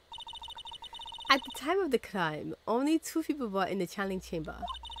 At the time of the crime, only 2 people were in the challenge chamber.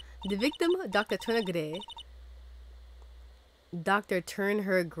 The victim, Dr. Turner Gray. Dr.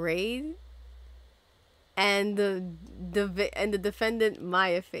 Turner Gray, and the defendant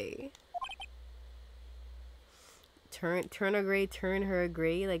Maya Fey. Turner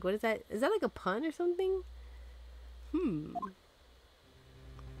Gray. Like, what is that? Is that like a pun or something?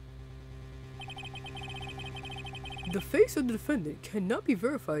 The face of the defendant cannot be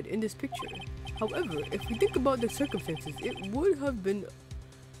verified in this picture. However, if we think about the circumstances, it would have been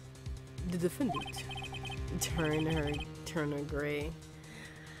the defendant. Turner Gray.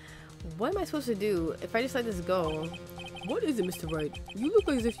 What am I supposed to do if I just let this go? What is it, Mr. Wright? You look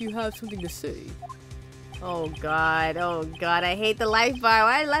as if you have something to say. Oh God, I hate the life bar.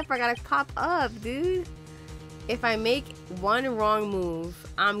 Why the life bar gotta pop up, dude? If I make one wrong move,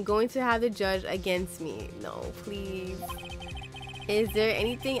 I'm going to have the judge against me. No, please. Is there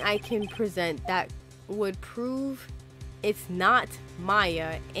anything I can present that would prove it's not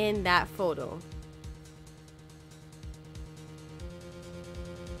Maya in that photo?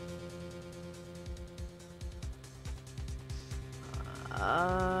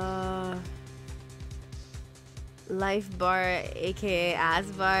 Life bar, aka ass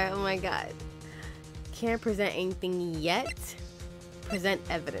bar. Oh my God. Can't present anything yet. Present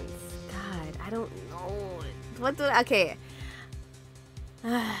evidence. God, I don't know. Okay.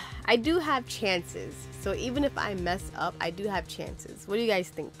 I do have chances. So even if I mess up, I do have chances. What do you guys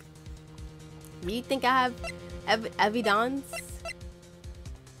think? Do you think I have evidence?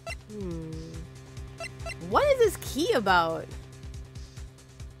 What is this key about?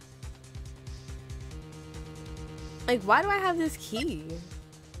 Like, why do I have this key?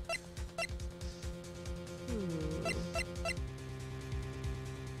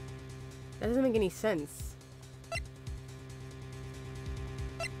 That doesn't make any sense.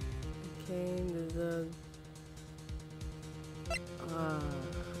 Okay, there's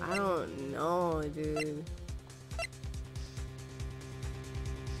I don't know, dude.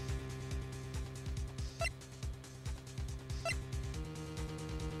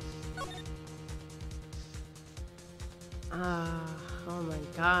 Oh my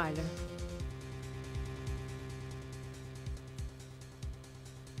God.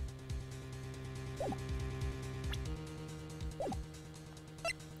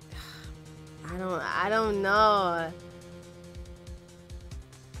 I don't know.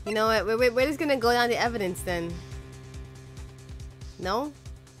 You know what? We're just gonna go down the evidence then. No?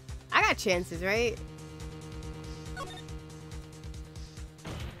 I got chances, right?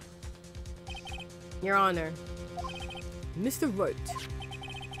 Your Honor. Mr. Wright.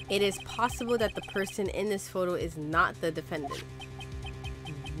 It is possible that the person in this photo is not the defendant.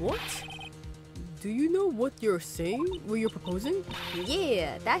 What? Do you know what you're saying? What you're proposing?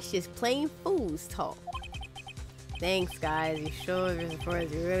 Yeah, that's just plain fool's talk. Thanks, guys. You showed your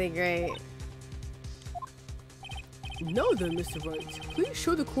support. You're really great. Now then, Mr. Wright, please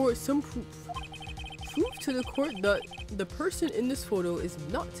show the court some proof. Proof to the court that the person in this photo is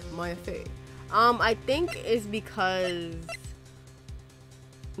not Maya Fey. I think it's because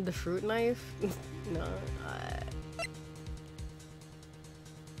the fruit knife. No.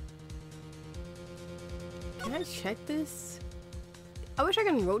 Can I check this? I wish I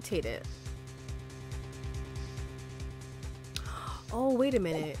can rotate it. Oh, wait a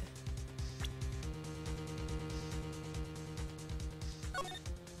minute.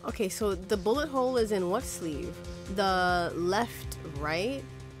 Okay, so the bullet hole is in what sleeve? The left, right?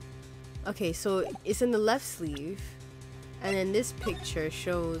 Okay, so it's in the left sleeve. And then this picture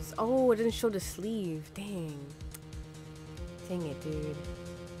shows... Oh, it doesn't show the sleeve. Dang. Dang it, dude.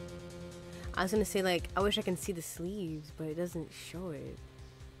 I was gonna say, like, I wish I can see the sleeves, but it doesn't show it.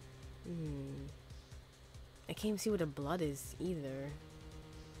 I can't even see where the blood is, either.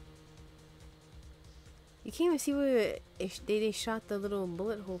 You can't even see where they shot the little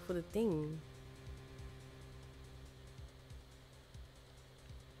bullet hole for the thing.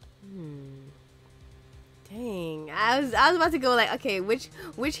 Dang. I was about to go like, okay, which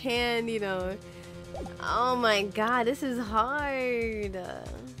hand, you know? Oh my god, this is hard.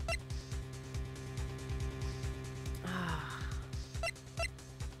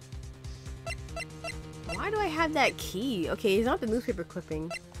 Why do I have that key? Okay, it's not the newspaper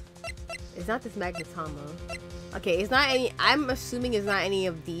clipping. It's not this magnetoma. Okay, it's not any. I'm assuming it's not any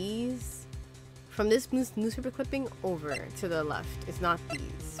of these. From this newspaper clipping over to the left. It's not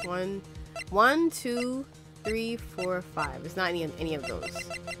these. One, 2, 3, 4, 5. It's not any of those.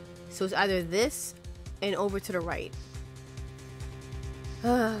 So it's either this and over to the right.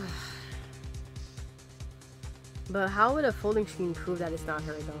 But how would a folding screen prove that it's not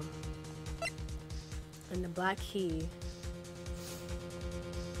her though? And the black key.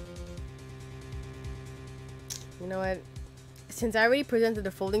 You know what? Since I already presented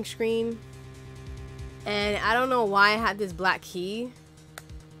the folding screen, and I don't know why I had this black key,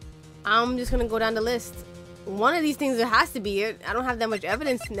 I'm just gonna go down the list. One of these things, it has to be it. I don't have that much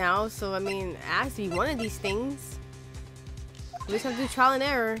evidence now, so I mean, it has to be one of these things. We just have to do trial and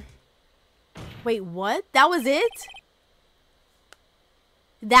error. Wait, what? That was it?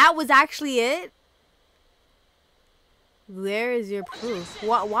 That was actually it? Where is your proof?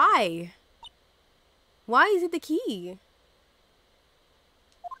 Why? Why is it the key?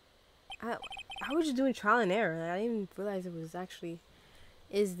 I was just doing trial and error. I didn't even realize it was actually...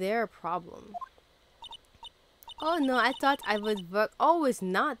 Is there a problem? Oh no, I thought I would work. Oh, it's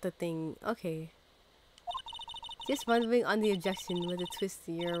not the thing. Okay. Just wondering on the objection with a twist.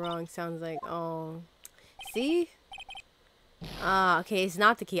 You're wrong. Sounds like... Oh. See? Okay, it's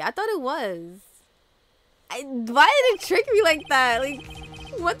not the key. I thought it was. Why did it trick me like that? Like,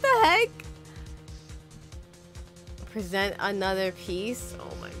 what the heck? Present another piece.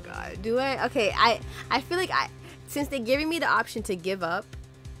 Oh my god. Do I? Okay, I feel like since they're giving me the option to give up,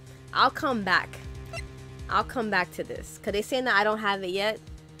 I'll come back. I'll come back to this. Cause they saying that I don't have it yet.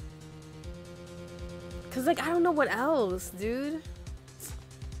 Cause like I don't know what else, dude.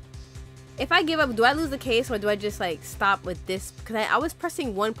 If I give up, do I lose the case or do I just like stop with this? Cause I was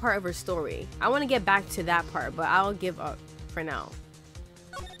pressing one part of her story. I want to get back to that part, but I'll give up for now.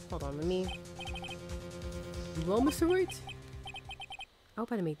 Hold on, let me. Well, Mr. Wright? I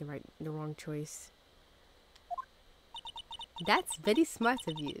hope I didn't make the wrong choice. That's very smart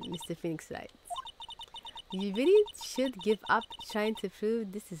of you, Mr. Phoenix Wright. You really should give up trying to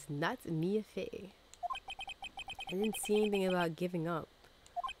prove this is not Mia Fey. I didn't see anything about giving up.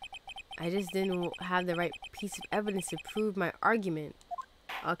 I just didn't have the right piece of evidence to prove my argument.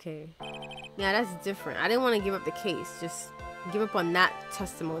 Okay. Yeah, that's different. I didn't want to give up the case. Just give up on that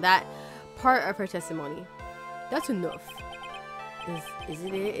testimony. That part of her testimony. That's enough. Is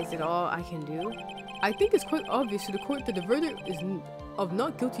it it? Is it all I can do? I think it's quite obvious to the court that the verdict of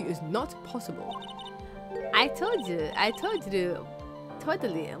not guilty is not possible. I told you.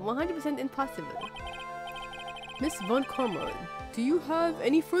 Totally. 100% impossible. Miss Von Karma, do you have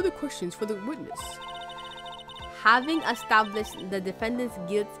any further questions for the witness? Having established the defendant's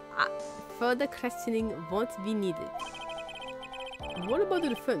guilt, further questioning won't be needed. What about the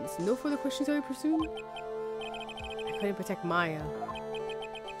defense? No further questions are you pursuing? I couldn't protect Maya.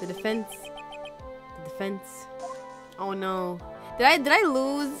 The defense. Oh no. Did I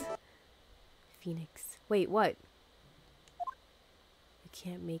lose? Phoenix. Wait, what? You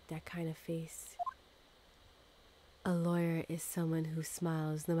can't make that kind of face. A lawyer is someone who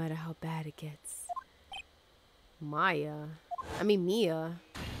smiles no matter how bad it gets. Mia.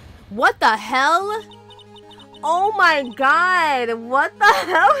 What the hell? Oh my god. What the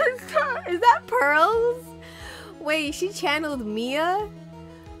hell is that? Is that Pearls? Wait, she channeled Mia?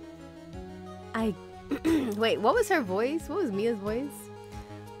 Wait, what was her voice? What was Mia's voice?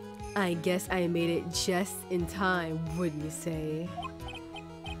 I guess I made it just in time, wouldn't you say?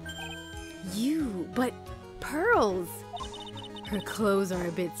 But Pearls! Her clothes are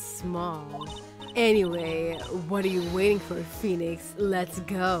a bit small. Anyway, what are you waiting for, Phoenix? Let's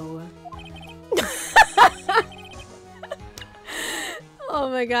go. Oh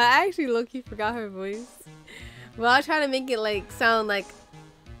my god, I actually low-key forgot her voice. Well, I was trying to make it like sound like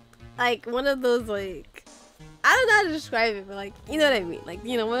one of those like, I don't know how to describe it, but like, you know what I mean? Like,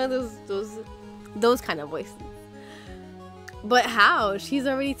 you know, one of those kind of voices. But how? She's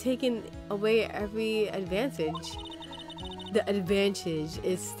already taken away every advantage. The advantage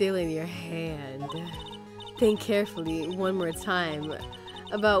is still in your hand. Think carefully one more time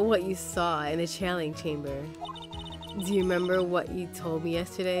about what you saw in the channeling chamber. Do you remember what you told me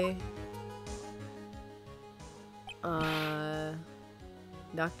yesterday?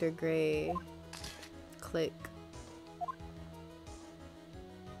 Dr. Gray. Click.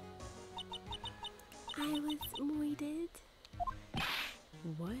 I was moited.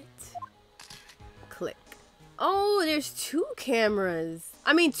 What? Click. Oh, there's 2 cameras.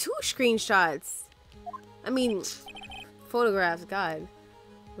 I mean, 2 screenshots. I mean, photographs, God.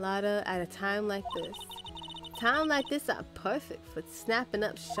 Lada, at a time like this. Time like this are perfect for snapping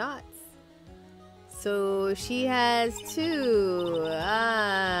up shots. So she has 2.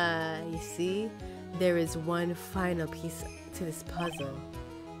 Ah, you see? There is one final piece to this puzzle.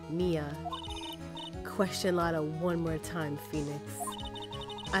 Mia. Question Lada one more time, Phoenix.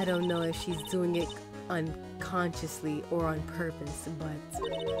 I don't know if she's doing it unconsciously or on purpose,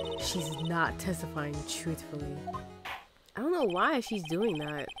 but she's not testifying truthfully. I don't know why she's doing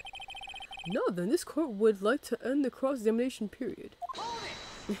that. No, then this court would like to end the cross-examination period.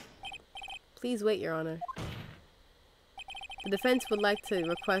 Please wait, Your Honor. The defense would like to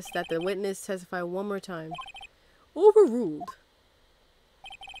request that the witness testify one more time. Overruled.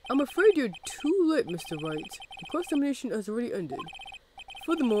 I'm afraid you're too late, Mr. Wright. The cross-examination has already ended.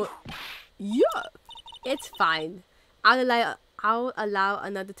 Furthermore, yeah! It's fine. I'll allow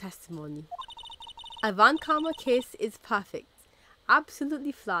another testimony. A Von Karma case is perfect.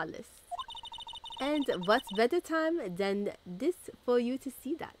 Absolutely flawless. And what's better time than this for you to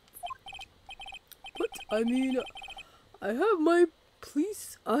see that? But, I mean, I have my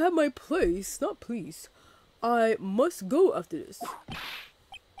place, not police. I must go after this.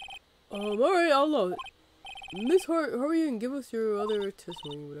 Alright, I'll allow it. Miss Hart, hurry and give us your other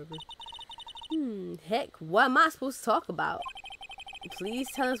testimony, whatever. Heck, what am I supposed to talk about? Please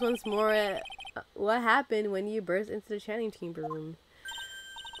tell us once more what happened when you burst into the chanting chamber room.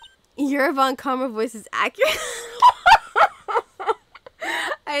 Your Von Karma voice is accurate.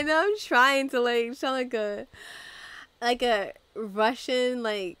 I know I'm trying to like sound like a Russian,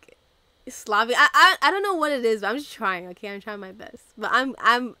 like Slavic. I don't know what it is, but I'm just trying. Okay, I'm trying my best. But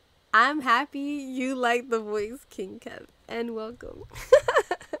I'm happy you like the voice, King Kev, and welcome.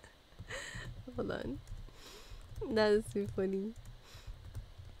 Hold on, that is too funny.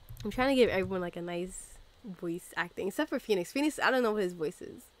 I'm trying to give everyone like a nice voice acting, except for Phoenix. Phoenix, I don't know what his voice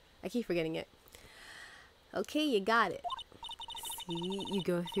is. I keep forgetting it. Okay, you got it. See, you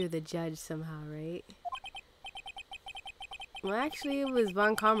go through the judge somehow, right? Well, actually, it was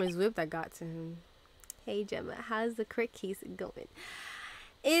Von Karma's whip that got to him. Hey, Gemma, how's the crick case going?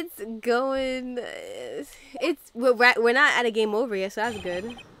 It's going... We're not at a game over yet, so that's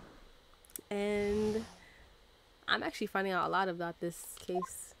good. And I'm actually finding out a lot about this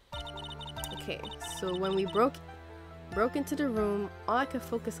case. Okay, so when we broke into the room, all I could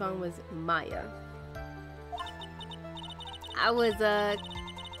focus on was Maya. I was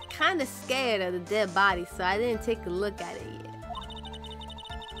kind of scared of the dead body, so I didn't take a look at it yet.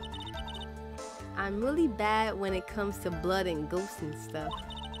 I'm really bad when it comes to blood and ghosts and stuff,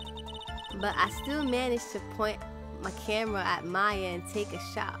 but I still managed to point my camera at Maya and take a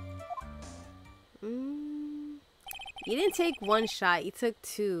shot. You didn't take 1 shot, you took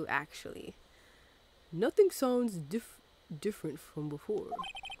 2 actually. Nothing sounds different from before.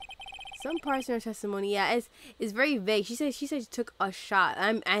 Some parts in her testimony, yeah, it's very vague. She said she took a shot.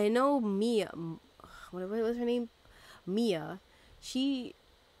 I know Mia. What was her name? Mia. She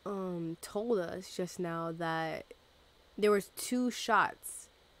told us just now that there was 2 shots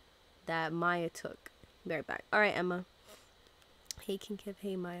that Maya took. Be right back. All right, Emma. Hey, King Kev.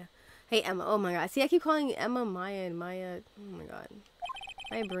 Hey, Maya. Hey, Emma. Oh my God. See, I keep calling Emma Maya and Maya. Oh my God.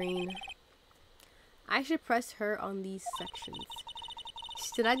 My brain. I should press her on these sections.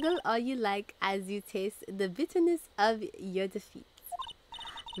 Struggle all you like as you taste the bitterness of your defeat.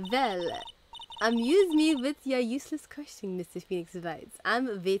 Well, amuse me with your useless question, Mr. Phoenix Wright.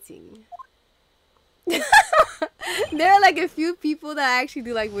 I'm waiting. There are like a few people that actually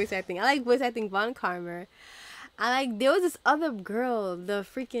do like voice acting. I like voice acting Von Karma. I like, there was this other girl, the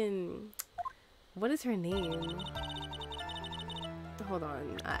freaking, what is her name? Hold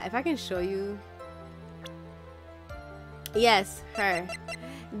on, if I can show you. Yes, her.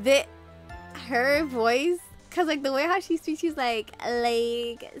 Her voice, cause like the way how she speaks, she's like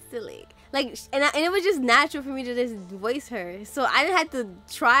silly. Like, and it was just natural for me to just voice her. So I didn't have to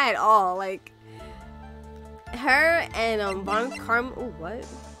try at all. Like, her and Von Karma. Oh, what?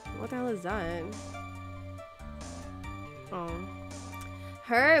 What the hell is that? Oh,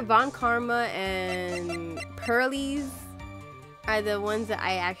 her, Von Karma, and Pearlies are the ones that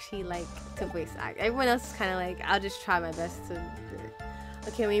I actually like to voice act. Everyone else is kind of like, I'll just try my best to do it.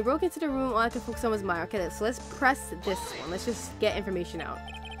 Okay, when you broke into the room, all I could focus on was Maya. Okay, so let's press this one. Let's just get information out.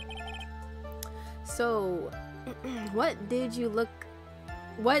 So, what did she look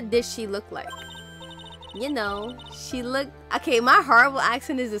like? You know, she looked, okay, my horrible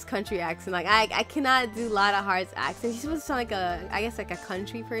accent is this country accent. Like, I cannot do Lotta Hart's accent. She's supposed to sound like I guess like a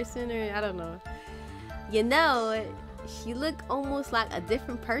country person, or I don't know. You know, she looked almost like a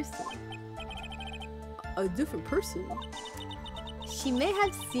different person. A different person? She may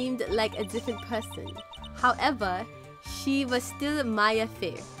have seemed like a different person. However, she was still Maya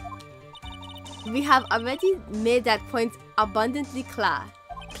Fair. We have already made that point abundantly clear.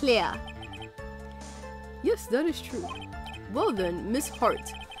 Yes, that is true. Well then, Miss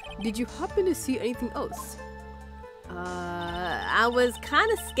Hart, did you happen to see anything else? I was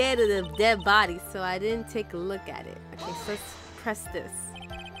kind of scared of the dead body, so I didn't take a look at it. Okay, so let's press this.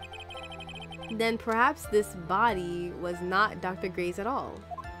 Then perhaps this body was not Dr. Gray's at all.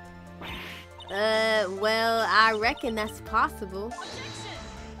 Well, I reckon that's possible.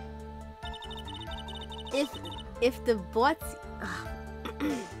 If the bots...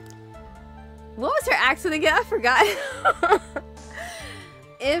 What was her accent again? I forgot.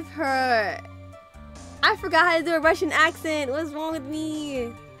 I forgot how to do a Russian accent. What's wrong with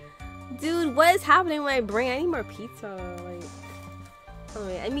me? Dude, what is happening with my brain? I need more pizza. Like, oh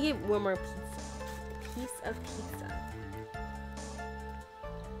wait, let me get one more pizza. Piece of pizza.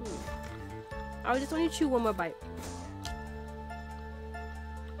 I just want you to chew one more bite.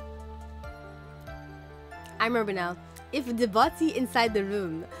 I remember now. If the body inside the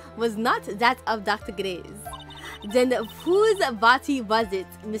room was not that of Dr. Gray's, then whose body was it,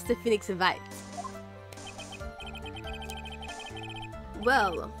 Mr. Phoenix Wright?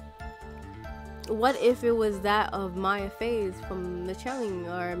 Well, what if it was that of Maya Faye's from the Chelling,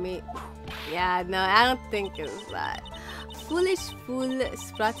 or me? Yeah, no, I don't think it was that. Foolish fool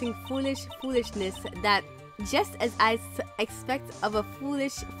sprouting foolishness that just as I expect of a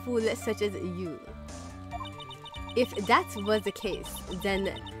foolish fool such as you. If that was the case, then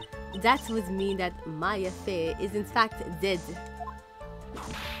that would mean that Maya Faye is in fact dead.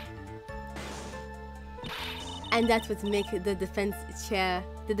 And that would make the defendant's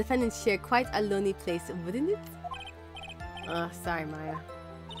chair quite a lonely place, wouldn't it? Oh, sorry, Maya.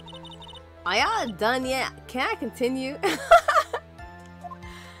 Are y'all done yet? Can I continue?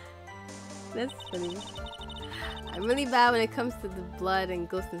 That's funny. I'm really bad when it comes to the blood and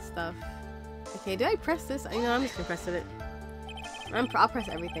ghosts and stuff. Okay, do I press this? You know, I'm just gonna press it. I'll press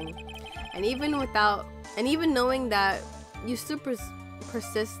everything. And even knowing that you still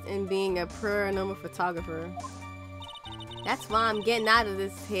persist in being a paranormal photographer. That's why I'm getting out of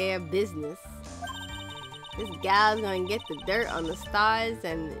this hair business. This gal's gonna get the dirt on the stars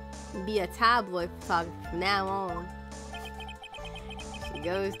and be a tabloid photographer from now on. She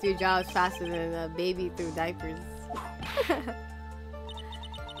goes through jobs faster than a baby through diapers.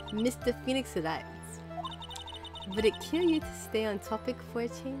 Mr. Phoenix writes, would it kill you to stay on topic for a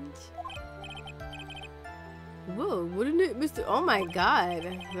change? Whoa, wouldn't it, Mr. Oh my god.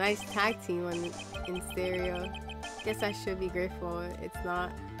 Nice tag team in stereo. Guess I should be grateful it's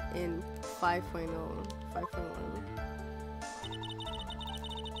not in 5.0.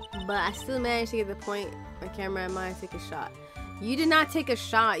 5.1. But I still managed to get the point. My camera and mine take a shot. You did not take a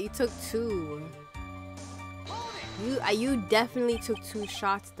shot. You took 2. You definitely took 2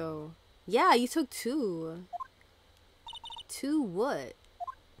 shots though. Yeah, you took 2. 2 what?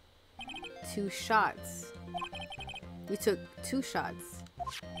 2 shots. You took 2 shots.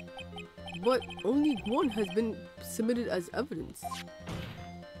 But only one has been submitted as evidence.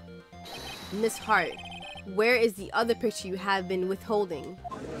 Miss Hart, where is the other picture you have been withholding?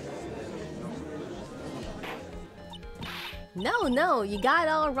 No, you got it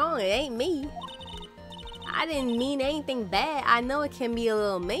all wrong. It ain't me. I didn't mean anything bad. I know it can be a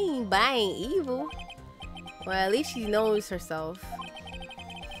little mean, but I ain't evil. Well, at least she knows herself.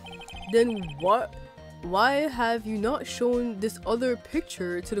 Then what? Why have you not shown this other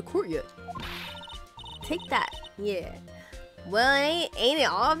picture to the court yet? Take that. Yeah. Well, ain't it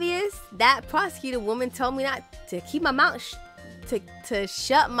obvious? That prosecutor woman told me not to keep my mouth to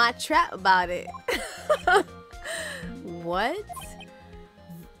shut my trap about it. What?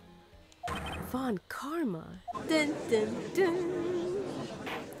 Von Karma. Dun, dun, dun.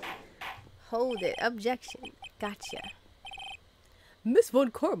 Hold it. Objection. Gotcha. Miss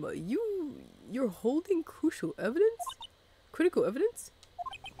Von Karma, you're holding critical evidence?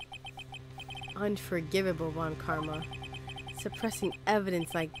 Unforgivable, Von Karma. Suppressing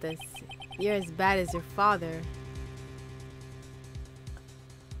evidence like this. You're as bad as your father.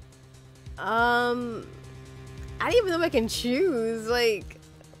 I don't even know if I can choose. Like,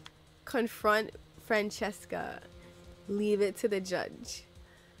 confront Francesca. Leave it to the judge.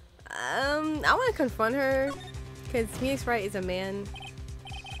 I want to confront her because Phoenix Wright is a man.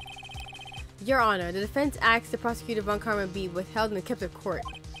 Your Honor, the defense asks the prosecutor Von Karma be withheld in the contempt of court.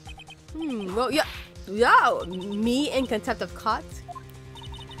 Well, yeah, me in contempt of court?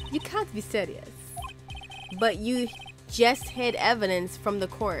 You can't be serious. But you just hid evidence from the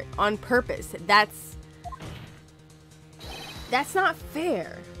court on purpose. That's not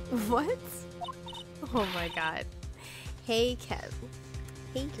fair. What? Oh my god. Hey, Kev.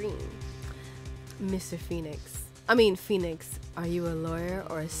 Hey, Green. Mr. Phoenix. Are you a lawyer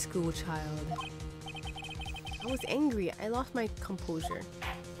or a school child? I was angry. I lost my composure.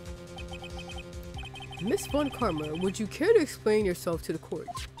 Miss Von Karma, would you care to explain yourself to the court?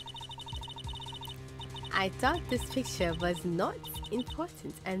 I thought this picture was not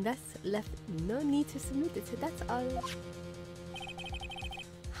important and thus left no need to submit it. That's all.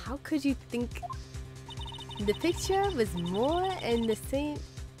 How could you think the picture was more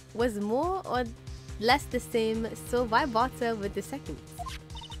or less the same, so why bother with the second?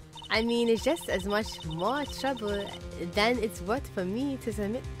 I mean, it's just as much more trouble than it's worth for me to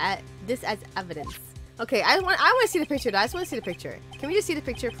submit this as evidence. Okay, I want to see the picture though. I just want to see the picture. Can we just see the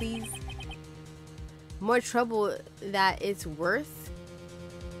picture, please? More trouble that it's worth?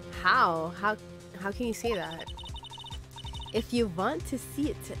 How can you say that? If you want to see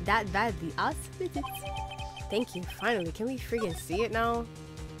it that badly, I'll submit it. Thank you. Finally, can we freaking see it now?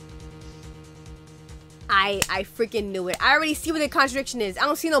 I freaking knew it. I already see what the contradiction is. I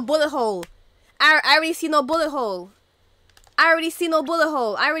don't see no bullet hole. I already see no bullet hole. I already see no bullet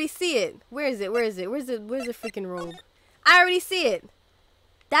hole. I already see it. Where is it? Where's the freaking robe? I already see it.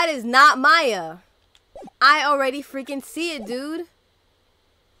 That is not Maya. I already freaking see it, dude.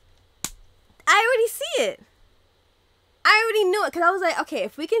 I already see it. I already knew it because I was like, okay,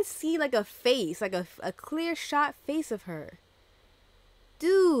 if we can see like a face, like a clear shot face of her.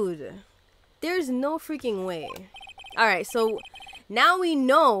 Dude, there's no freaking way. Alright, so now we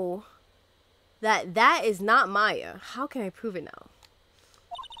know that that is not Maya. How can I prove it now?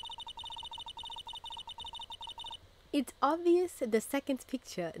 It's obvious the second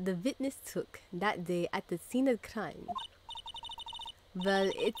picture the witness took that day at the scene of the crime.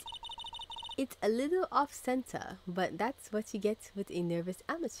 Well, it's a little off center, but that's what you get with a nervous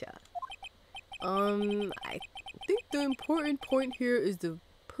amateur. I think the important point here is the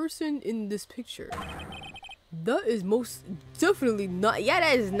person in this picture. That is most definitely not. Yeah,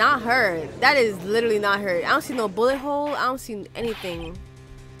 that is not her. That is literally not her. I don't see no bullet hole. I don't see anything.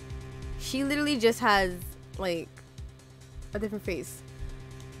 She literally just has like a different face.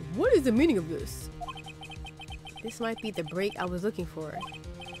 What is the meaning of this? This might be the break I was looking for.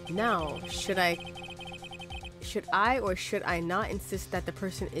 Now, should I or should I not insist that the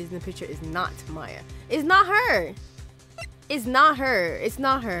person in the picture is not Maya? It's not her. It's not her. It's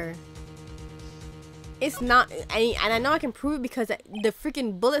not her. It's not, and I know I can prove it because the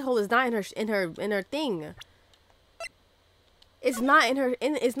freaking bullet hole is not in her thing. It's not in her.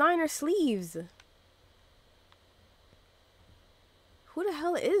 It's not in her sleeves. Who the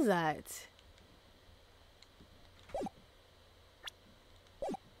hell is that?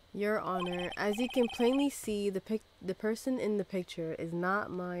 Your Honor, as you can plainly see, the person in the picture is not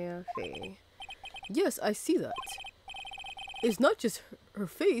Maya Fey. Yes, I see that. It's not just her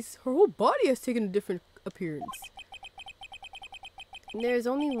face, her whole body has taken a different appearance. There's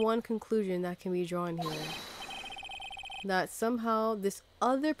only one conclusion that can be drawn here. That somehow this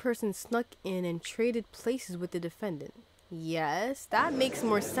other person snuck in and traded places with the defendant. Yes, that makes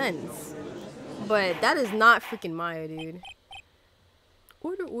more sense. But that is not freaking Maya, dude.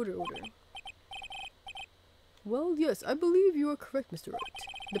 Order. Well, yes, I believe you are correct, Mr. Wright.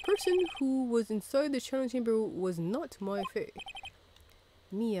 The person who was inside the challenge chamber was not Maya Fey.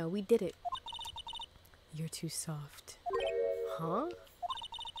 Mia, we did it. You're too soft. Huh?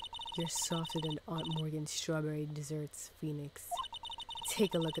 you're softer than Aunt Morgan's strawberry desserts, Phoenix.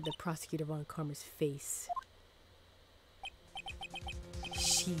 Take a look at the prosecutor Von Karma's face.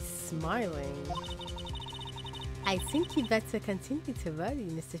 She's smiling. I think you better continue to worry,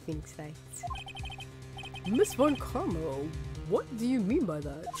 Mr. Phoenix Wright. Miss Von Karma, what do you mean by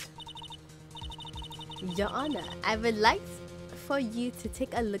that? Your Honor, I would like for you to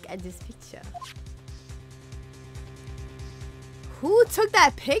take a look at this picture. Who took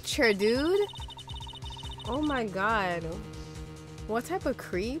that picture, dude? Oh my god. What type of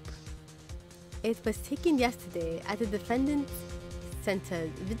creep? It was taken yesterday at the defendant's center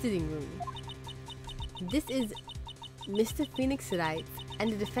visiting room. This is Mr. Phoenix Wright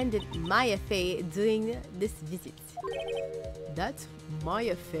and the defendant Maya Fey doing this visit. That's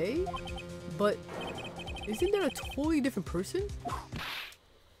Maya Fey? But isn't that a totally different person?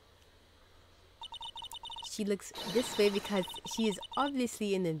 She looks this way because she is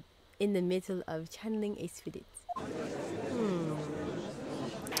obviously in the middle of channeling a spirit.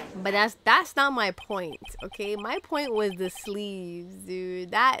 But that's not my point, okay? My point was the sleeves,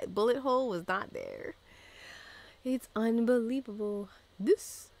 dude. That bullet hole was not there. It's unbelievable.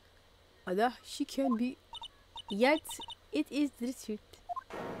 This, that she can be. Yet, it is the truth.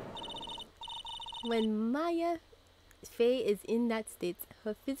 When Maya Fey is in that state,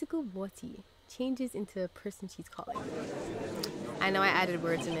 her physical body changes into a person she's calling. I know I added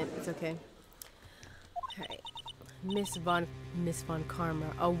words in it. It's okay. Alright. Miss Von Karma.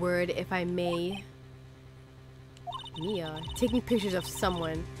 A word, if I may. Mia, taking pictures of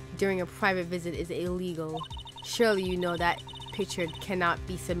someone during a private visit is illegal. Surely you know that picture cannot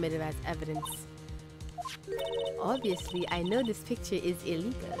be submitted as evidence. Obviously, I know this picture is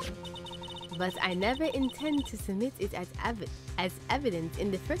illegal, but I never intend to submit it as evidence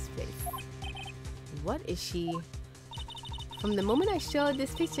in the first place. What is she? From the moment I showed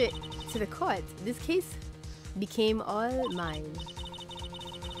this picture to the court, this case became all mine.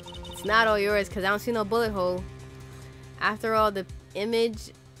 It's not all yours because I don't see no bullet hole. After all, the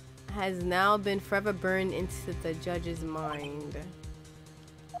image has now been forever burned into the judge's mind.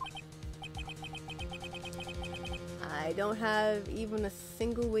 I don't have even a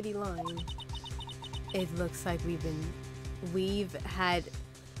single witty line. It looks like we've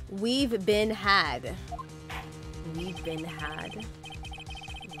been had.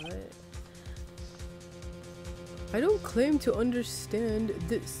 What? I don't claim to understand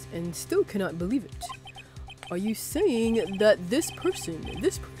this and still cannot believe it. Are you saying that this person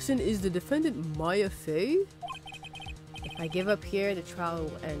is the defendant Maya Fey? If I give up here, the trial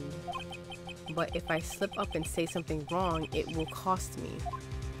will end. But if I slip up and say something wrong, it will cost me.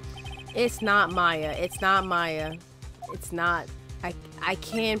 It's not Maya. It's not Maya. It's not. I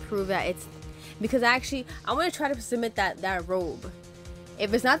can prove that it's because actually I want to try to submit that robe.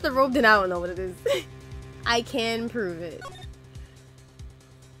 If it's not the robe, then I don't know what it is. I can prove it.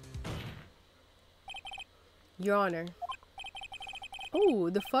 Your Honor. Oh,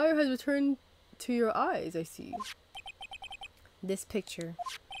 the fire has returned to your eyes, I see. This picture.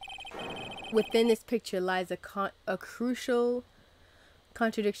 Within this picture lies a crucial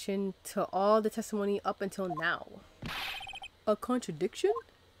contradiction to all the testimony up until now. A contradiction?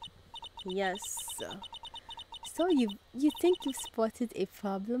 Yes. So you think you've spotted a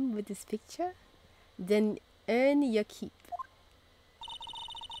problem with this picture? Then earn your keep.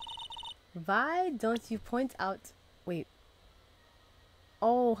 Why don't you point out... Wait.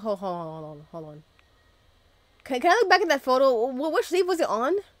 Oh, hold on. Can I look back at that photo? Which sleeve was it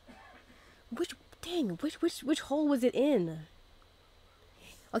on? Which hole was it in?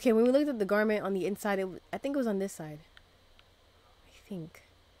 Okay, when we looked at the garment on the inside, I think it was on this side. I think.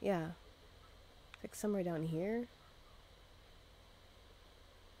 Yeah. Like somewhere down here.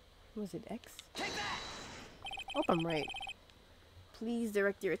 Was it X? Oh, I'm right. Please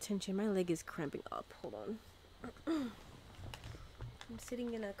direct your attention. My leg is cramping up. Hold on. I'm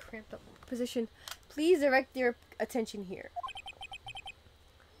sitting in a cramped up position. Please direct your attention here.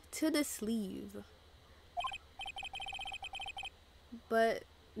 To the sleeve. But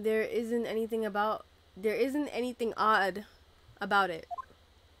there isn't anything odd about it.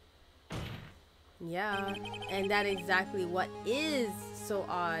 Yeah, and that exactly what is so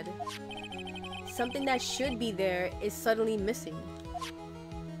odd. Something that should be there is suddenly missing.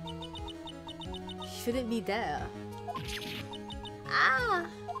 Shouldn't be there. Ah!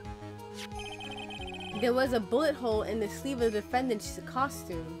 There was a bullet hole in the sleeve of the defendant's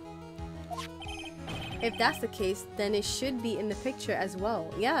costume. If that's the case, then it should be in the picture as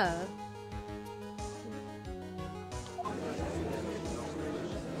well. Yeah.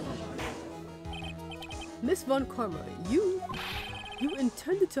 Miss Von Karma, you You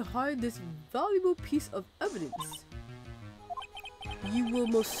intended to hide this valuable piece of evidence. You will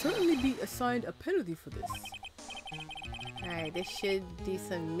most certainly be assigned a penalty for this. Alright, this should do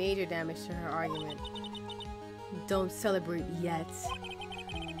some major damage to her argument. Don't celebrate yet.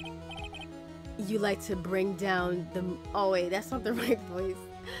 You like to bring down the... Oh wait, that's not the right voice.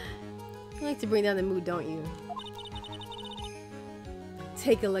 You like to bring down the mood, don't you?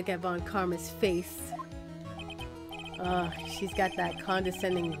 Take a look at Von Karma's face. Ugh, she's got that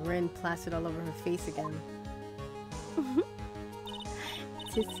condescending grin plastered all over her face again.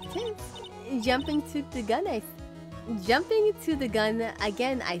 Tis tis. Jumping to the gun, Jumping to the gun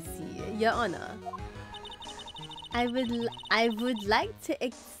again, I see, Your Honor. I would like to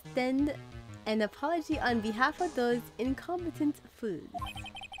extend an apology on behalf of those incompetent fools.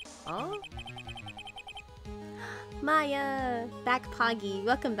 Huh? Maya! Back Poggy.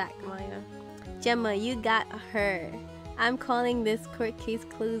 Welcome back, Maya. Gemma, you got her. I'm calling this court case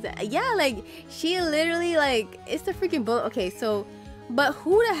closed. Yeah, like, she literally, like, it's the freaking bullet. Okay, so, but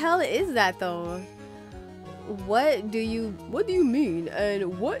who the hell is that, though? What do you mean?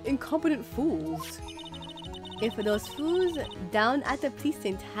 And what incompetent fools? If those fools down at the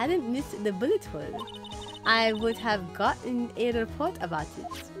precinct hadn't missed the bullet hole, I would have gotten a report about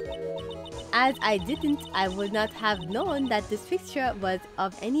it. As I didn't, I would not have known that this picture was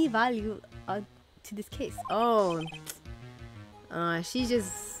of any value to this case. Oh. She's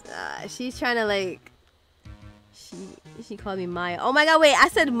just, she's trying to like, she called me Maya. Oh my god, wait, I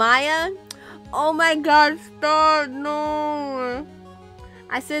said Maya? Oh my god, stop, no.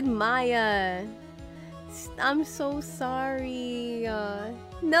 I said Maya. I'm so sorry.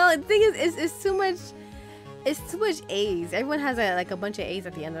 No, the thing is, it's too much A's. Everyone has like a bunch of A's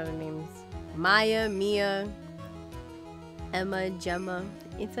at the end of their names. Maya, Mia, Emma, Gemma.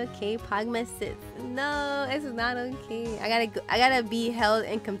 It's okay, Pogma sits. No, it's not okay. I gotta be held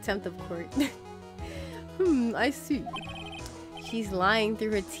in contempt of court. I see. She's lying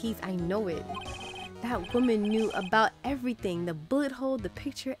through her teeth. I know it. That woman knew about everything. The bullet hole, the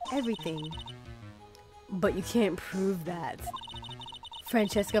picture, everything. But you can't prove that.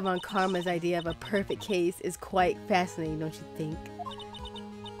 Francesca Von Karma's idea of a perfect case is quite fascinating, don't you think?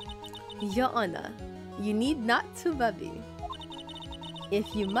 Your Honor, you need not to worry.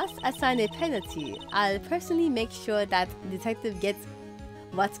 If you must assign a penalty, I'll personally make sure that the detective gets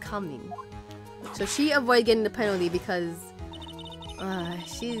what's coming. So she avoided getting the penalty because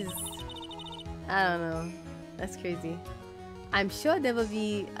she's... I don't know. That's crazy. I'm sure there will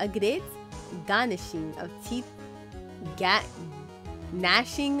be a great garnishing of teeth...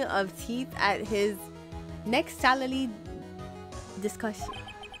 gnashing of teeth at his next salary discussion.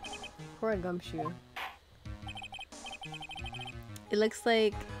 Poor Gumshoe. It looks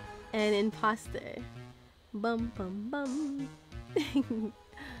like an imposter. Bum bum bum.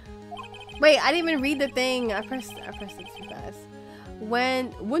 Wait, I didn't even read the thing. I pressed it too fast.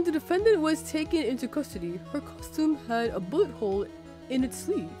 When the defendant was taken into custody, her costume had a bullet hole in its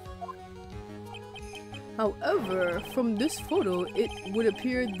sleeve. However, from this photo, it would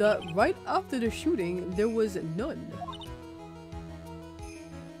appear that right after the shooting, there was none.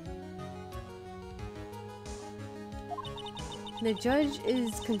 The judge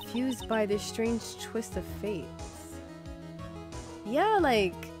is confused by this strange twist of fate. Yeah,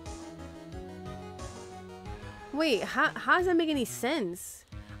 like... Wait, how does that make any sense?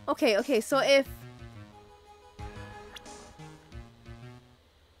 Okay, so if...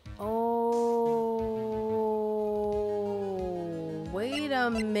 Oh... Wait a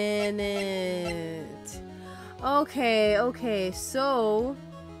minute. Okay, so...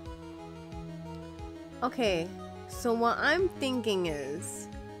 Okay, so what I'm thinking is...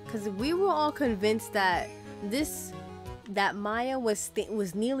 Because we were all convinced that that Maya was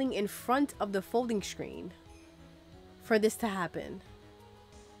kneeling in front of the folding screen for this to happen.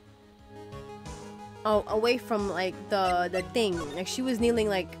 Oh, away from like the thing. Like she was kneeling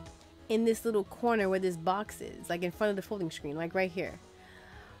like in this little corner where this box is, like in front of the folding screen, like right here.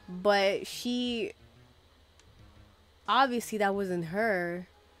 But she obviously that wasn't her,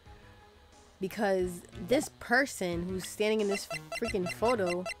 because this person who's standing in this freaking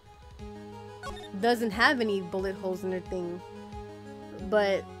photo doesn't have any bullet holes in her thing.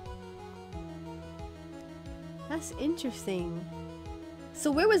 But that's interesting. So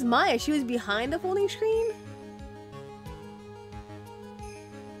where was Maya? She was behind the folding screen?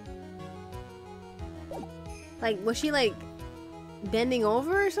 Like, was she like bending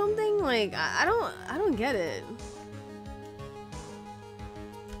over or something? Like, I don't get it.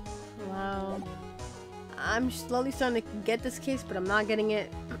 Wow. I'm slowly starting to get this case, but I'm not getting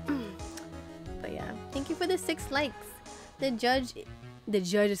it. But yeah, thank you for the 6 likes. The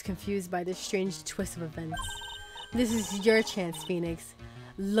judge is confused by this strange twist of events. This is your chance, Phoenix.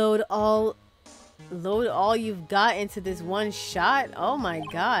 Load all you've got into this one shot? Oh my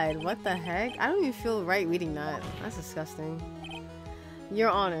god, what the heck? I don't even feel right reading that. That's disgusting.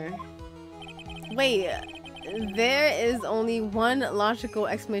 Your Honor. Wait, there is only one logical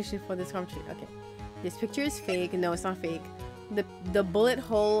explanation for this conversation. Okay. This picture is fake. No, it's not fake. The bullet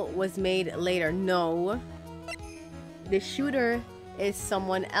hole was made later. No. The shooter is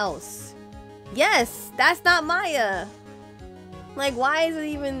someone else. Yes, that's not Maya. Like, why is it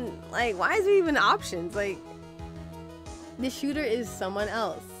even options? Like, the shooter is someone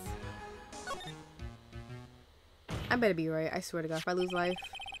else. I better be right. I swear to God, if I lose life.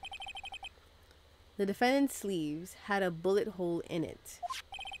 The defendant's sleeves had a bullet hole in it.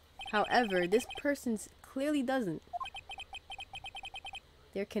 However, this person's clearly doesn't.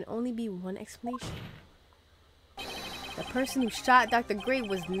 There can only be one explanation. The person who shot Dr. Gray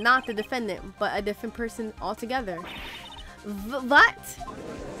was not the defendant, but a different person altogether. What?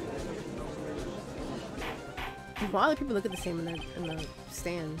 Why do people look at the same in the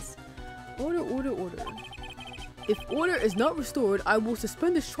stands? Order, order, order. If order is not restored, I will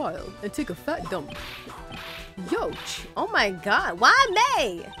suspend this trial and take a fat dump. Yoch! Oh my god, why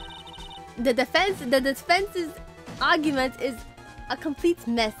me? The defense's argument is a complete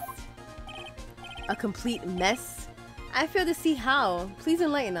mess. A complete mess? I fail to see how. Please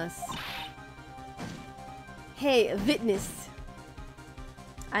enlighten us. Hey, witness.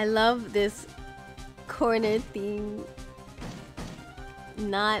 I love this corner theme.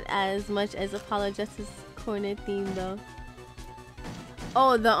 Not as much as Apollo Justice corner theme though.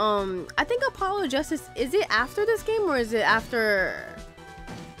 Oh, I think Apollo Justice, is it after this game or is it after?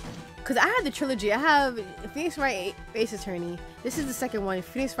 Because I have the trilogy. I have Phoenix Wright, Ace Attorney. This is the second one.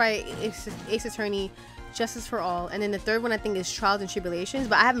 Phoenix Wright, Ace Attorney, Justice for All. And then the third one I think is Trials and Tribulations,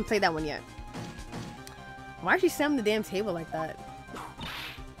 but I haven't played that one yet. Why is she slamming the damn table like that?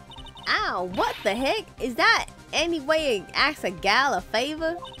 Ow, what the heck? Is that any way it asks a gal a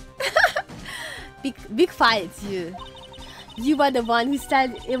favor? Big fight, you. You are the one who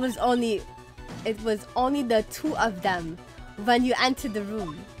said it was only the two of them when you entered the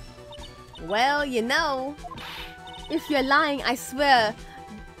room. Well, you know, if you're lying, I swear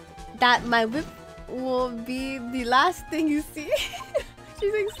that my whip will be the last thing you see.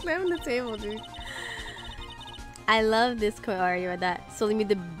 She's like slamming the table, dude. I love this choreography or that. So let me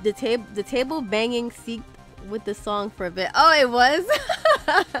the table banging seeked with the song for a bit. Oh, it was.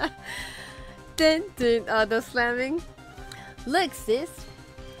 Dun, dun, the slamming. Look, sis,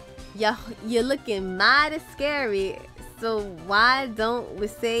 you're looking mighty scary. So why don't we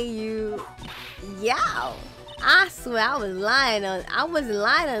say you yow? I swear I wasn't lying on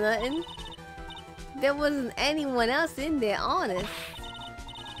nothing. There wasn't anyone else in there, honest.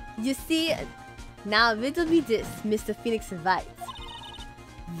 You see, now riddle me this, Mr. Phoenix Wright.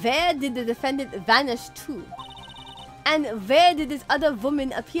 Where did the defendant vanish to? And where did this other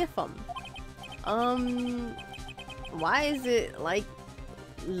woman appear from? Why is it like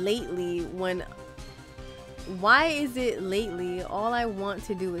lately when... Why is it lately all I want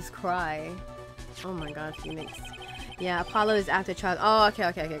to do is cry? Oh my god, Phoenix. Yeah, Apollo is after Trials. Oh,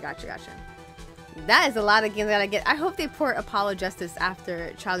 okay, gotcha. That is a lot of games I gotta get. I hope they port Apollo Justice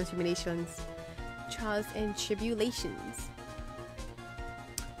after Trials and Tribulations. Trials and Tribulations.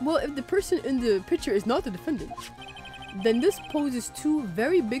 Well, if the person in the picture is not the defendant, then this poses two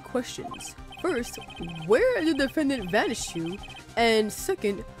very big questions. First, where did the defendant vanish to? And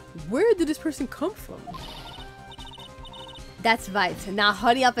second, where did this person come from? That's right. Now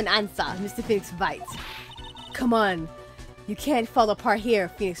hurry up and answer, Mr. Phoenix Wright. Come on. You can't fall apart here,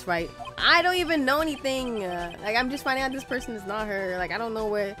 Phoenix Wright. I don't even know anything. Like, I'm just finding out this person is not her. Like, I don't know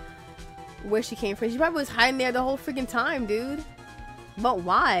where she came from. She probably was hiding there the whole freaking time, dude. But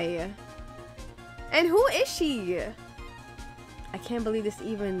why? And who is she? I can't believe this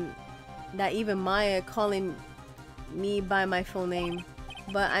that even Maya calling me by my full name.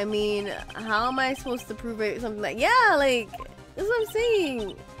 But I mean, how am I supposed to prove it? Something like, yeah, like, that's what I'm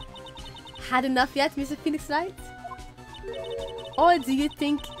saying. Had enough yet, Mr. Phoenix Wright? Or do you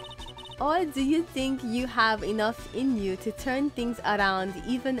think you have enough in you to turn things around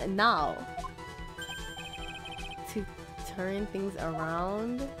even now? To turn things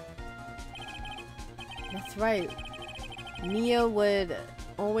around? That's right. Mia would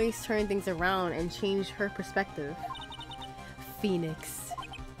always turn things around and change her perspective. Phoenix.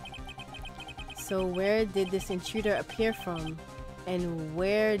 So where did this intruder appear from? And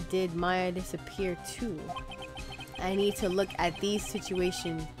where did Maya disappear to? I need to look at this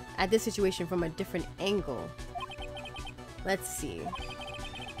situation from a different angle. Let's see.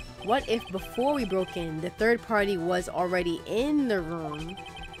 What if before we broke in, the third party was already in the room?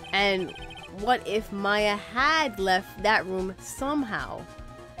 And what if Maya had left that room somehow?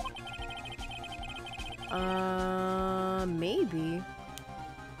 Maybe.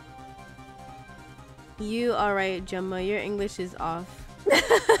 You alright, Gemma, your English is off.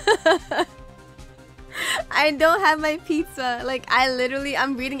 I don't have my pizza. Like,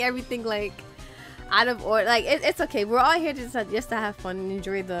 I'm reading everything like out of order. Like, it's okay. We're all here just to have fun and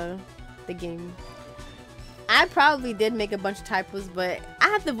enjoy the game. I probably did make a bunch of typos, but I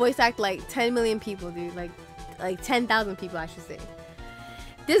have to voice act like 10 million people, dude. Like 10,000 people, I should say.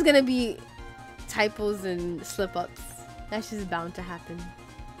 There's gonna be typos and slip-ups. That's just bound to happen.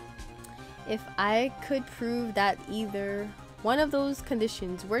 If I could prove that either one of those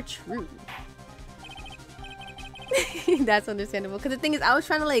conditions were true. That's understandable. Because the thing is, I was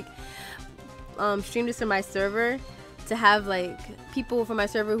trying to like stream this to my server to have like people from my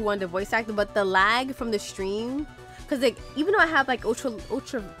server who wanted to voice act, but the lag from the stream, because like even though I have like ultra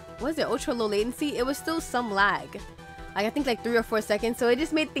low latency, it was still some lag. Like I think like 3 or 4 seconds, so it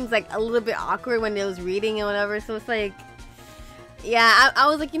just made things like a little bit awkward when it was reading and whatever. So it's like, yeah, I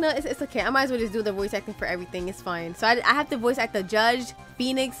was like, you know, it's okay. I might as well just do the voice acting for everything. It's fine. So I have to voice act the judge,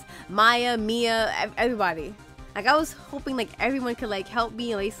 Phoenix, Maya, Mia, everybody. Like I was hoping like everyone could like help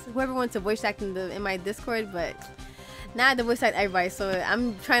me, at least whoever wants to voice act in my Discord, but now I have to voice act everybody. So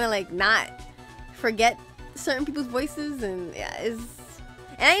I'm trying to like not forget certain people's voices, and yeah, and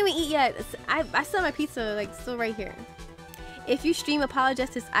I didn't even eat yet. I still have my pizza like still right here. If you stream Apollo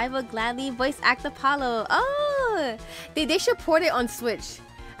Justice, I will gladly voice act Apollo. Oh, they should port it on Switch.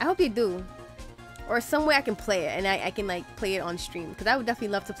 I hope they do, or some way I can play it and I can like play it on stream, because I would definitely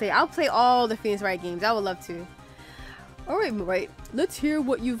love to play it. I'll play all the Phoenix Wright games. I would love to. Alright, Wright, let's hear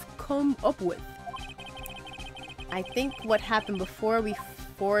what you've come up with. I think what happened before we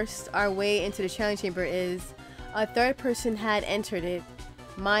forced our way into the challenge chamber is a third person had entered it.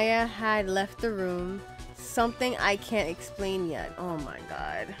 Maya had left the room. Something I can't explain yet. Oh my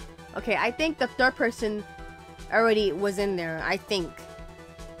god. Okay, I think the third person already was in there. I think.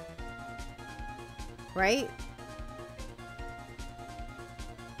 Right?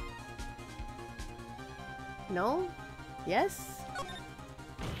 No? Yes?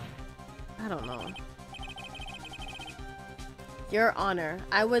 I don't know. Your Honor,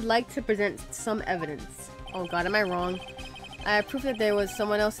 I would like to present some evidence. Oh god, am I wrong? I have proof that there was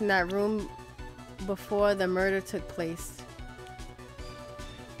someone else in that room before the murder took place.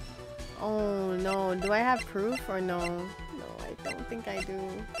 Oh no, do I have proof or no? No, I don't think I do.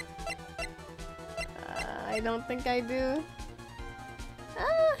 I don't think I do.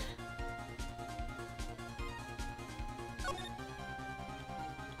 Ah.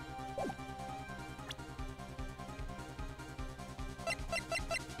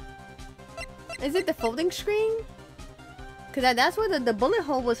 Is it the folding screen? Cause that's where the bullet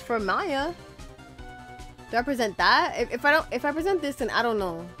hole was for Maya. Do I present that? If I present this, then I don't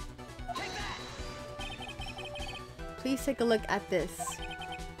know. Please take a look at this.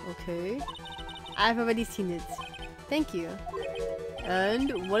 Okay. I've already seen it. Thank you.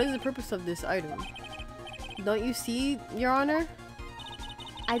 And what is the purpose of this item? Don't you see, Your Honor?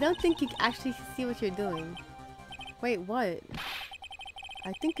 I don't think you actually see what you're doing. Wait, what?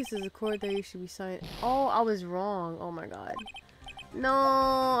 I think this is a chord that you should be signed. Oh, I was wrong. Oh my god.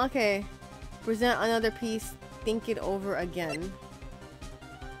 No. Okay. Present another piece. Think it over again.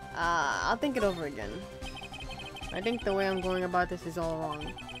 I'll think it over again. I think the way I'm going about this is all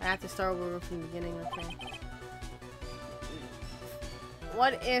wrong. I have to start over from the beginning. Okay.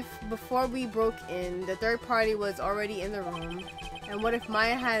 What if before we broke in, the third party was already in the room? And what if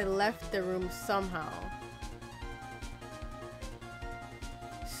Maya had left the room somehow?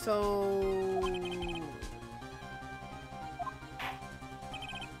 So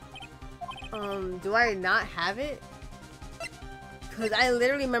do I not have it? Because I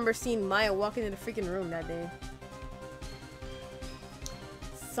literally remember seeing Maya walk into the freaking room that day.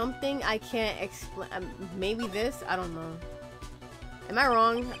 Something I can't explain. Maybe this? I don't know. Am I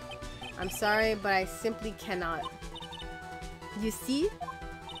wrong? I'm sorry, but I simply cannot. You see?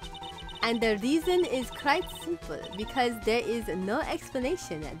 And the reason is quite simple, because there is no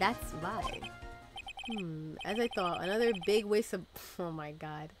explanation. That's why. As I thought, another big waste of... Oh my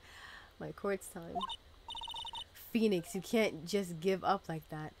god. My chord's time. Phoenix, you can't just give up like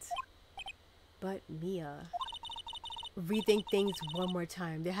that. But Mia, rethink things one more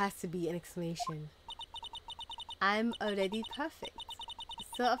time. There has to be an explanation. I'm already perfect.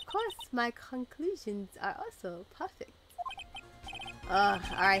 So of course, my conclusions are also perfect.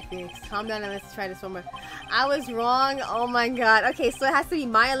 Alright, Phoenix. Calm down and let's try this one more. I was wrong. Oh my god. Okay, so it has to be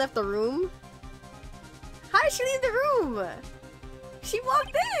Maya left the room. How did she leave the room? She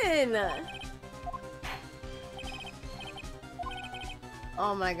walked in.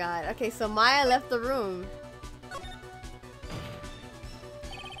 Oh my god. Okay, so Maya left the room.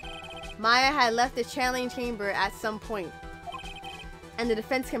 Maya had left the channeling chamber at some point. And the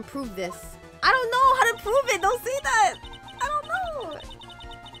defense can prove this. I don't know how to prove it. Don't say that. I don't know.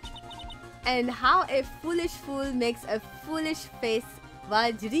 And how a foolish fool makes a foolish face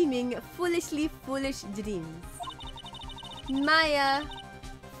while dreaming foolishly foolish dreams. Maya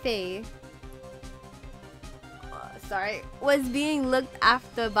Faye was being looked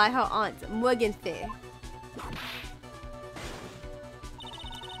after by her aunt, Morgan Faye.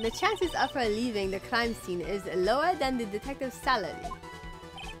 The chances of her leaving the crime scene is lower than the detective's salary.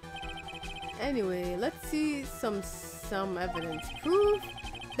 Anyway, let's see some evidence. Prove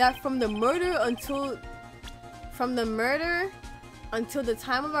that from the murder until the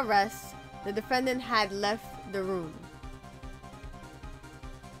time of arrest, the defendant had left the room.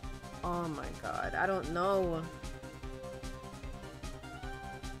 Oh my god, I don't know.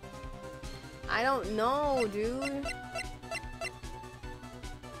 I don't know, dude.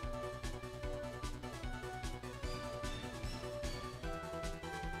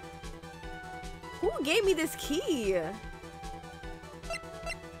 Who gave me this key?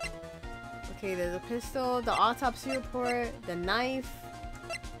 Okay, there's a pistol, the autopsy report, the knife,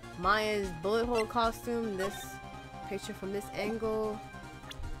 Maya's bullet hole costume, this picture from this angle,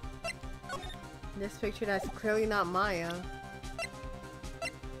 this picture that's clearly not Maya.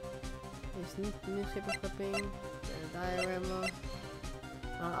 This newspaper clipping, the diorama.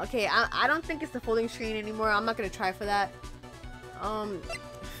 Okay, I don't think it's the folding screen anymore. I'm not gonna try for that.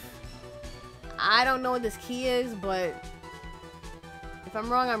 I don't know what this key is, but if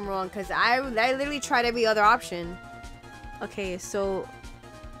I'm wrong, I'm wrong, because I literally tried every other option. Okay, so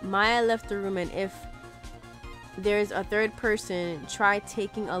Maya left the room, and if there's a third person, try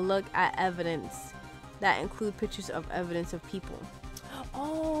taking a look at evidence that include pictures of evidence of people.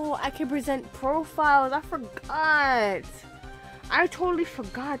 Oh, I can present profiles. I forgot. I totally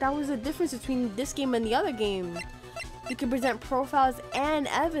forgot. That was the difference between this game and the other game. You can present profiles and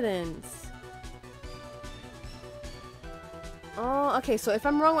evidence. Oh, okay. So if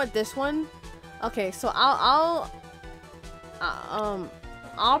I'm wrong with this one, okay. So I'll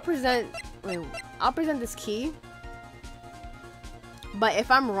present. Wait, I'll present this key. But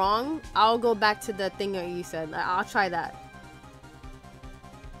if I'm wrong, I'll go back to the thing that you said. I'll try that.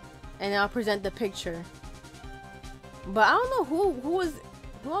 And I'll present the picture. But I don't know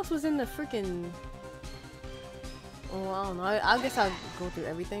who else was in the freaking. Oh, I don't know. I guess I'll go through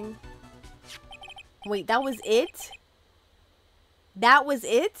everything. Wait, that was it? That was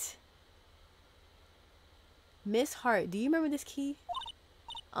it? Miss Hart, do you remember this key?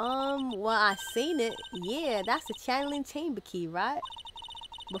 Well, I seen it. Yeah, that's the channeling chamber key, right?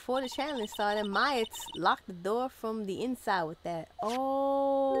 Before the channeling started, Maya locked the door from the inside with that.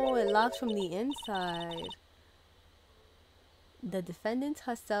 Oh, it locks from the inside. The defendant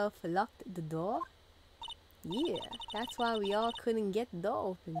herself locked the door? Yeah, that's why we all couldn't get the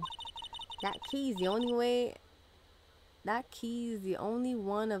door open. That key's the only way. That key is the only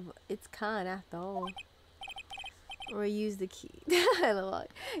one of its kind after all. Or use the key.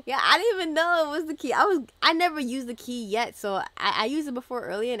 Yeah, I didn't even know it was the key. I never used the key yet, so I used it before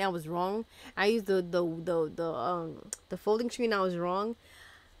earlier and I was wrong. I used the folding screen. I was wrong.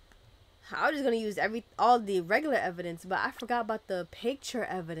 I was just gonna use all the regular evidence, but I forgot about the picture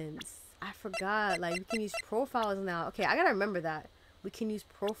evidence. I forgot. Like, we can use profiles now. Okay, I gotta remember that. We can use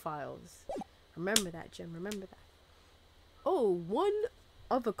profiles. Remember that, Jim. Remember that. Oh, one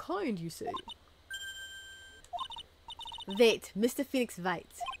of a kind, you say? Wait, Mr. Phoenix Wright.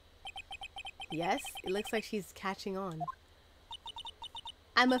 Yes, it looks like she's catching on.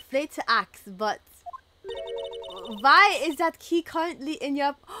 I'm afraid to ask, but why is that key currently in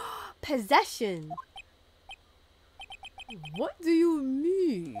your possession? What do you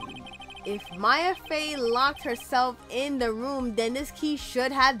mean? If Maya Faye locked herself in the room, then this key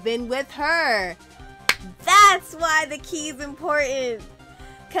should have been with her. That's why the key is important.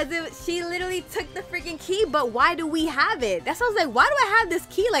 Because she literally took the freaking key, but why do we have it? That's why I was like, why do I have this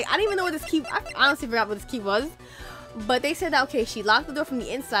key? Like, I don't even know what this key... I honestly forgot what this key was. But they said that, okay, she locked the door from the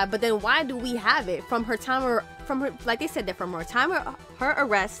inside, but then why do we have it? From her time... like they said that from her time of her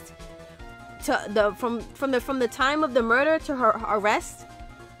arrest to the... From the time of the murder to her arrest,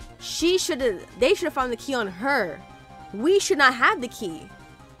 they should have found the key on her. We should not have the key.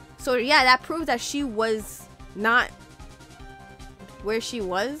 So, yeah, that proves that she was not... where she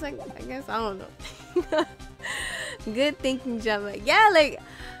was. Like, I guess, I don't know. Good thinking, Gemma. Yeah, like,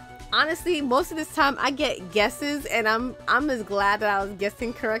 honestly, most of this time I get guesses, and I'm just glad that I was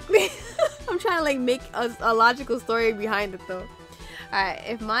guessing correctly. I'm trying to like make a logical story behind it though. Alright,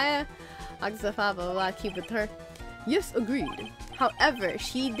 if Maya locks the file, blah, blah, blah, keep with her. Yes, agreed. However,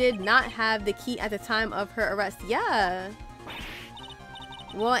 she did not have the key at the time of her arrest. Yeah.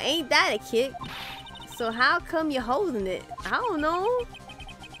 Well, ain't that a kick? So how come you're holding it? I don't know.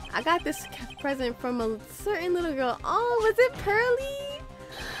 I got this present from a certain little girl. Oh, was it Pearly?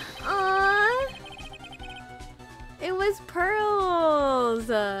 Aww. It was Pearls.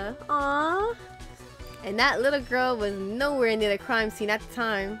 Aww. And that little girl was nowhere near the crime scene at the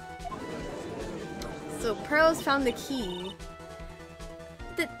time. So Pearls found the key.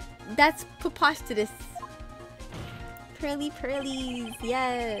 That's preposterous. Pearly Pearlies,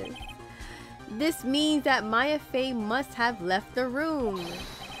 yes. This means that Maya Fey must have left the room.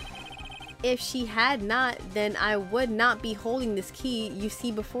 If she had not, then I would not be holding this key you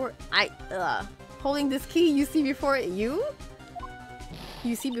see before holding this key you see before you?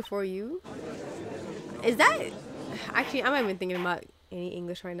 You see before you? Is that... Actually, I'm not even thinking about any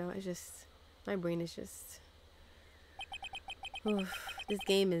English right now. It's just... My brain is just... Oof, this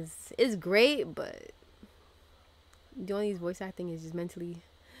game is great, but... Doing these voice acting is just mentally...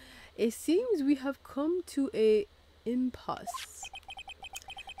 It seems we have come to a impasse.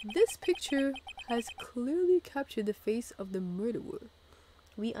 This picture has clearly captured the face of the murderer.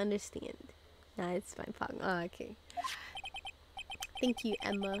 We understand. Nah, it's fine. Oh, okay. Thank you,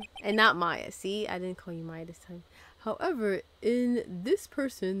 Emma. And not Maya. See? I didn't call you Maya this time. However, in this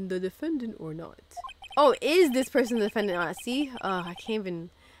person, the defendant or not? Oh, is this person the defendant or not? See? I can't even...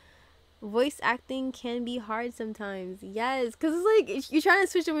 Voice acting can be hard sometimes. Yes, because it's like you're trying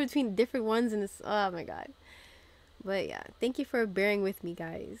to switch over between different ones and it's... Oh my god. But yeah, thank you for bearing with me,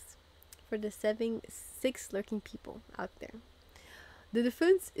 guys. For the 6 lurking people out there. The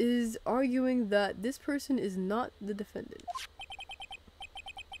defense is arguing that this person is not the defendant.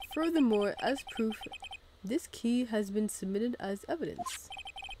 Furthermore, as proof, this key has been submitted as evidence.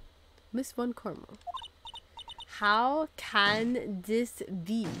 Miss Von Karma. How can this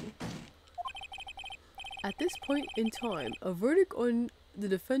be? At this point in time, a verdict on the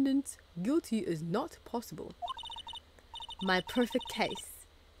defendant guilty is not possible. My perfect case.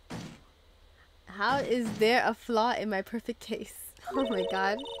 How is there a flaw in my perfect case? Oh my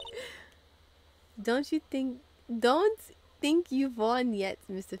god. Don't think you've won yet,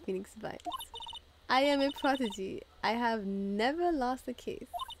 Mr. Phoenix Bites. I am a prodigy. I have never lost a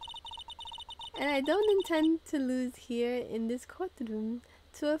case. And I don't intend to lose here in this courtroom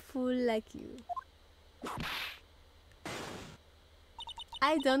to a fool like you.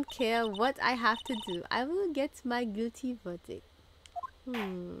 I don't care what I have to do. I will get my guilty verdict.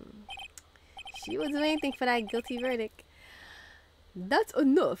 She will do anything for that guilty verdict. That's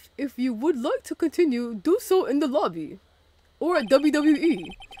enough. If you would like to continue, do so in the lobby. Or at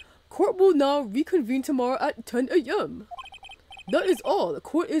WWE. Court will now reconvene tomorrow at 10 a.m. That is all. The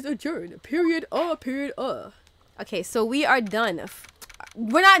court is adjourned. Period. Period. Okay, so we are done.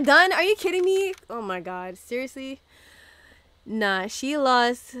 We're not done? Are you kidding me? Oh my god. Seriously? Nah, she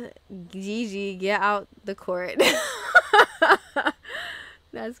lost. GG. Get out the court.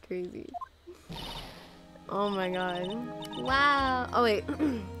 That's crazy. Oh my god. Wow. Oh wait.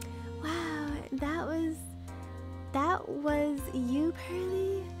 Wow. That was you,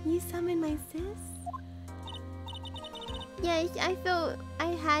 Pearly? You summoned my sis? Yes, I felt I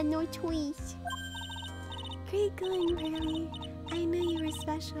had no choice. Great going, Pearly. I knew you were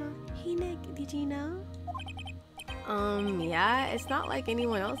special. Hey Nick, did you know? Yeah, it's not like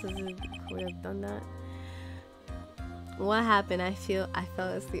anyone else would have done that. What happened? I fell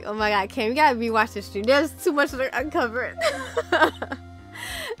asleep. Oh my god, Cam, you gotta rewatch the stream. There's too much to uncover.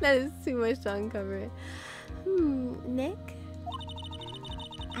 That is too much to uncover. Nick?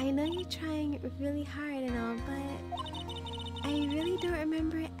 I know you're trying really hard and all, but I really don't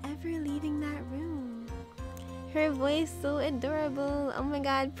remember ever leaving that room. Her voice so adorable. Oh my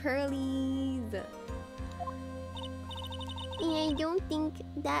god, Pearlies. And I don't think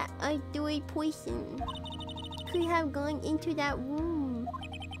that a third person could have gone into that room.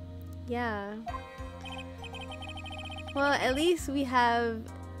 Yeah. Well, at least we have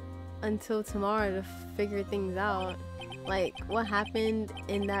until tomorrow to figure things out. Like, what happened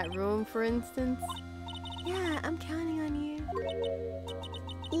in that room, for instance. Yeah, I'm counting on you.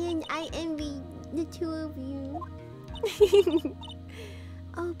 And I envy the two of you.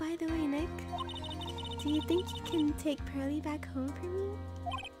 Oh, by the way, Nick. Do you think you can take Pearly back home for me?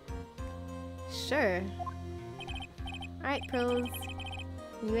 Sure. Alright, Pearls.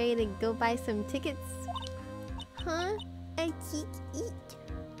 You ready to go buy some tickets? Huh? I can't eat.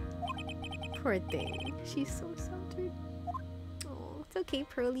 Poor thing. She's so salty. Oh, it's okay,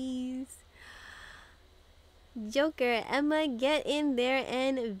 Pearlies. Joker, Emma, get in there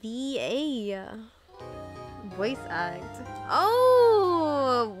and VA. Voice act.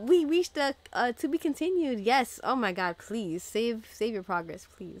 Oh, we reached the to be continued. Yes. Oh my God, please save your progress,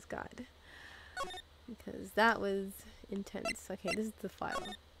 please, God. Because that was intense. Okay, this is the file.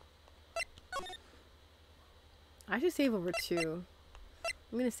 I should save over 2.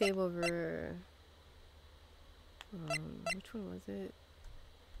 I'm gonna save over which one was it?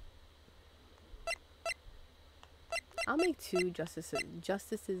 I'll make 2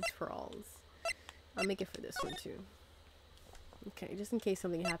 justices for alls. I'll make it for this one too. Okay, just in case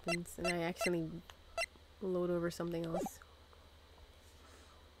something happens and I accidentally load over something else.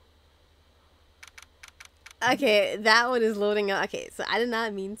 Okay, that one is loading up. Okay, so I did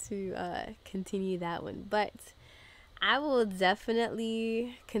not mean to continue that one, but I will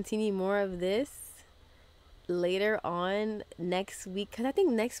definitely continue more of this later on next week, because I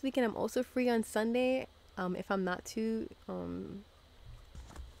think next weekend I'm also free on Sunday. If I'm not too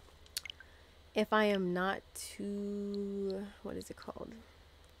if I am not too, what is it called?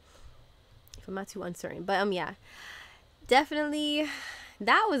 If I'm not too uncertain. But yeah, definitely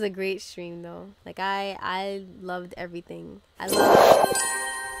that was a great stream though. Like I loved everything. I loved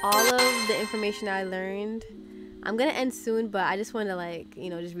all of the information I learned. I'm gonna end soon, but I just want to, like, you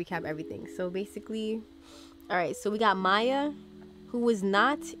know, just recap everything. So basically, all right, so we got Maya, who was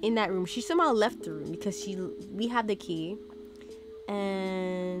not in that room. She somehow left the room because we have the key.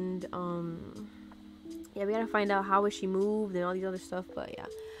 And yeah, we gotta find out how was she moved and all these other stuff. But yeah,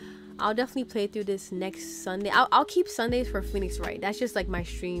 I'll definitely play through this next Sunday. I'll keep Sundays for Phoenix Wright. That's just like my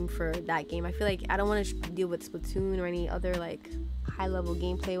stream for that game. I feel like I don't want to deal with Splatoon or any other like high level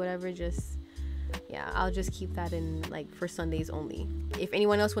gameplay, whatever. Just yeah, I'll just keep that in like for Sundays only. If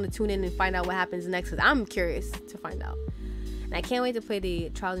anyone else want to tune in and find out what happens next, because I'm curious to find out. And I can't wait to play the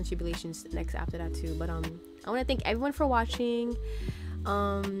Trials and Tribulations next after that too. But I want to thank everyone for watching.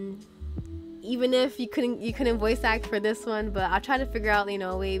 Even if you couldn't voice act for this one, but I'll try to figure out, you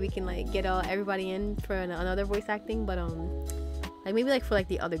know, a way we can like get everybody in for another voice acting. But like maybe like for like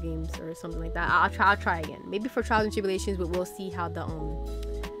the other games or something like that. I'll try again. Maybe for Trials and Tribulations, but we'll see how the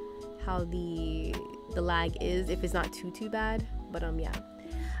lag is, if it's not too bad. But yeah,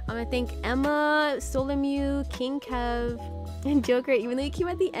 I want to thank Emma, Solomew, King Kev, and Joker, even though you came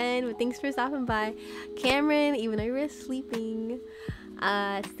at the end, but thanks for stopping by. Cameron, even though you were sleeping.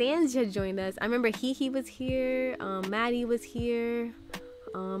 Sans just joined us. I remember he was here. Maddie was here.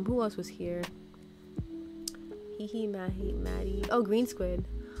 Who else was here? Maddie. Oh, Green Squid.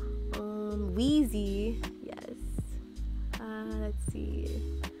 Wheezy. Yes. Let's see.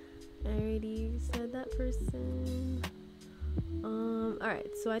 I already said that person.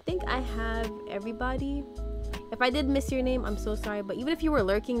 Alright, so I think I have everybody. If I did miss your name, I'm so sorry. But even if you were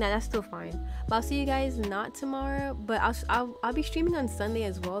lurking, that's still fine. But I'll see you guys not tomorrow. But I'll be streaming on Sunday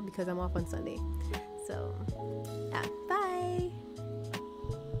as well, because I'm off on Sunday. So